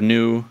top 5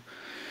 new,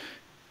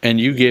 and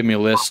you gave me a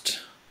list.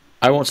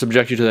 I won't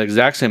subject you to the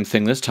exact same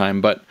thing this time,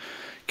 but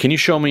can you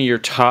show me your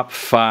top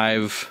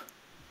 5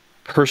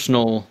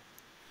 personal,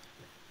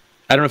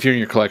 I don't know if you're in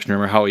your collection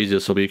room or how easy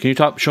this will be. Can you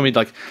show me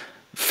like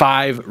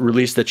 5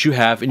 releases that you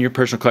have in your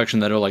personal collection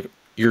that are like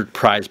your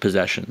prized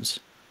possessions?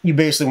 You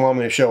basically want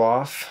me to show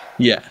off?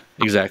 Yeah,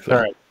 exactly. All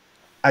right.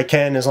 I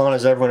can, as long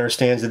as everyone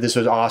understands that this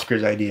was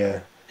Oscar's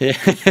idea. Yeah.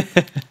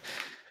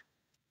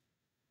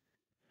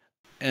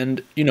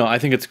 And, I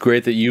think it's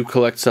great that you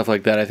collect stuff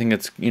like that. I think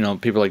it's,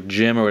 people like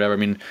Jim or whatever. I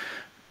mean,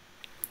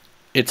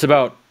 it's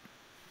about,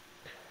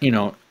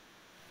 in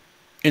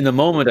the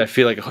moment, I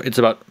feel like it's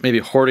about maybe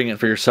hoarding it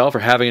for yourself or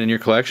having it in your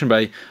collection.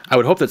 But I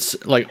would hope that,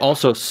 like,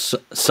 also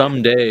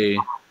someday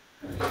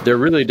there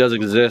really does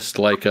exist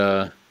like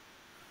a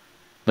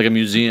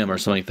museum or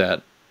something like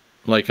that.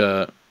 Like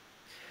a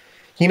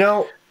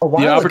while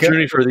the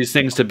opportunity for these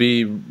things to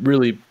be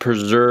really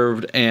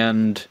preserved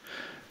and,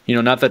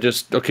 not that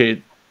just,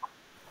 okay,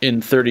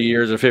 in 30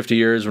 years or 50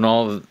 years when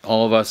all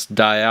of us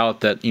die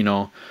out, that,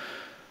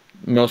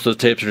 most of those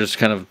tapes are just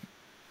kind of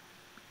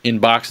in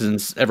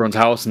boxes in everyone's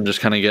house and just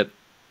kind of get...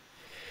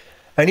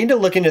 I need to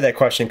look into that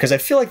question, because I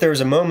feel like there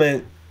was a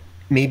moment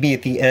maybe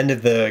at the end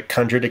of the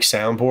Chondritic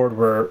soundboard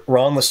where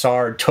Ron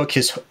Lessard took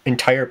his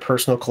entire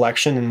personal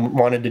collection and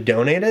wanted to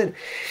donate it.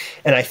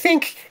 And I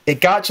think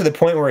it got to the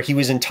point where he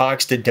was in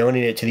talks to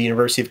donate it to the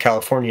University of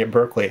California at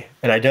Berkeley.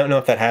 And I don't know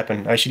if that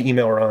happened. I should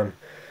email Ron.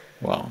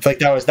 Wow. I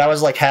feel like that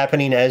was like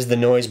happening as the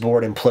noise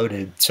board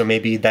imploded. So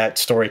maybe that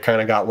story kind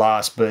of got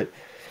lost. But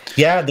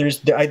yeah,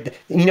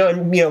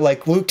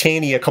 like Luke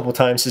Taney a couple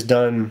times has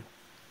done,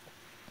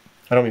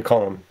 I don't even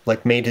call him,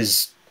 like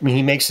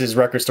he makes his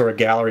record store a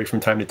gallery from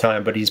time to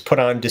time, but he's put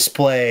on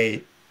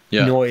display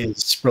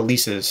noise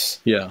releases.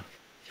 Yeah.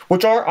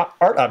 Which are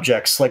art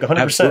objects, like 100%.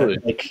 Absolutely.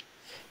 Like,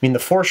 the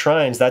 4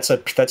 Shrines, that's a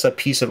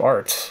piece of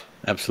art.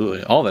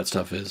 Absolutely. All that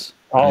stuff is.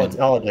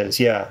 All it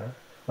is, yeah.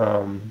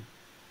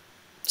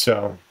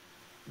 So,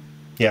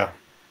 yeah.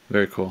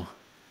 Very cool.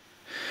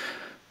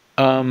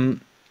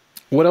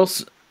 What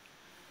else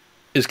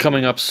is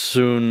coming up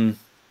soon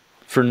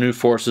for New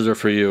Forces or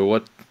for you?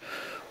 What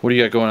do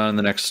you got going on in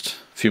the next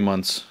few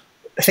months?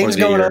 Things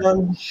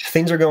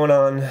are going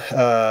on.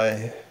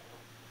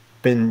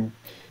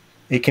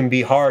 It can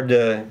be hard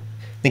to...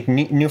 I think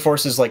New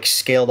Forces like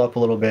scaled up a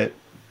little bit,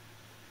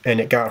 and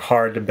it got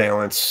hard to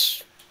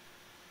balance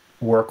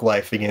work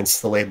life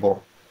against the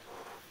label.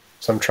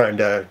 So I'm trying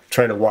to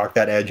walk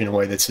that edge in a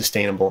way that's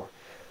sustainable.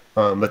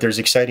 But there's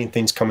exciting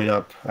things coming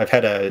up. I've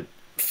had a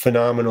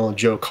phenomenal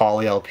Joe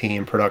Colley LP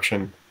in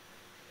production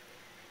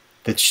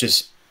that's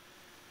just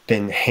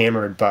been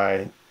hammered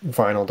by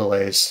vinyl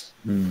delays.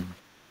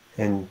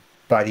 And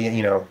by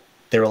the,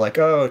 they were like,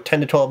 10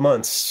 to 12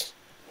 months,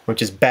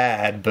 which is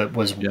bad, but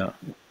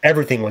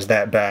everything was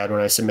that bad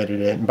when I submitted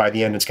it. And by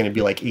the end, it's going to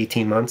be like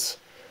 18 months.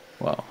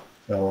 Wow.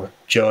 So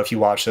Joe, if you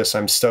watch this,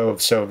 I'm so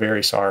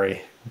very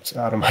sorry. It's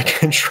out of my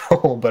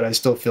control, but I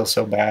still feel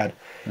so bad.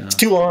 Yeah. It's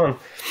too long.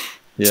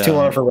 It's too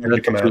long for record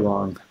to come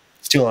out.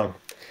 It's too long.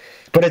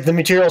 But the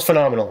material is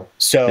phenomenal.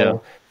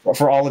 So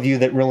for all of you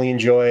that really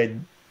enjoyed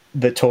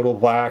the Total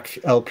Black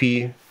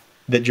LP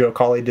that Joe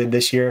Colley did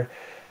this year,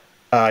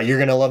 you're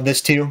going to love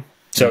this too.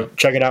 So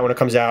check it out when it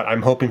comes out.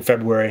 I'm hoping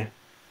February.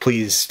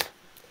 please.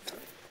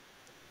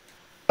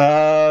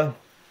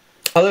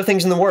 Other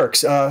things in the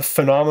works.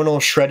 Phenomenal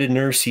Shredded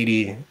Nerve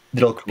CD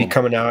that'll be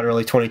coming out in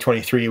early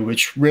 2023,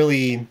 which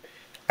really,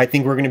 I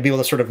think we're going to be able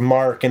to sort of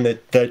mark in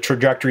the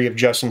trajectory of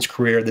Justin's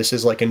career. This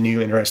is like a new,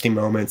 interesting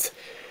moment.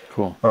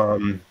 Cool.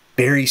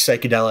 Very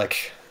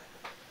psychedelic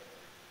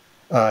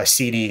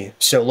CD.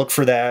 So look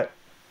for that.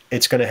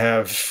 It's going to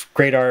have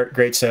great art,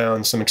 great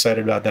sounds. I'm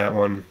excited about that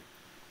one.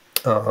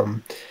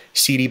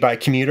 CD by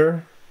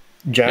Commuter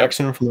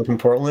Jackson from up in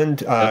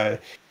Portland.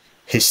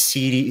 His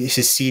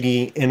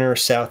CD Inner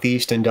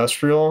Southeast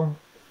Industrial,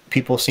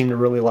 people seem to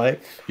really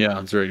like. Yeah,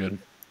 it's very good.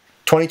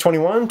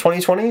 2021,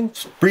 2020,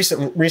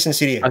 recent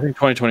CD. I think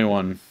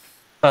 2021.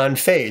 On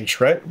Phage,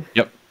 right?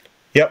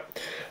 Yep.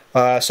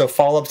 So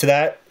follow up to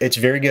that. It's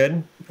very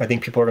good. I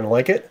think people are going to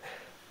like it.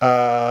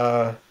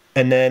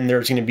 And then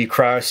there's going to be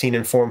Cryoscene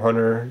and Form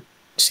Hunter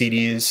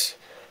CDs.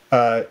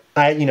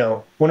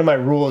 One of my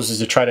rules is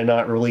to try to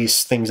not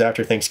release things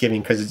after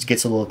Thanksgiving because it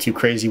gets a little too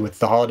crazy with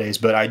the holidays.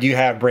 But I do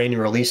have brand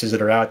new releases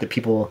that are out that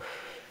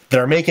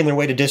are making their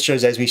way to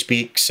distros as we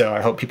speak. So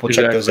I hope people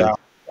check those out.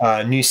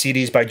 New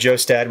CDs by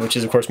KJOSTAD, which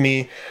is of course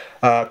me.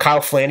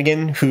 Kyle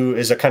Flanagan, who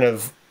is a kind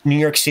of New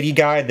York City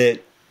guy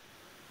that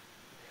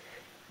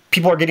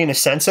people are getting a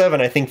sense of,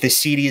 and I think this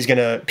CD is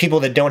gonna, people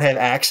that don't have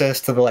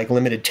access to the like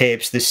limited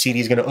tapes, this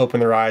CD is gonna open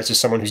their eyes to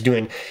someone who's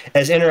doing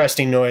as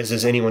interesting noise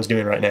as anyone's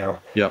doing right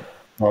now. Yep.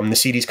 The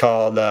CD's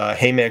called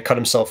 "Hey Man Cut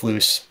Himself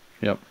Loose."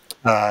 Yep.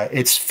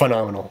 It's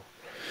phenomenal.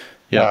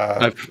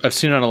 Yeah, I've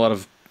seen it on a lot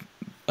of,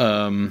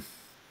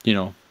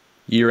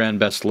 year-end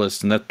best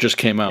lists, and that just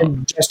came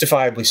out.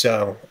 Justifiably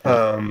so.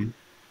 And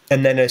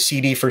then a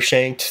CD for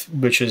Shanked,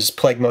 which is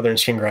Plague Mother and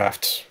Skin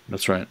Graft.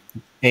 That's right.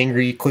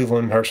 Angry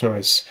Cleveland Harsh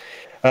Noise.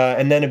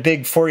 And then a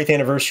big 40th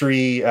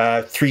anniversary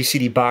 3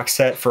 CD box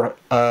set for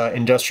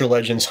Industrial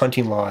Legends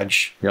Hunting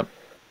Lodge. Yep.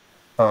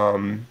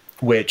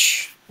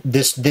 Which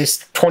this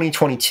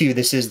 2022,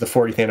 this is the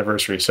 40th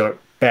anniversary, so it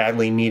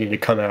badly needed to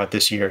come out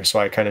this year. So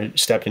I kind of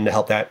stepped in to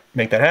help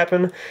make that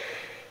happen.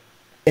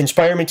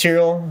 Inspire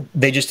Material,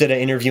 they just did an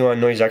interview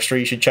on Noise Extra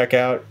you should check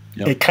out.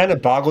 Yep. It kind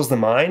of boggles the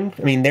mind.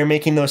 I mean, they're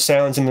making those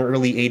sounds in the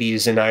early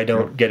 80s, and I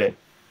don't get it.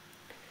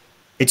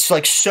 It's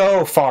like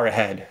so far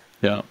ahead.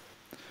 Yeah.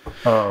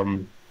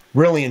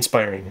 Really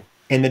inspiring.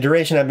 In the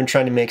duration I've been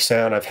trying to make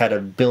sound, I've had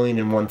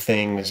 1,000,000,001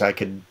 things I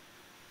could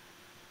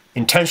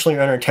intentionally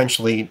or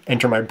unintentionally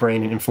enter my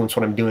brain and influence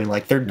what I'm doing.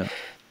 Like they're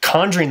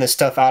conjuring this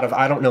stuff out of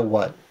I don't know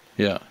what.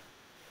 Yeah.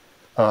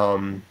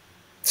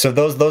 So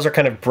those are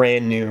kind of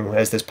brand new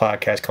as this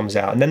podcast comes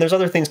out. And then there's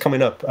other things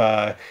coming up.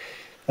 A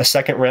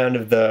second round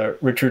of the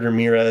Richard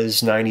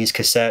Ramirez 90s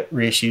cassette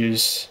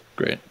reissues.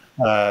 Great.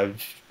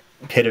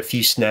 Hit a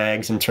few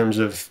snags in terms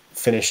of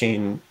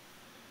finishing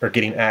or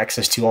getting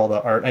access to all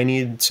the art I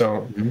need.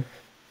 So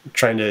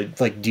trying to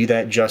like do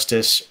that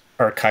justice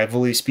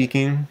archivally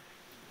speaking.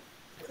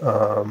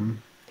 But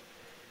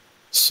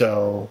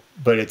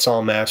it's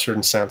all mastered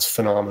and sounds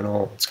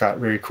phenomenal. It's got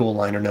very cool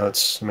liner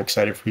notes. I'm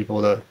excited for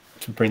people to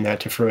bring that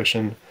to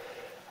fruition.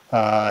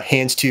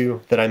 Hands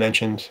 2 that I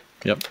mentioned.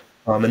 Yep.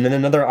 And then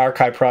another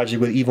archive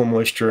project with Evil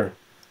Moisture.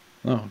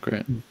 Oh,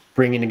 great.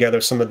 Bringing together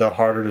some of the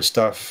harder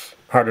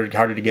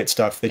to get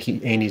stuff that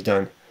Andy's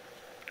done.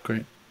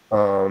 Great.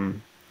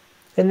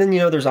 And then,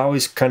 there's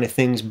always kind of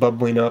things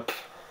bubbling up.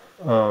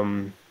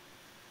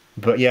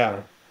 But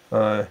yeah,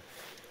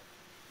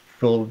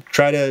 we'll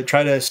try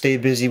to stay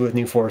busy with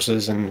new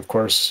forces, and of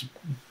course,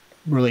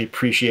 really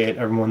appreciate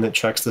everyone that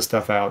checks the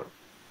stuff out.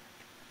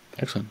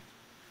 Excellent.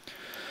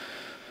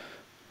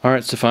 All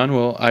right, Stefan.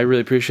 Well, I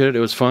really appreciate it. It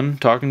was fun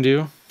talking to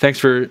you. Thanks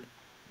for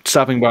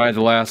stopping by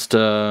the last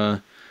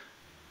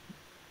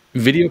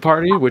video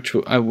party, which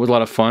was a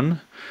lot of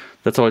fun.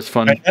 That's always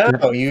fun.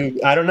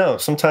 I don't know.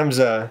 Sometimes,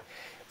 and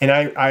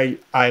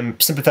I'm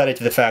sympathetic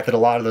to the fact that a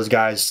lot of those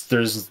guys,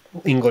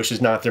 English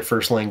is not their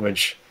first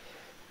language,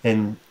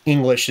 and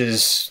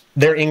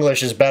their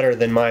English is better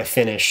than my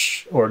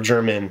Finnish or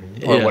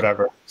German or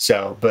whatever.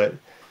 So, but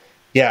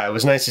yeah, it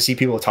was nice to see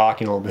people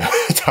talking a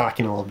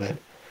little bit.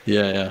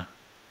 Yeah.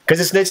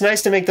 Because it's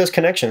nice to make those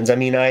connections. I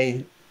mean,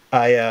 I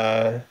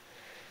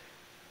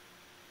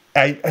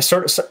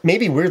sort of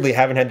maybe weirdly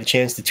haven't had the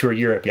chance to tour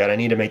Europe yet. I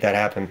need to make that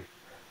happen.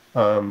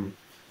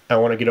 I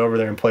want to get over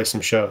there and play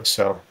some shows.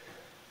 So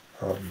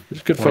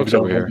there's good folks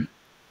over here.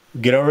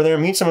 Get over there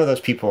and meet some of those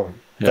people.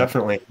 Yeah.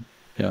 Definitely.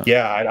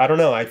 Yeah. I don't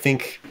know. I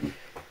think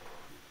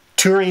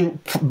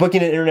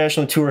booking an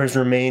international tour has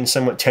remained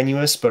somewhat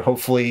tenuous, but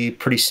hopefully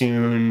pretty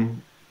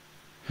soon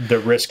the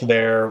risk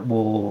there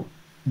will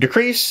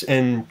decrease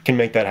and can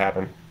make that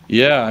happen.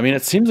 Yeah, I mean,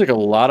 it seems like a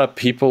lot of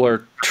people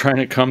are trying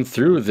to come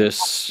through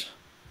this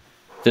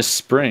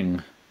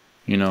spring.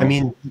 I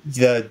mean,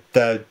 the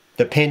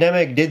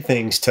pandemic did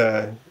things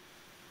to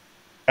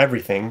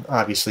everything.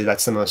 Obviously,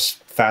 that's the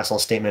most facile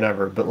statement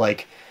ever. But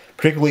like,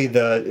 particularly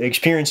the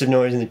experience of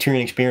noise and the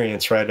touring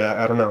experience, right?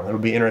 I don't know. It'll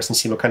be interesting to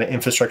see what kind of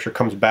infrastructure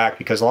comes back,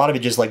 because a lot of it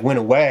just like went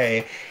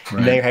away,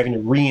 and now you're having to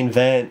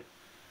reinvent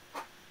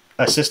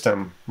a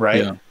system,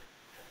 right?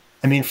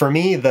 I mean, for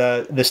me,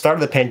 the start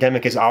of the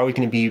pandemic is always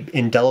going to be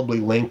indelibly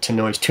linked to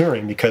noise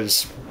touring,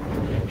 because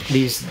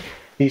these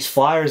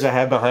flyers I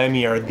have behind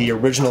me are the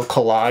original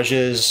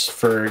collages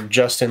for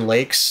Justin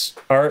Lake's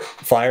art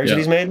flyers that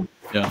he's made.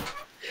 Yeah.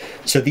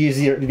 So these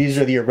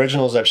are the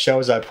originals of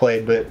shows I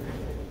played, but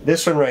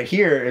this one right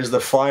here is the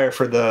flyer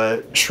for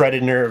the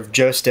Shredded Nerve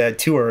KJOSTAD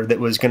tour that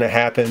was going to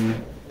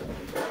happen.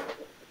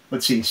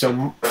 Let's see,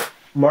 so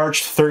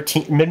March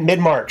 13th,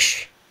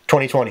 mid-March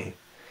 2020.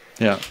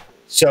 Yeah.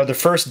 So the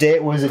first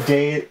date was a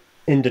date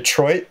in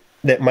Detroit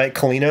that Mike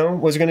Colino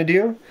was going to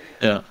do.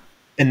 Yeah.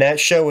 And that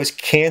show was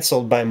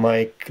canceled by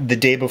Mike the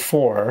day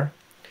before,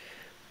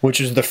 which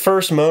was the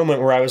first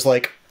moment where I was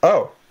like,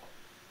 oh,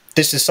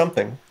 this is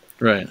something.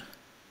 Right.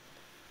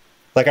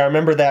 Like, I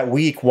remember that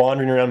week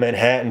wandering around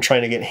Manhattan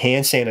trying to get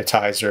hand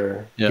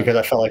sanitizer because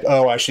I felt like,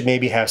 oh, I should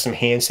maybe have some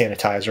hand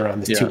sanitizer on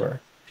this tour,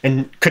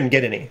 and couldn't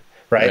get any,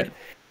 right?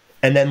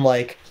 And then,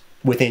 like,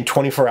 within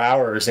 24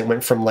 hours, it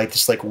went from, like,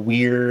 this, like,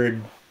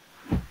 weird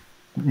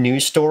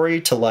news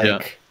story to,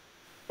 like,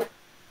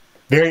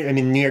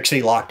 New York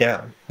City locked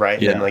down,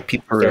 right? Yeah. And, like,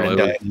 people started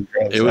dying.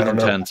 It was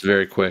intense,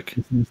 very quick.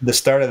 The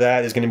start of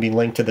that is going to be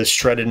linked to the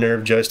Shredded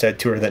Nerve KJOSTAD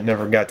tour that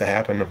never got to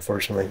happen,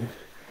 unfortunately.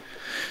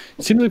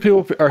 It seems like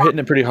people are hitting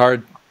it pretty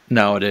hard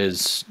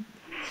nowadays,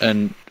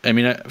 and I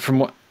mean, from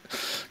what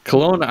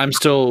Cologne, I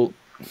still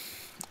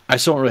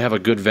don't really have a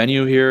good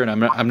venue here, and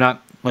I'm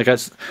not like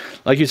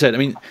you said. I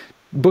mean,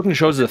 booking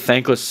shows is a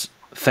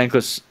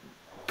thankless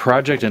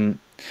project, and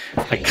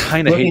I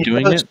kind of hate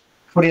doing it.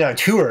 Putting on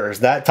tours,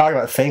 talk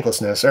about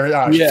thanklessness, or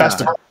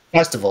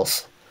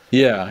festivals.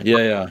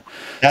 Yeah.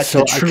 That's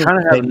so I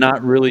kind of have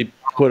not really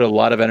put a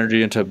lot of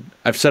energy into.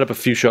 I've set up a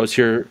few shows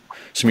here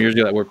some years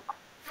ago that were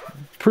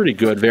pretty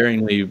good,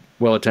 varyingly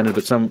well attended,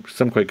 but some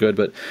quite good.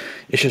 But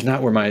it's just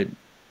not where my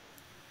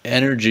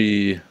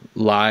energy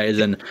lies,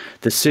 and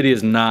the city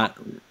is not.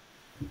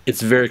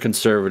 It's very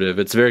conservative.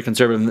 It's very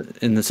conservative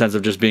in the sense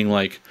of just being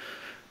like,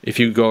 if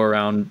you go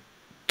around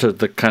to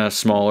the kind of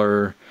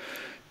smaller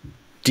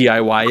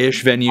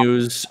DIY-ish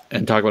venues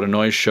and talk about a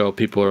noise show,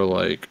 people are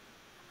like,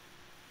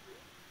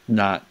 they're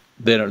not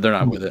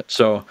with it.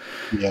 So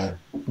yeah.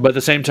 But at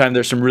the same time,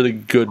 there's some really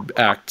good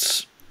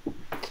acts,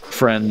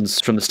 friends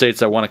from the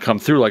States that want to come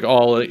through, like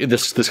all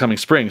this coming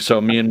spring.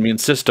 So me and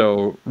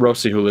Sisto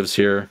Rossi, who lives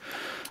here,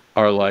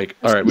 are like,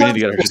 all right, we need to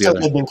get our shit together.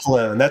 Live in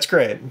Cologne. That's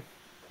great.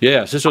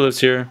 Yeah, Sisto lives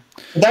here.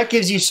 That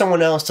gives you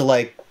someone else to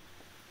like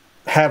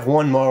have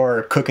one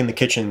more cook in the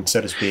kitchen,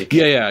 so to speak.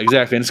 Yeah,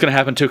 exactly. And it's gonna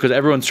happen too, because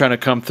everyone's trying to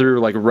come through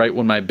like right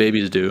when my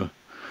babies do.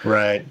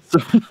 Right. So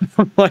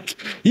I'm like,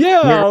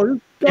 I'll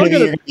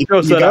get a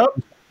show set up.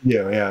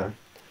 Yeah.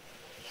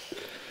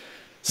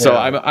 So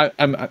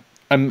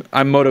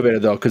I'm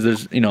motivated though, because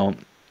there's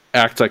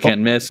acts I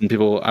can't miss, and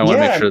people I want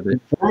to make sure that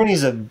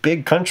Germany's a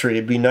big country.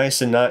 It'd be nice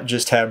to not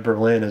just have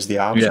Berlin as the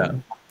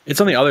option. Yeah, it's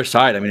on the other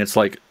side. I mean, it's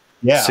like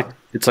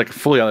it's like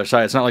fully other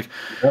side. It's not like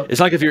it's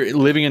not like if you're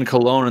living in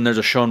Cologne and there's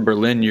a show in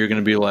Berlin, you're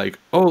going to be like,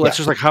 oh, let's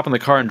just like hop in the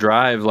car and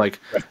drive like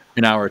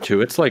an hour or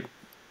two. It's like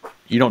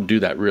you don't do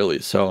that really.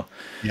 So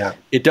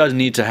it does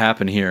need to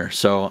happen here.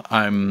 So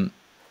I'm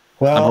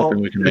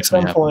hoping we can make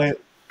something happen. At some point,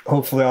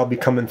 hopefully I'll be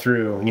coming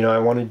through. I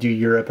want to do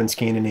Europe and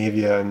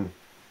Scandinavia and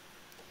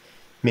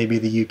maybe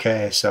the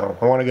UK. So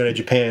I want to go to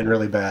Japan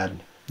really bad.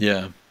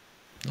 Yeah,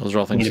 those are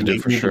all things to do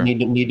for sure.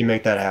 Need to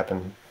make that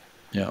happen.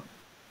 Yeah.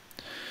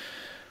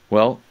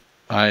 Well,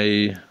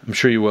 I'm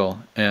sure you will.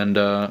 And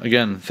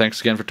again,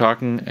 thanks again for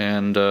talking.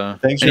 And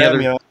thanks for having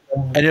me on.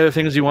 Any other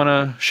things you want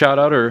to shout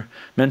out or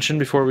mention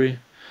before we?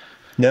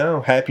 No.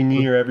 Happy New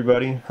Year,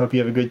 everybody. Hope you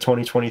have a good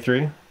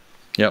 2023.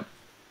 Yep.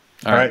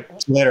 All right.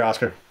 See you later,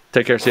 Oscar.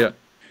 Take care. See ya.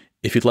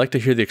 If you'd like to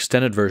hear the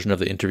extended version of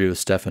the interview with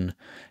Stefan,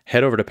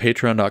 head over to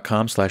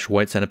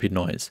patreon.com/White Centipede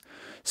Noise.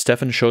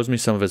 Stefan shows me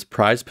some of his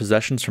prized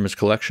possessions from his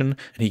collection,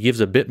 and he gives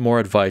a bit more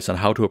advice on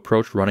how to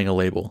approach running a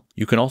label.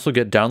 You can also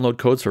get download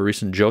codes for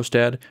recent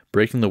KJOSTAD,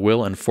 Breaking the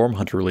Will, and Form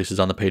Hunter releases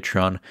on the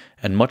Patreon,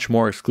 and much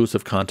more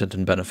exclusive content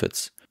and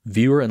benefits.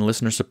 Viewer and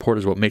listener support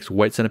is what makes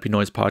White Centipede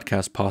Noise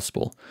Podcast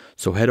possible,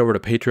 so head over to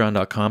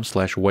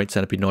patreon.com/White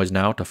Centipede Noise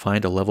now to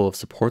find a level of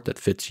support that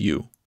fits you.